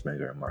 George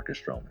Springer, and Marcus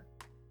Stroman.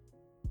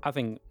 I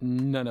think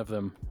none of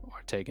them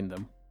are taking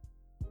them.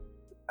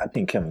 I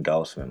think Kevin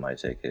Gausman might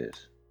take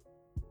his.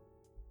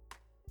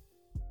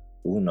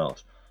 Who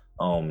knows?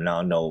 Now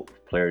I know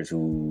players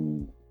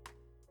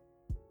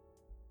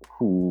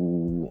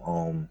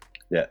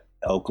that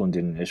Oakland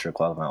didn't issue a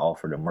qualifying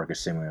offer to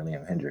Marcus Semien and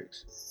Liam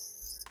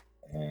Hendricks,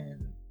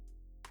 and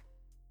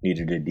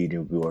neither did Didi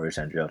Gregorius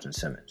and Andrelton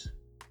Simmons.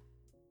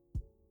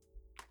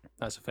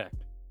 That's a fact.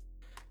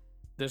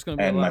 There's going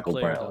to be and a lot Michael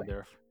of players Brantley. out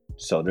there.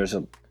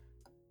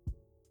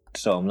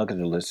 So I'm looking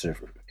at the list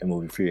of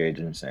MLB free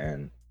agents,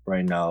 and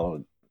right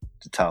now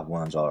the top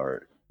ones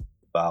are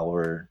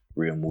Bauer,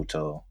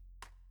 Realmuto,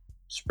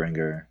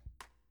 Springer,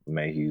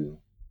 Mayhew,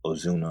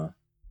 Ozuna,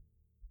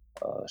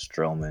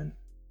 Stroman,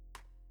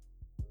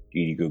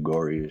 Didi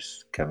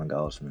Gregorius, Kevin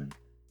Gausman,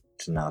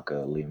 Tanaka,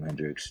 Liam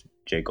Hendricks,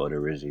 Jake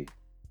Odorizzi,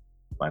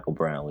 Michael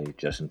Brantley,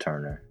 Justin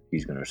Turner.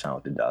 He's going to sign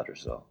with the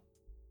Dodgers, though.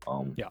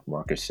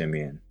 Marcus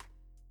Semien,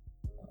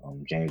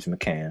 James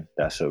McCann.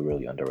 That's a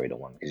really underrated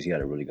one because he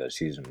had a really good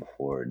season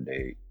before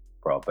they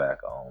brought back,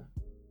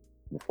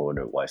 before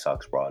the White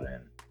Sox brought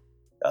in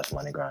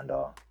Yasmani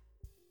Grandal.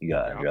 You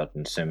got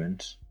Andrelton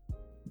Simmons,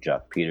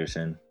 Jock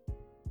Peterson,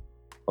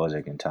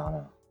 Jose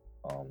Quintana,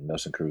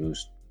 Nelson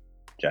Cruz,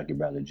 Jackie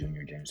Bradley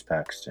Jr., James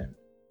Paxton,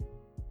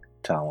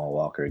 Taijuan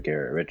Walker,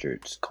 Garrett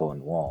Richards,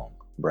 Colin Wong,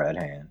 Brad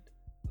Hand,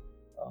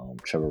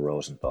 Trevor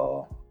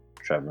Rosenthal,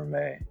 Trevor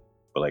May,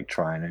 Blake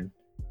Trinan,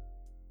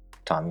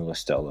 Tommy La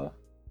Stella,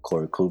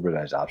 Corey Kluber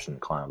got his option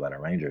declined by the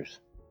Rangers.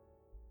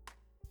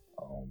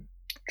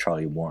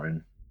 Charlie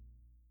Morton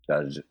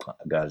got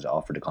his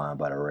offer declined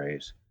by the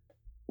Rays,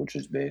 which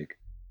is big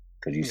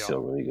because he's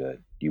still really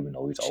good, even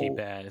though he's cheap old.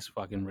 Ass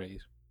fucking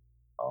Rays.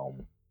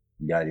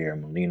 Yadier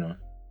Molina,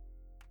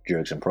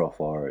 Jurickson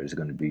Profar is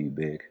going to be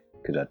big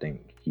because I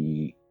think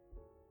he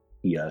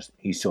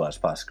still has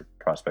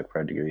prospect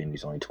pedigree and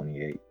he's only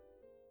 28.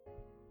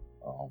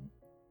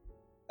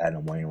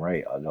 Adam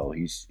Wainwright, although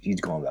he's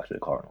going back to the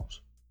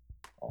Cardinals.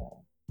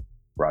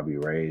 Robbie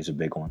Ray is a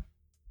big one.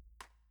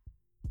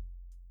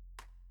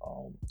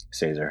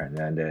 Cesar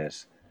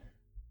Hernandez,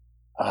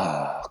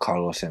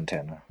 Carlos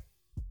Santana.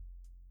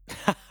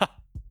 It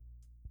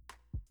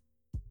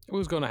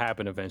was going to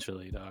happen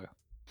eventually, dog.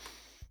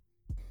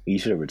 He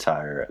should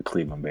retire a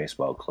Cleveland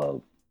Baseball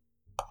Club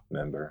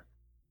member,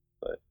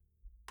 but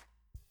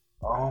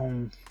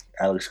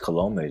Alex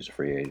Colomé is a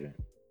free agent.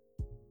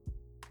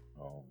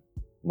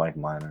 Mike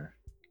Minor,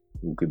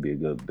 who could be a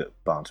good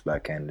bounce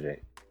back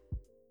candidate.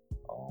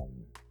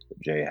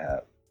 J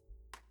Happ,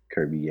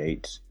 Kirby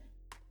Yates,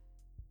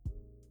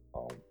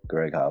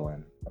 Greg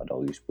Holland,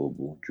 Adolis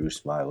Boo, Drew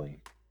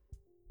Smiley,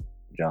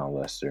 John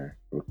Lester,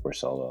 Rick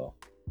Porcello,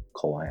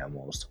 Cole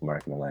Hamels,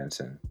 Mark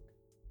Melanson,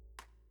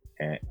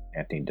 and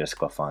Anthony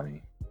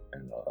Desclafani,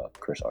 and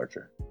Chris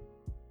Archer.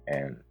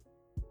 And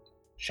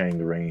Shane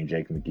Green,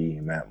 Jake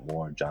McGee, Matt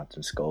Moore,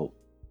 Jonathan Scope,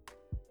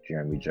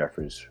 Jeremy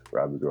Jeffers,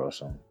 Robbie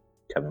Grosso,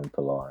 Kevin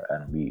Pillar,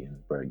 Adam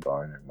Eaton, Brett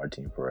Gardner,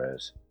 Martin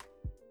Perez,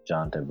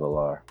 Jonathan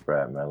Villar,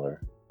 Brad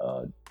Miller,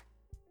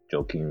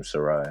 Joakim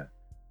Soraya,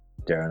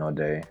 Darren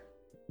O'Day,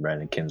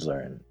 Brandon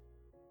Kinsler, and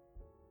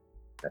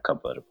a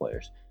couple other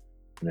players.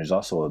 And there's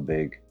also a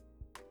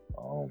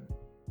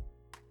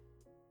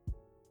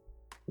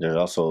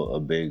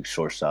big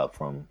shortstop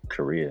from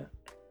Korea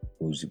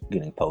who's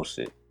getting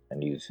posted,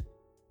 and he's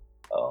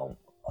a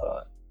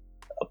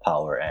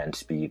power and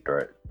speed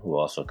threat who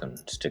also can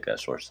stick at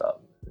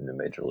shortstop in the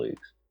major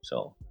leagues.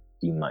 So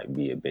he might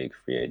be a big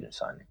free agent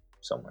signing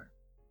somewhere.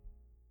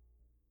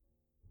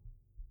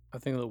 I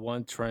think the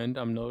one trend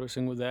I'm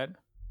noticing with that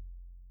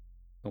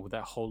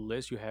whole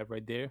list you have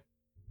right there,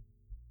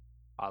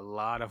 a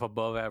lot of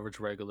above average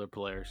regular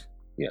players.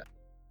 Yeah.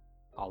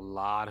 A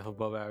lot of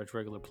above average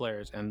regular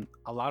players, and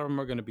a lot of them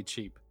are going to be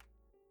cheap.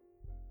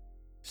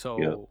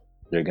 So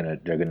they're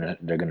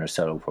gonna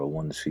settle for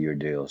 1 to 2 year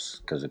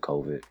deals because of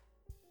COVID,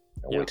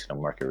 and wait till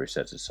the market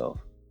resets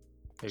itself.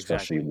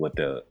 especially Exactly. with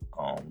the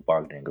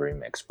bargaining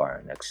agreement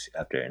expiring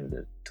after the end of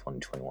the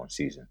 2021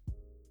 season.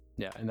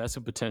 Yeah, and that's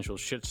a potential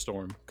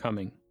shitstorm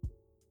coming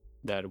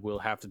that we'll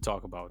have to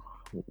talk about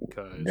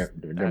because There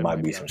that might might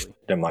be be some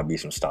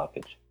ugly.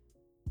 stoppage.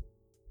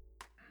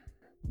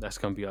 That's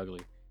gonna be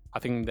ugly. I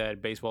think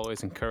that baseball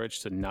is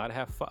encouraged to not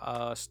have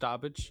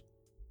stoppage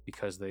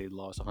because they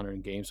lost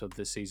 100 games of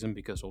this season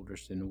because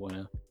owners didn't want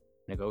to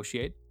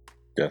negotiate.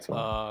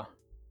 Definitely. Uh,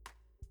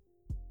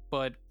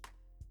 but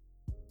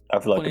I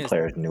feel like point the is,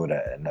 players knew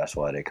that, and that's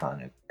why they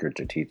kind of grit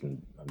their teeth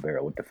and bear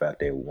it with the fact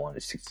they won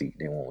the 60.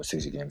 They won with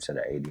 60 games instead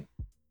of 80.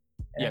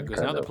 yeah, And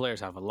because now because the of players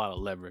have a lot of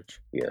leverage.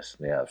 yes,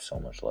 they have so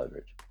much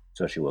leverage,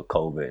 especially with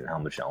COVID and how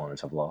much the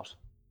owners have lost.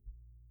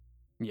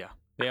 Yeah,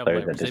 they have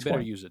Players at leverage. They this better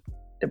point, use it.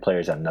 the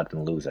players have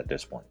nothing to lose at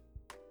this point.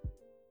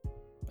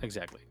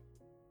 Exactly.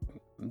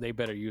 They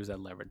better use that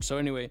leverage. So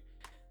anyway,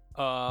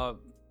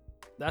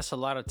 that's a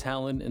lot of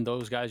talent in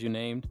those guys you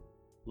named.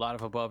 A lot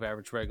of above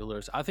average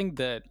regulars. I think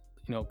that,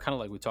 kind of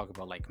like we talk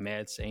about, like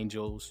Mets,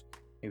 Angels,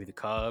 maybe the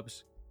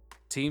Cubs,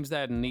 teams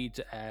that need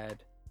to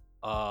add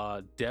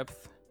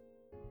depth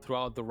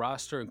throughout the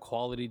roster and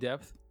quality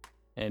depth,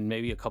 and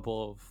maybe a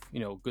couple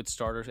of good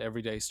starters,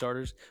 everyday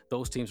starters.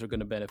 Those teams are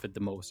going to benefit the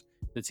most.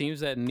 The teams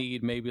that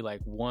need maybe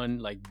like one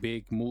like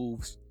big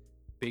moves,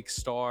 big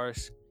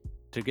stars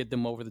to get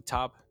them over the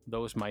top,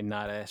 those might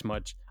not as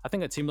much. I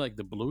think a team like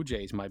the Blue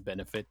Jays might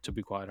benefit, to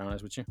be quite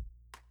honest with you,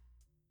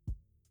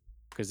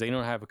 because they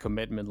don't have a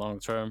commitment long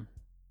term,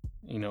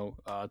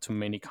 to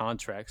many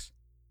contracts,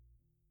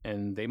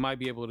 and they might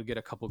be able to get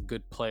a couple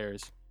good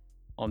players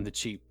on the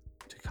cheap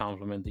to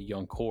complement the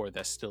young core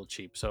that's still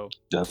cheap. So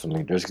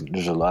Definitely,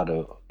 there's a lot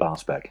of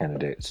bounce back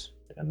candidates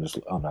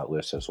on that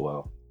list as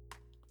well.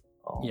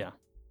 yeah,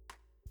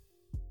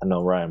 I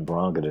know Ryan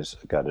Braun got his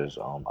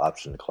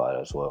option to Clyde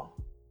as well.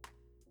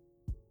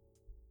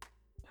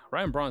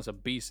 Ryan Braun's a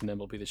beast in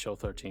MLB The Show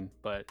 13,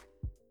 but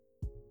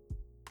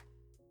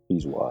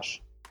He's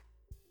washed.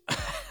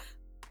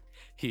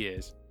 he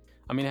is.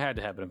 I mean, it had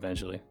to happen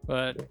eventually,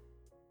 but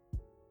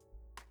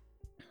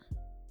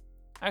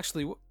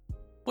actually,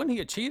 wasn't he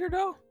a cheater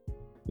though?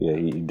 Yeah,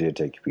 he did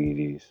take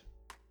PEDs.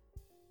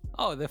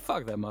 Oh, then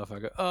fuck that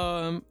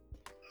motherfucker.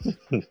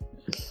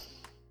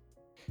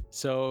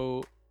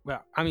 So,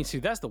 well, I mean, see,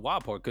 that's the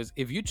wild part, because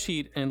if you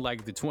cheat in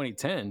like the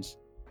 2010s,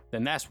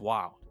 then that's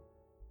wild.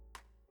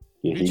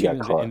 Yeah, If you he cheat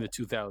got caught. in the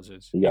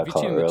 2000s, He got if you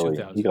caught cheat in the early.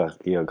 2000s,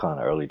 He got caught in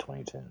the early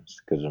 2010s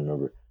because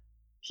remember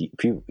he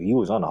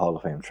was on the Hall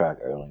of Fame track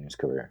early in his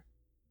career.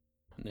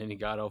 and then he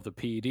got off the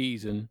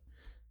PEDs, and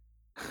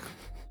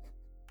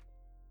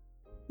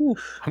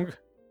I'm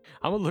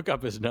gonna look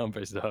up his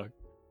numbers, dog.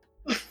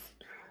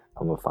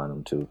 I'm gonna find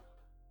him too.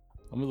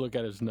 I'm gonna look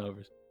at his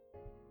numbers.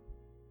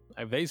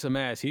 If they some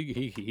ass,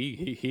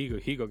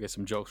 he go get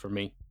some jokes from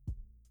me.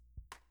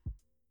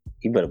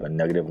 He put up a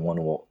negative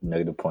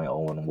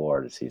 .01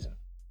 WAR this season.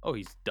 Oh,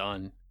 he's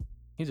done.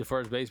 He's a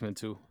first baseman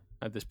too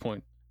at this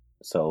point.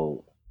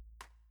 So,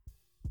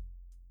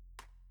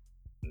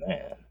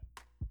 man,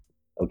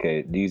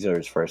 okay, these are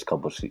his first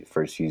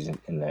season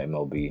in the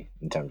MLB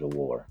in terms of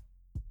WAR.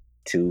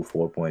 2,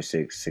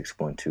 4.6,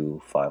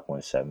 6.2,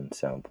 5.7,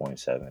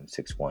 7.7,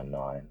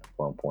 6.9,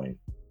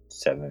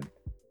 1.7,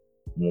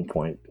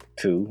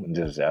 1.2, and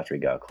this is after he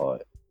got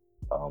caught.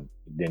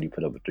 Then he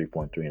put up a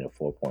 3.3 and a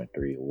 4.3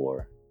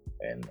 WAR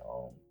in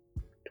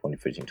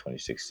 2015,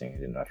 2016.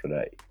 And after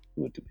that,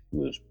 he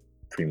was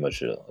pretty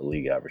much a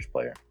league average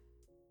player.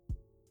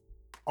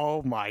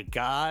 Oh my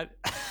god.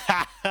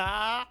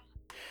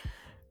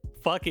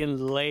 Fucking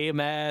lame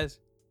ass.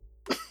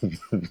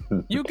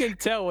 You can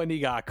tell when he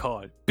got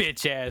caught.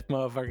 Bitch ass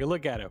motherfucker.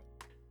 Look at him.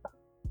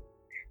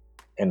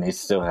 And they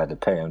still had to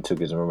pay him too,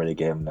 because remember they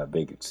gave him that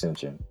big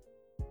extension.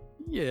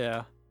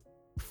 Yeah.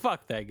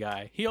 Fuck that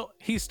guy.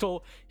 He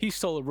stole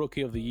a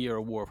Rookie of the Year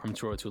award from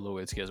Troy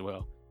Tulowitzki as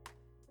well.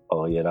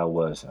 Oh yeah, that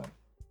was him.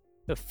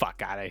 The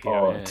fuck out of here,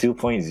 Oh, man.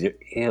 2.0.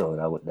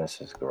 Ew, that's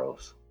just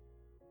gross.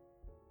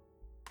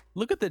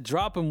 Look at the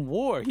drop in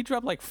WAR. He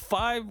dropped like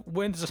 5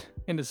 wins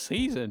in the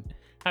season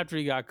after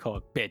he got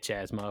caught. Bitch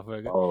ass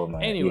motherfucker. Oh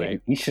man. Anyway, yeah,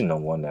 he shouldn't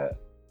have won that.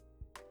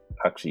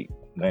 Actually,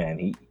 man,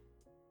 he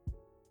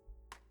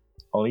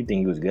only thing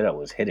he was good at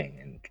was hitting,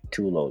 and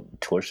Tulo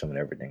torched him and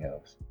everything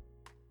else.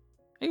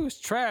 he was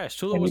trash.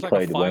 Tulo And was he like a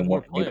played 5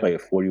 WAR player. He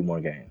played 40 more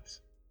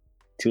games.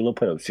 Tulo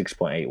put up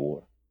 6.8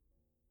 WAR.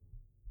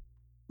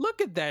 Look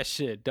at that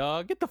shit,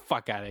 dog. Get the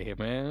fuck out of here,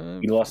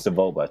 man. He lost the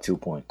vote by 2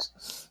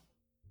 points.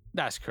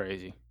 That's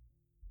crazy.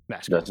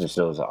 That just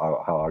shows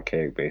how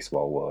archaic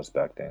baseball was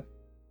back then.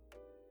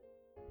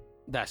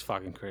 That's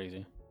fucking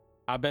crazy.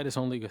 I bet it's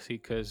only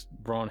because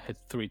Braun hit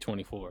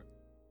 324.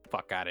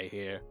 Fuck out of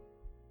here.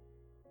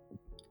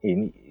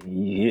 He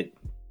hit,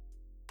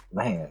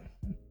 man.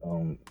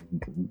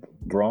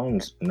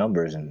 Braun's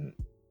numbers in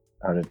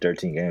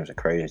 113 games are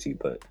crazy,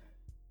 but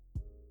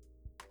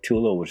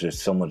Tulo was just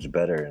so much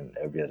better in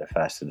every other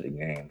facet of the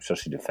game,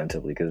 especially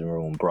defensively. Because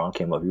remember when Braun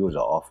came up, he was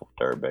an awful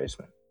third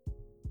baseman.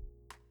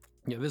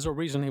 Yeah, there's a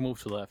reason he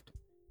moved to left.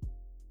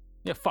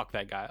 Yeah, fuck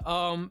that guy.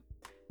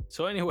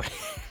 So anyway,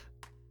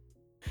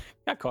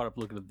 got caught up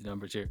looking at the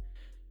numbers here.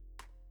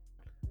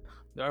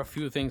 There are a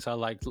few things I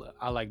like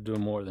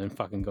doing more than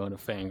fucking going to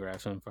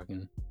Fangraphs and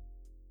fucking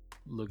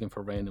looking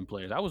for random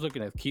players. I was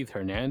looking at Keith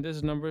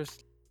Hernandez's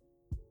numbers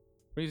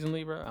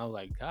recently, bro. I was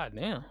like, God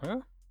damn, huh?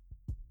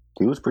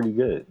 He was pretty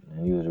good.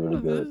 He was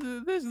really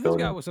good. This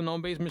guy was an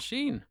on-base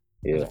machine.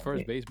 Yeah, as a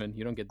first baseman,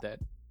 you don't get that.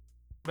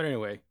 But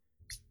anyway,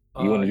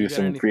 you want to do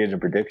some free agent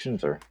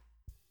predictions or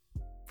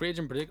free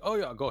agent predict? Oh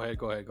yeah, go ahead.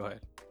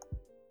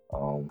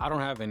 I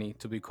don't have any,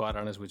 to be quite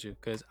honest with you,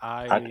 because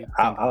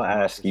I'll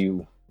ask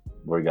you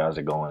where guys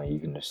are going, and you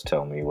can just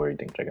tell me where you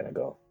think they're gonna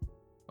go.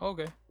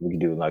 Okay. We can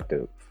do like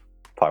the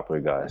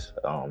popular guys.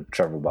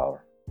 Trevor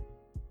Bauer.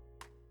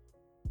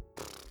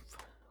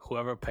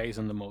 Whoever pays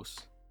him the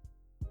most.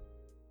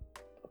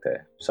 Okay,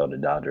 so the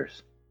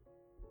Dodgers.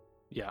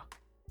 Yeah.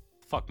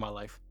 Fuck my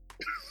life.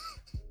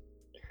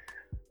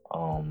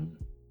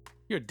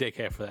 You're a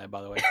dickhead for that,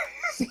 by the way.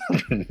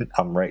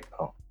 I'm right.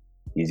 Oh,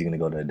 he's gonna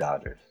go to the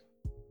Dodgers.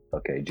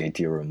 Okay,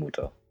 JT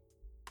Realmuto.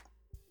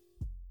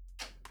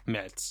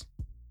 Mets.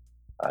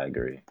 I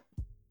agree.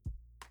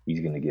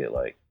 He's gonna get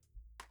like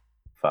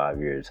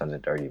 5 years,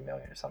 130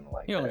 million or something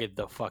like that. You don't get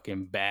the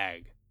fucking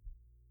bag.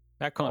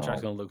 That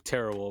contract's gonna look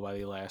terrible by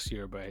the last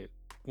year, but it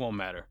won't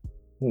matter.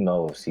 Who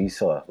knows? He's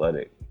so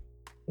athletic.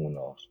 Who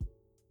knows?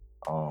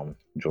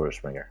 George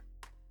Springer.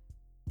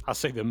 I'll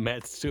say the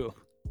Mets too.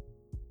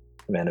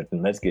 Man, if the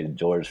Mets get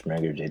George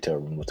Springer, JT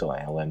Realmuto,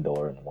 and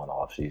Lindor in one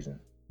offseason.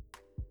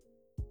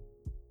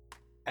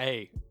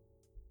 Hey,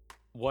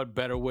 what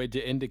better way to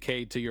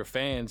indicate to your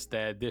fans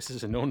that this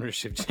is an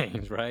ownership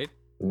change, right?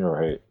 You're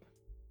right.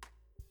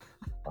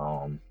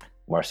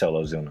 Marcell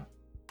Ozuna.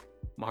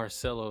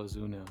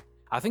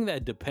 I think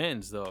that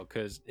depends, though,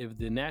 because if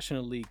the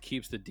National League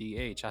keeps the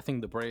DH, I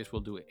think the Braves will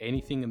do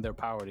anything in their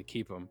power to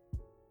keep him.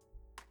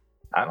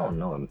 I don't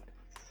know.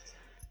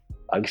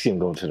 I can see him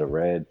going to the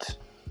Reds.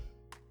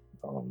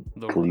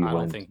 Cleveland, I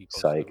don't think he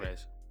goes to the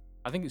Reds.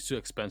 I think it's too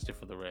expensive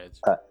for the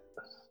Reds.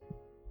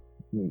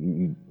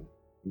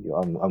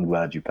 I'm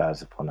glad you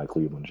passed upon that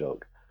Cleveland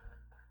joke.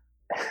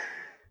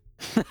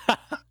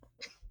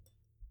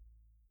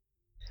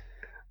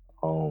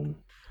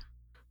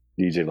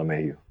 DJ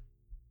LeMahieu.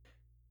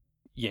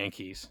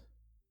 Yankees.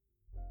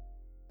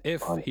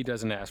 If he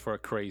doesn't ask for a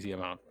crazy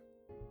amount.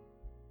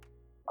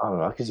 I don't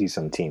know. I could see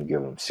some team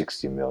give him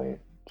 $60 million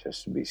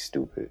just to be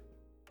stupid.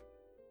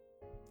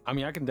 I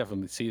mean, I can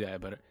definitely see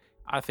that, but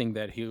I think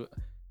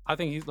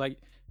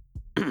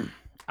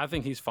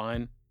he's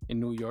fine in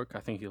New York. I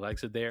think he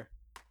likes it there.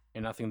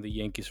 And I think the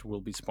Yankees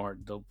will be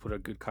smart. They'll put a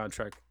good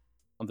contract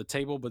on the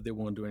table, but they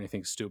won't do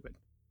anything stupid.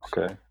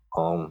 Okay.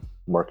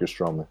 Marcus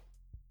Stroman.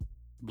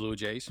 Blue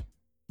Jays.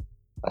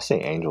 I say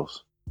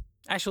Angels.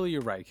 Actually,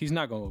 you're right. He's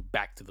not going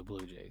back to the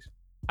Blue Jays.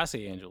 I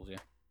say Angels, yeah.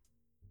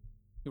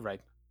 You're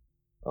right.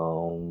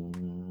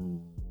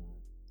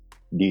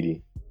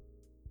 Didi.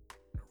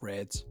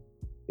 Reds.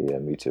 Yeah,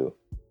 me too.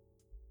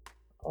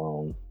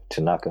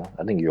 Tanaka.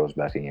 I think he goes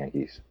back to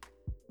Yankees.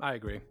 I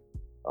agree.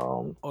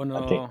 On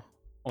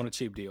a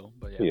cheap deal,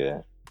 but yeah.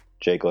 Yeah.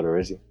 Jake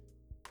Odorizzi.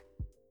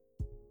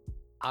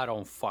 I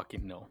don't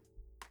fucking know.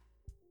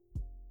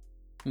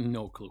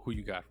 No clue who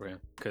you got for him,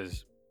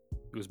 because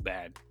it was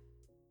bad.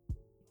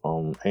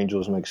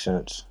 Angels make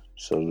sense.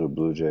 So do the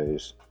Blue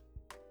Jays.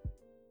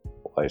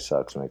 White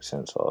Sox make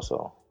sense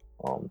also.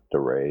 The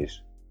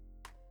Rays.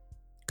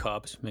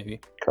 Cubs, maybe.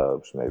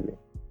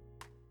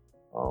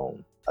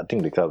 I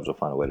think the Cubs will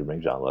find a way to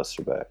bring John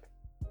Lester back.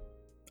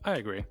 I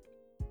agree.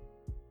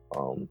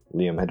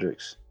 Liam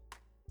Hendricks.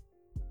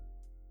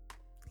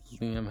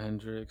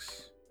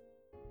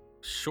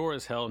 Sure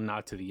as hell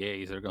not to the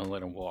A's. They're going to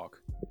let him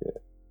walk. Yeah.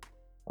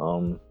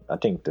 I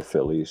think the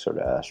Phillies or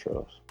the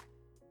Astros.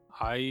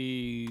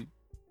 I'm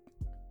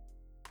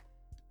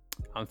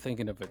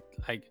thinking of it.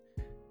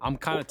 I'm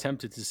kind of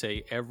tempted to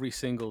say every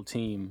single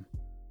team.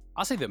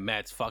 I'll say the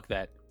Mets. Fuck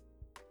that.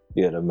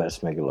 Yeah, the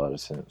Mets make a lot of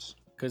sense.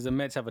 Because the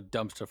Mets have a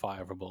dumpster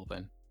fire for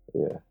bullpen.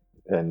 Yeah.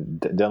 And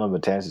Dylan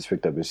Betances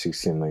picked up his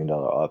 $16 million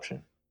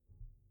option.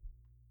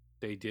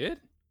 They did?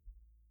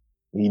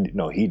 He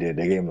did.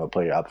 They gave him a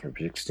player option for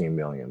 $16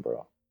 million,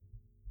 bro.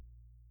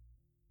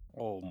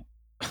 Oh,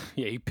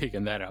 yeah, he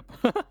picking that up.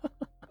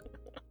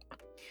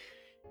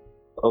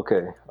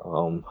 Okay.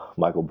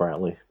 Michael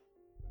Brantley.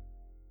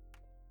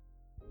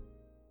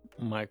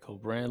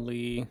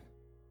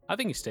 I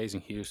think he stays in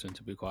Houston,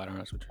 to be quite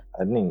honest with you.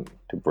 I think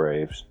the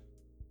Braves.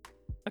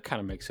 That kind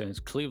of makes sense.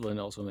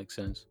 Cleveland also makes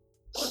sense.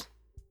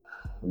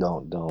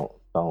 Don't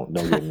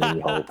give me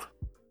any hope.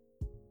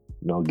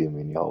 Don't give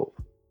me any hope.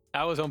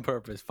 That was on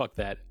purpose. Fuck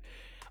that.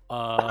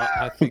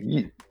 I think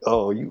you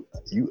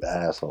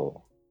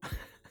asshole.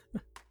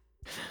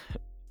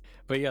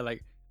 But yeah,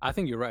 I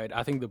think you're right.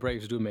 I think the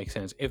Braves do make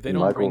sense if they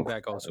don't bring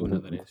back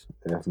Ozuna. That is.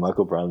 If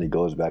Michael Brantley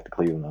goes back to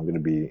Cleveland, I'm going to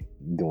be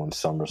doing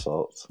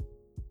somersaults.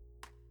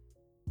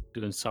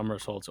 Doing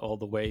somersaults all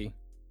the way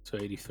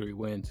to 83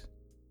 wins.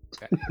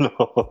 Okay.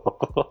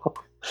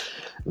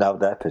 Not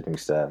with that pitching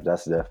staff.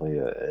 That's definitely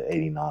a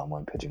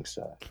 89-win pitching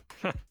staff.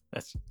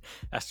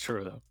 That's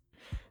true though.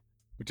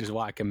 which is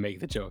why I can make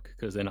the joke,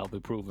 because then I'll be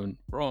proven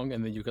wrong,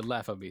 and then you could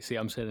laugh at me.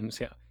 I'm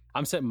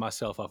setting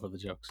myself up for the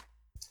jokes.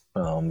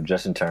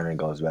 Justin Turner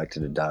goes back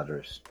to the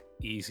Dodgers.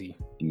 Easy.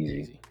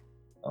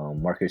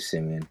 Marcus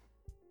Semien.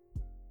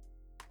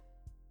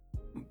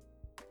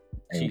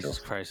 Jesus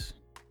Christ.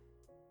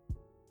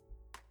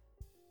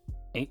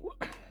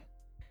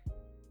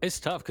 It's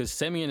tough because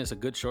Semien is a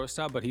good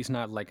shortstop, but he's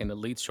not like an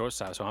elite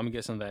shortstop. So I'm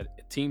guessing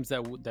that teams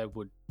that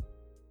would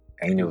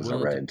Angels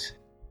and Reds.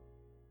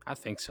 I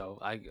think so.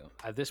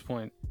 At this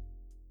point,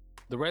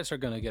 the Reds are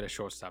gonna get a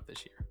shortstop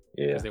this year.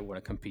 Yeah, because they want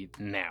to compete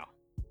now.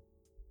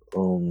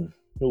 Who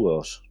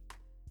else?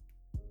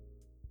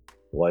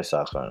 The White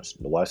Sox are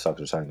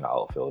signing an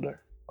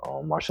outfielder.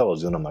 Marcell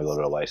Ozuna might go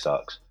to the White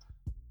Sox.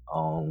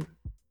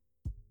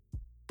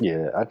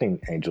 Yeah, I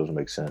think Angels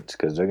make sense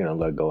because they're gonna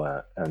let go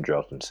at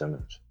Andrelton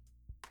Simmons.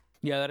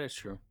 Yeah, that is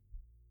true.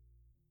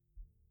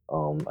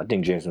 I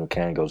think James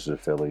McCann goes to the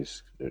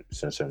Phillies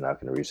since they're not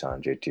going to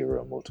re-sign JT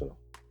Realmuto.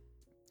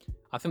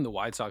 I think the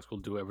White Sox will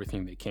do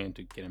everything they can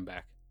to get him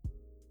back.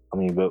 I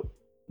mean, but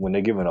when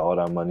they're giving all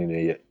that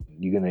money,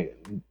 you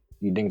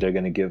think they're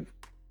going to give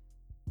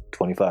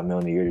 $25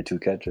 million a year to two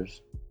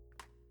catchers?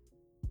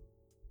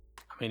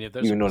 I mean, if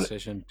there's a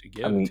position to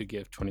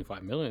give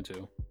 $25 million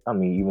to. I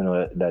mean, even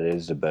though that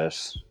is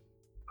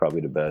probably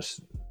the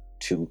best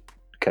two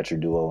catcher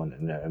duo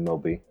in the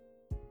MLB.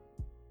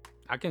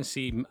 I can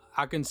see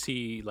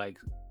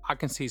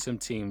some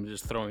teams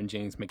just throwing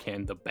James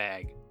McCann the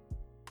bag.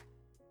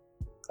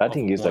 I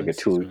think he's like a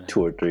 2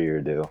 or 3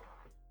 year deal.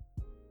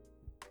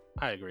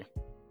 I agree.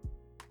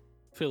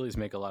 Phillies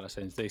make a lot of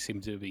sense. The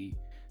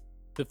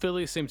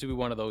Phillies seem to be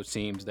one of those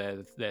teams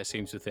that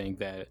seems to think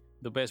that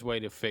the best way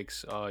to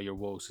fix your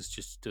woes is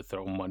just to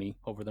throw money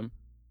over them.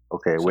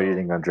 Okay, where do you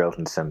think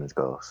Andrelton Simmons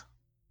goes?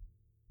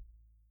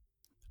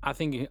 I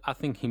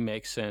think he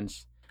makes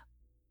sense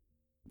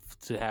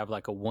to have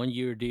like a 1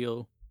 year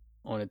deal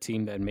on a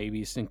team that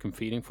maybe isn't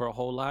competing for a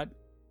whole lot.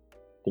 I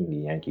think the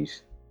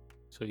Yankees.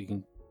 So you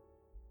can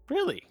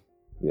really.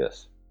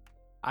 Yes.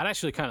 I'd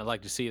actually kind of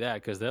like to see that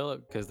because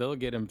they'll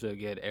get him to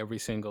get every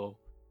single,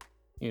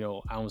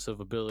 ounce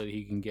of ability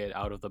he can get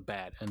out of the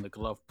bat, and the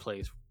glove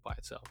plays by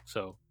itself.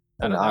 So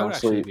that would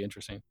actually be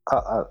interesting.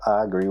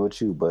 I agree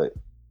with you, but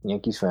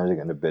Yankees fans are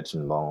going to bitch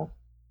and moan,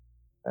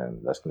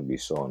 and that's going to be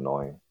so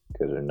annoying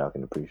because they're not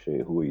going to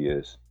appreciate who he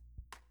is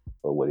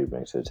or what he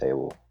brings to the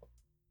table.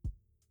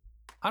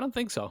 I don't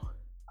think so.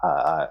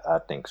 I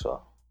think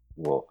so.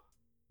 Well,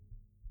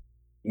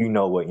 you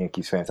know what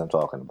Yankees fans I'm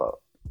talking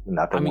about.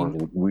 Not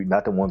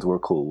the ones we're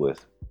cool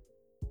with.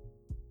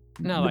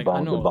 No,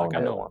 I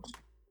know.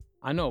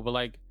 I know, but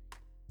like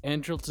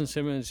Andrelton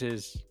Simmons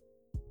is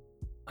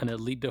an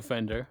elite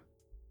defender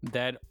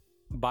that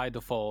by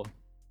default,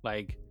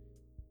 like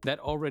that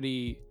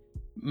already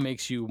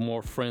makes you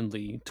more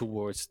friendly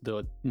towards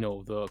the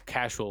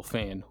casual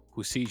fan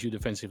who sees you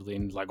defensively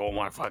and like, oh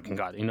my fucking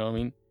god, you know what I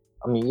mean?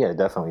 I mean, yeah,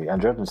 definitely.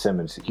 Andrelton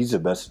Simmons, he's the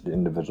best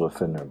individual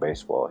defender in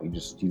baseball.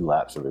 He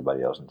laps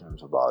everybody else in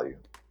terms of volume.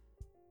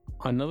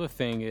 Another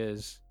thing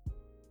is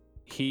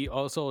he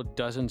also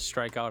doesn't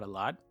strike out a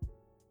lot,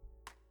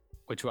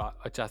 which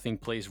I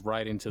think plays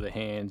right into the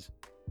hands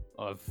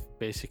of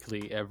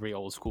basically every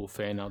old school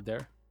fan out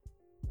there.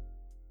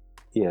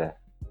 Yeah.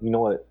 You know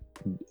what?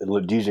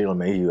 DJ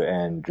LeMahieu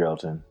and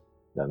Andrelton,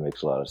 that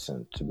makes a lot of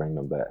sense to bring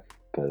them back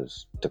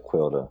because to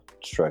quell the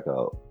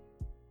strikeout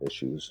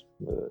issues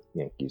the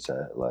Yankees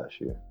had last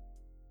year.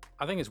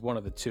 I think it's one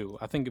of the two.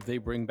 I think if they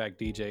bring back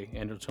DJ,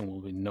 Andrelton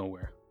will be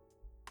nowhere.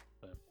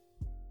 But...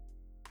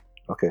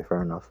 Okay,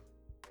 fair enough.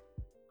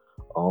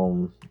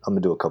 I'm gonna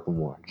do a couple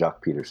more.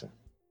 Jock Peterson.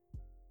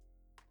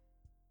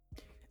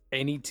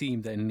 Any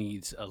team that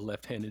needs a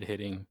left-handed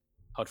hitting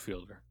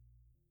outfielder.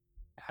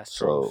 Astros.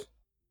 So,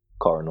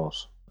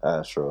 Cardinals,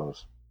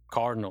 Astros.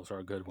 Cardinals are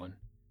a good one,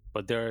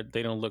 but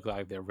they don't look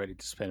like they're ready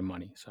to spend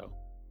money. So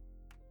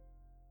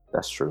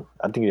that's true.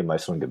 I think they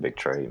might swing a big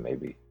trade,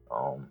 maybe.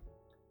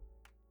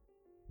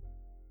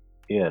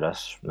 Yeah,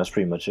 that's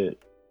pretty much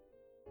it.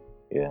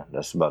 Yeah,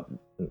 that's about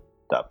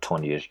top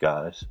 20-ish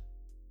guys.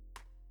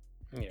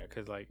 Yeah,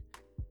 because like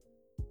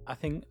I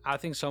think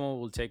someone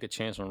will take a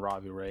chance on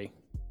Robbie Ray,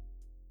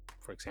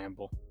 for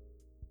example.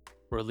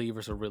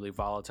 Relievers are really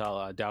volatile.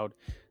 I doubt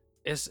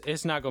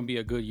it's not going to be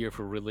a good year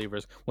for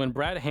relievers. When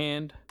Brad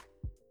Hand,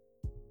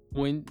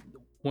 when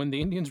the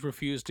Indians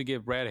refused to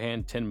give Brad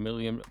Hand $10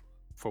 million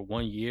for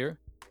 1 year,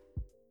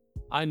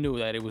 I knew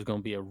that it was going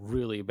to be a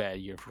really bad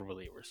year for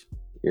relievers.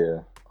 Yeah,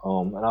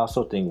 and I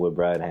also think with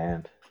Brad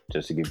Hand,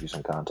 just to give you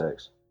some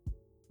context,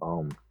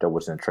 there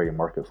wasn't a trade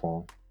market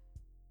for him,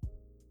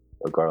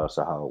 regardless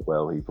of how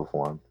well he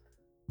performed,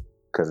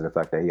 because of the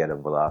fact that he had a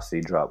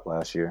velocity drop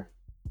last year.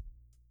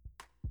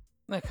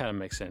 That kind of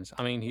makes sense.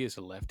 I mean, he is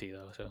a lefty,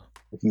 though, so...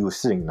 He was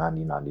sitting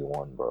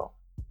 90-91, bro.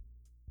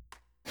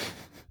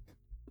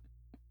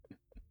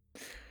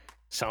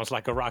 Sounds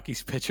like a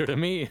Rockies pitcher to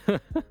me.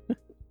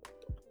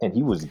 And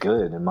he was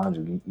good, and mind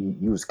you,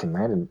 he was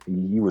commanding.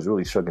 He was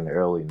really struggling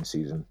early in the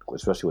season,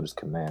 especially with his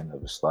command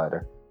of his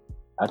slider.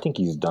 I think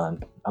he's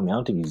done. I mean, I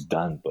don't think he's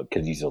done, but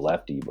because he's a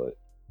lefty, but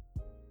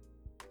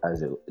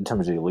in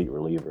terms of elite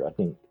reliever, I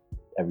think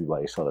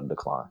everybody saw the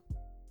decline.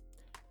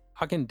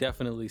 I can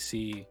definitely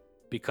see,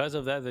 because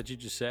of that you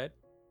just said,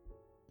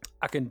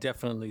 I can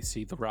definitely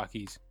see the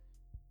Rockies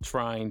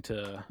trying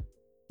to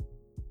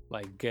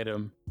like get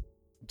him,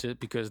 just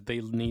because they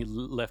need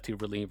lefty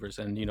relievers,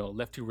 and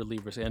lefty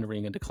relievers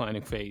entering a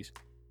declining phase.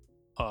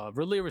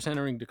 Relievers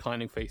entering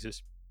declining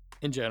phases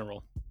in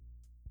general.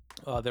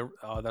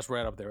 That's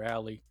right up their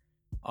alley.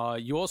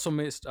 You also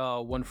missed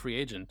one free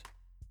agent,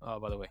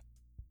 by the way.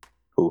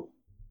 Who?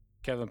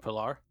 Kevin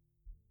Pillar.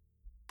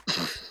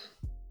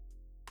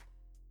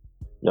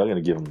 Y'all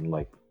gonna give him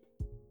like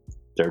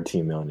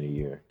 $13 million a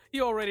year.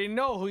 You already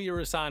know who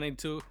you're assigning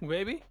to,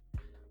 baby.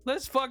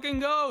 Let's fucking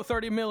go.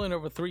 $30 million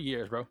over 3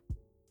 years, bro.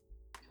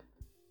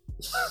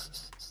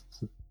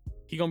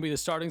 He gonna be the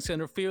starting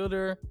center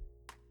fielder.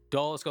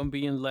 Dahl's gonna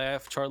be in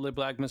left. Charlie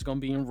Blackmon's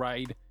gonna be in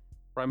right.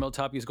 Raimel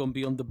Tapia's gonna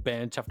be on the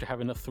bench after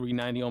having a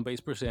 .390 on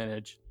base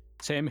percentage.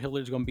 Sam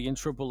Hilliard's gonna be in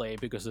AAA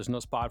because there's no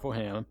spot for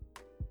him.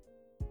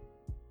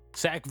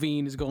 Zach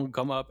Veen is gonna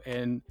come up,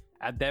 and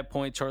at that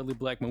point, Charlie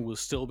Blackmon will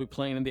still be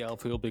playing in the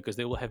outfield because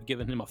they will have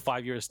given him a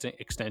 5-year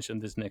extension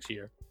this next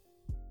year.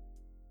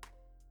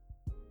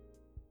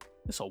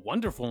 It's so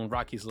wonderful in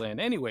Rockies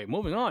land. Anyway,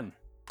 moving on.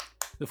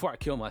 Before I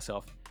kill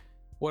myself,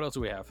 what else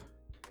do we have?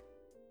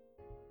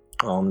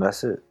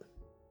 That's it.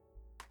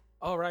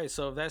 All right,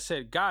 so that's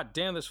it. God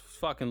damn, this was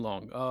fucking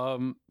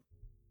long.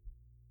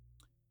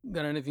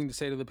 Got anything to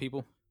say to the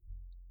people?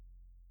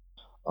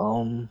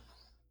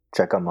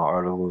 Check out my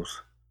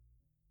articles.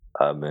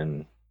 I've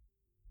been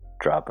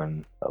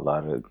dropping a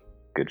lot of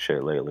good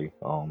shit lately.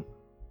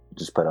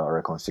 Just put out an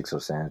article on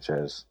Sixto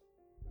Sanchez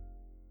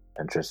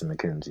and Tristan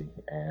McKenzie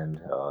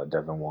and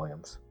Devin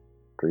Williams,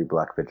 3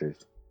 black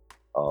pitchers,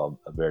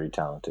 very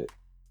talented.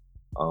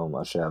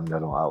 I should have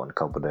another one out in a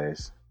couple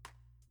days.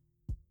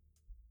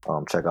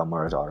 Check out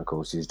Murray's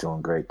articles. He's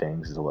doing great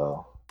things as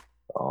well.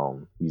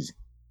 He's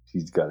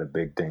got a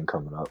big thing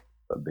coming up,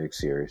 a big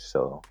series.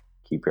 So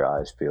keep your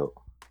eyes peeled.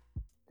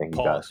 Thank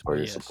you guys for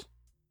your support.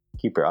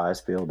 Keep your eyes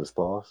peeled. Just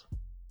pause.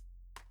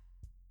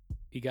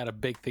 He got a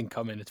big thing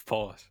coming. It's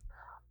pause.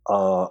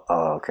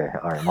 Okay.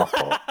 All right, my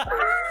fault.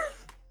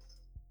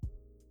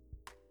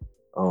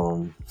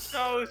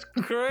 That was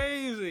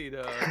crazy,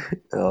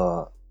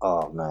 though.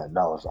 Oh man,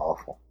 that was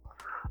awful.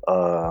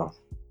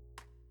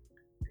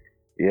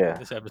 Yeah.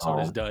 This episode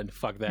is done.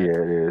 Fuck that. Yeah,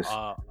 it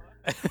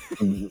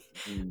is.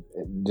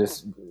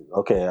 Just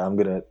okay.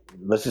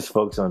 Let's just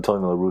focus on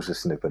Tony La Russa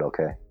snippet,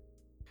 okay?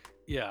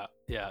 Yeah,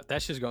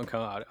 that's just gonna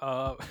come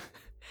out.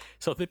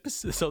 So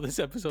this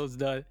episode's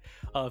done.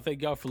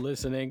 Thank y'all for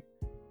listening.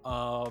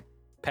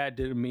 Pat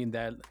didn't mean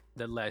that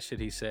last shit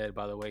he said.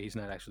 By the way, he's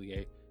not actually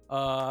gay.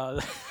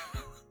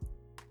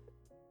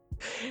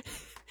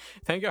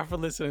 Thank y'all for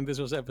listening. This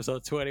was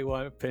episode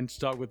 21, Pinch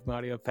Talk with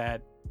Mario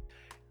Pat.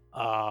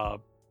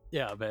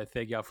 Yeah, man,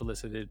 thank y'all for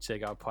listening.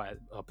 Check out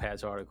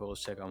Pat's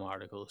articles, check out my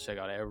articles, check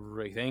out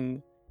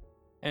everything.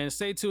 And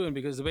stay tuned,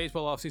 because the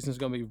baseball offseason is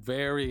going to be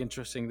very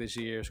interesting this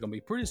year. It's going to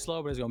be pretty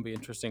slow, but it's going to be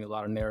interesting. A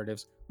lot of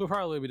narratives. We'll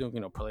probably be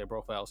doing, player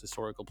profiles,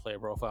 historical player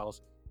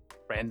profiles,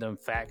 random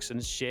facts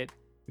and shit.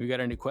 If you got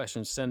any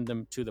questions, send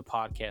them to the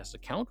podcast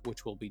account,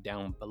 which will be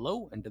down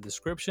below in the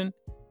description.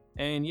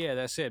 And yeah,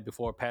 that's it.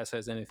 Before Pat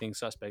says anything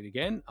suspect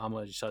again, I'm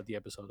going to shut the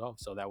episode off.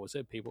 So that was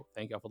it, people.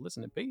 Thank y'all for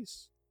listening.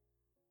 Peace.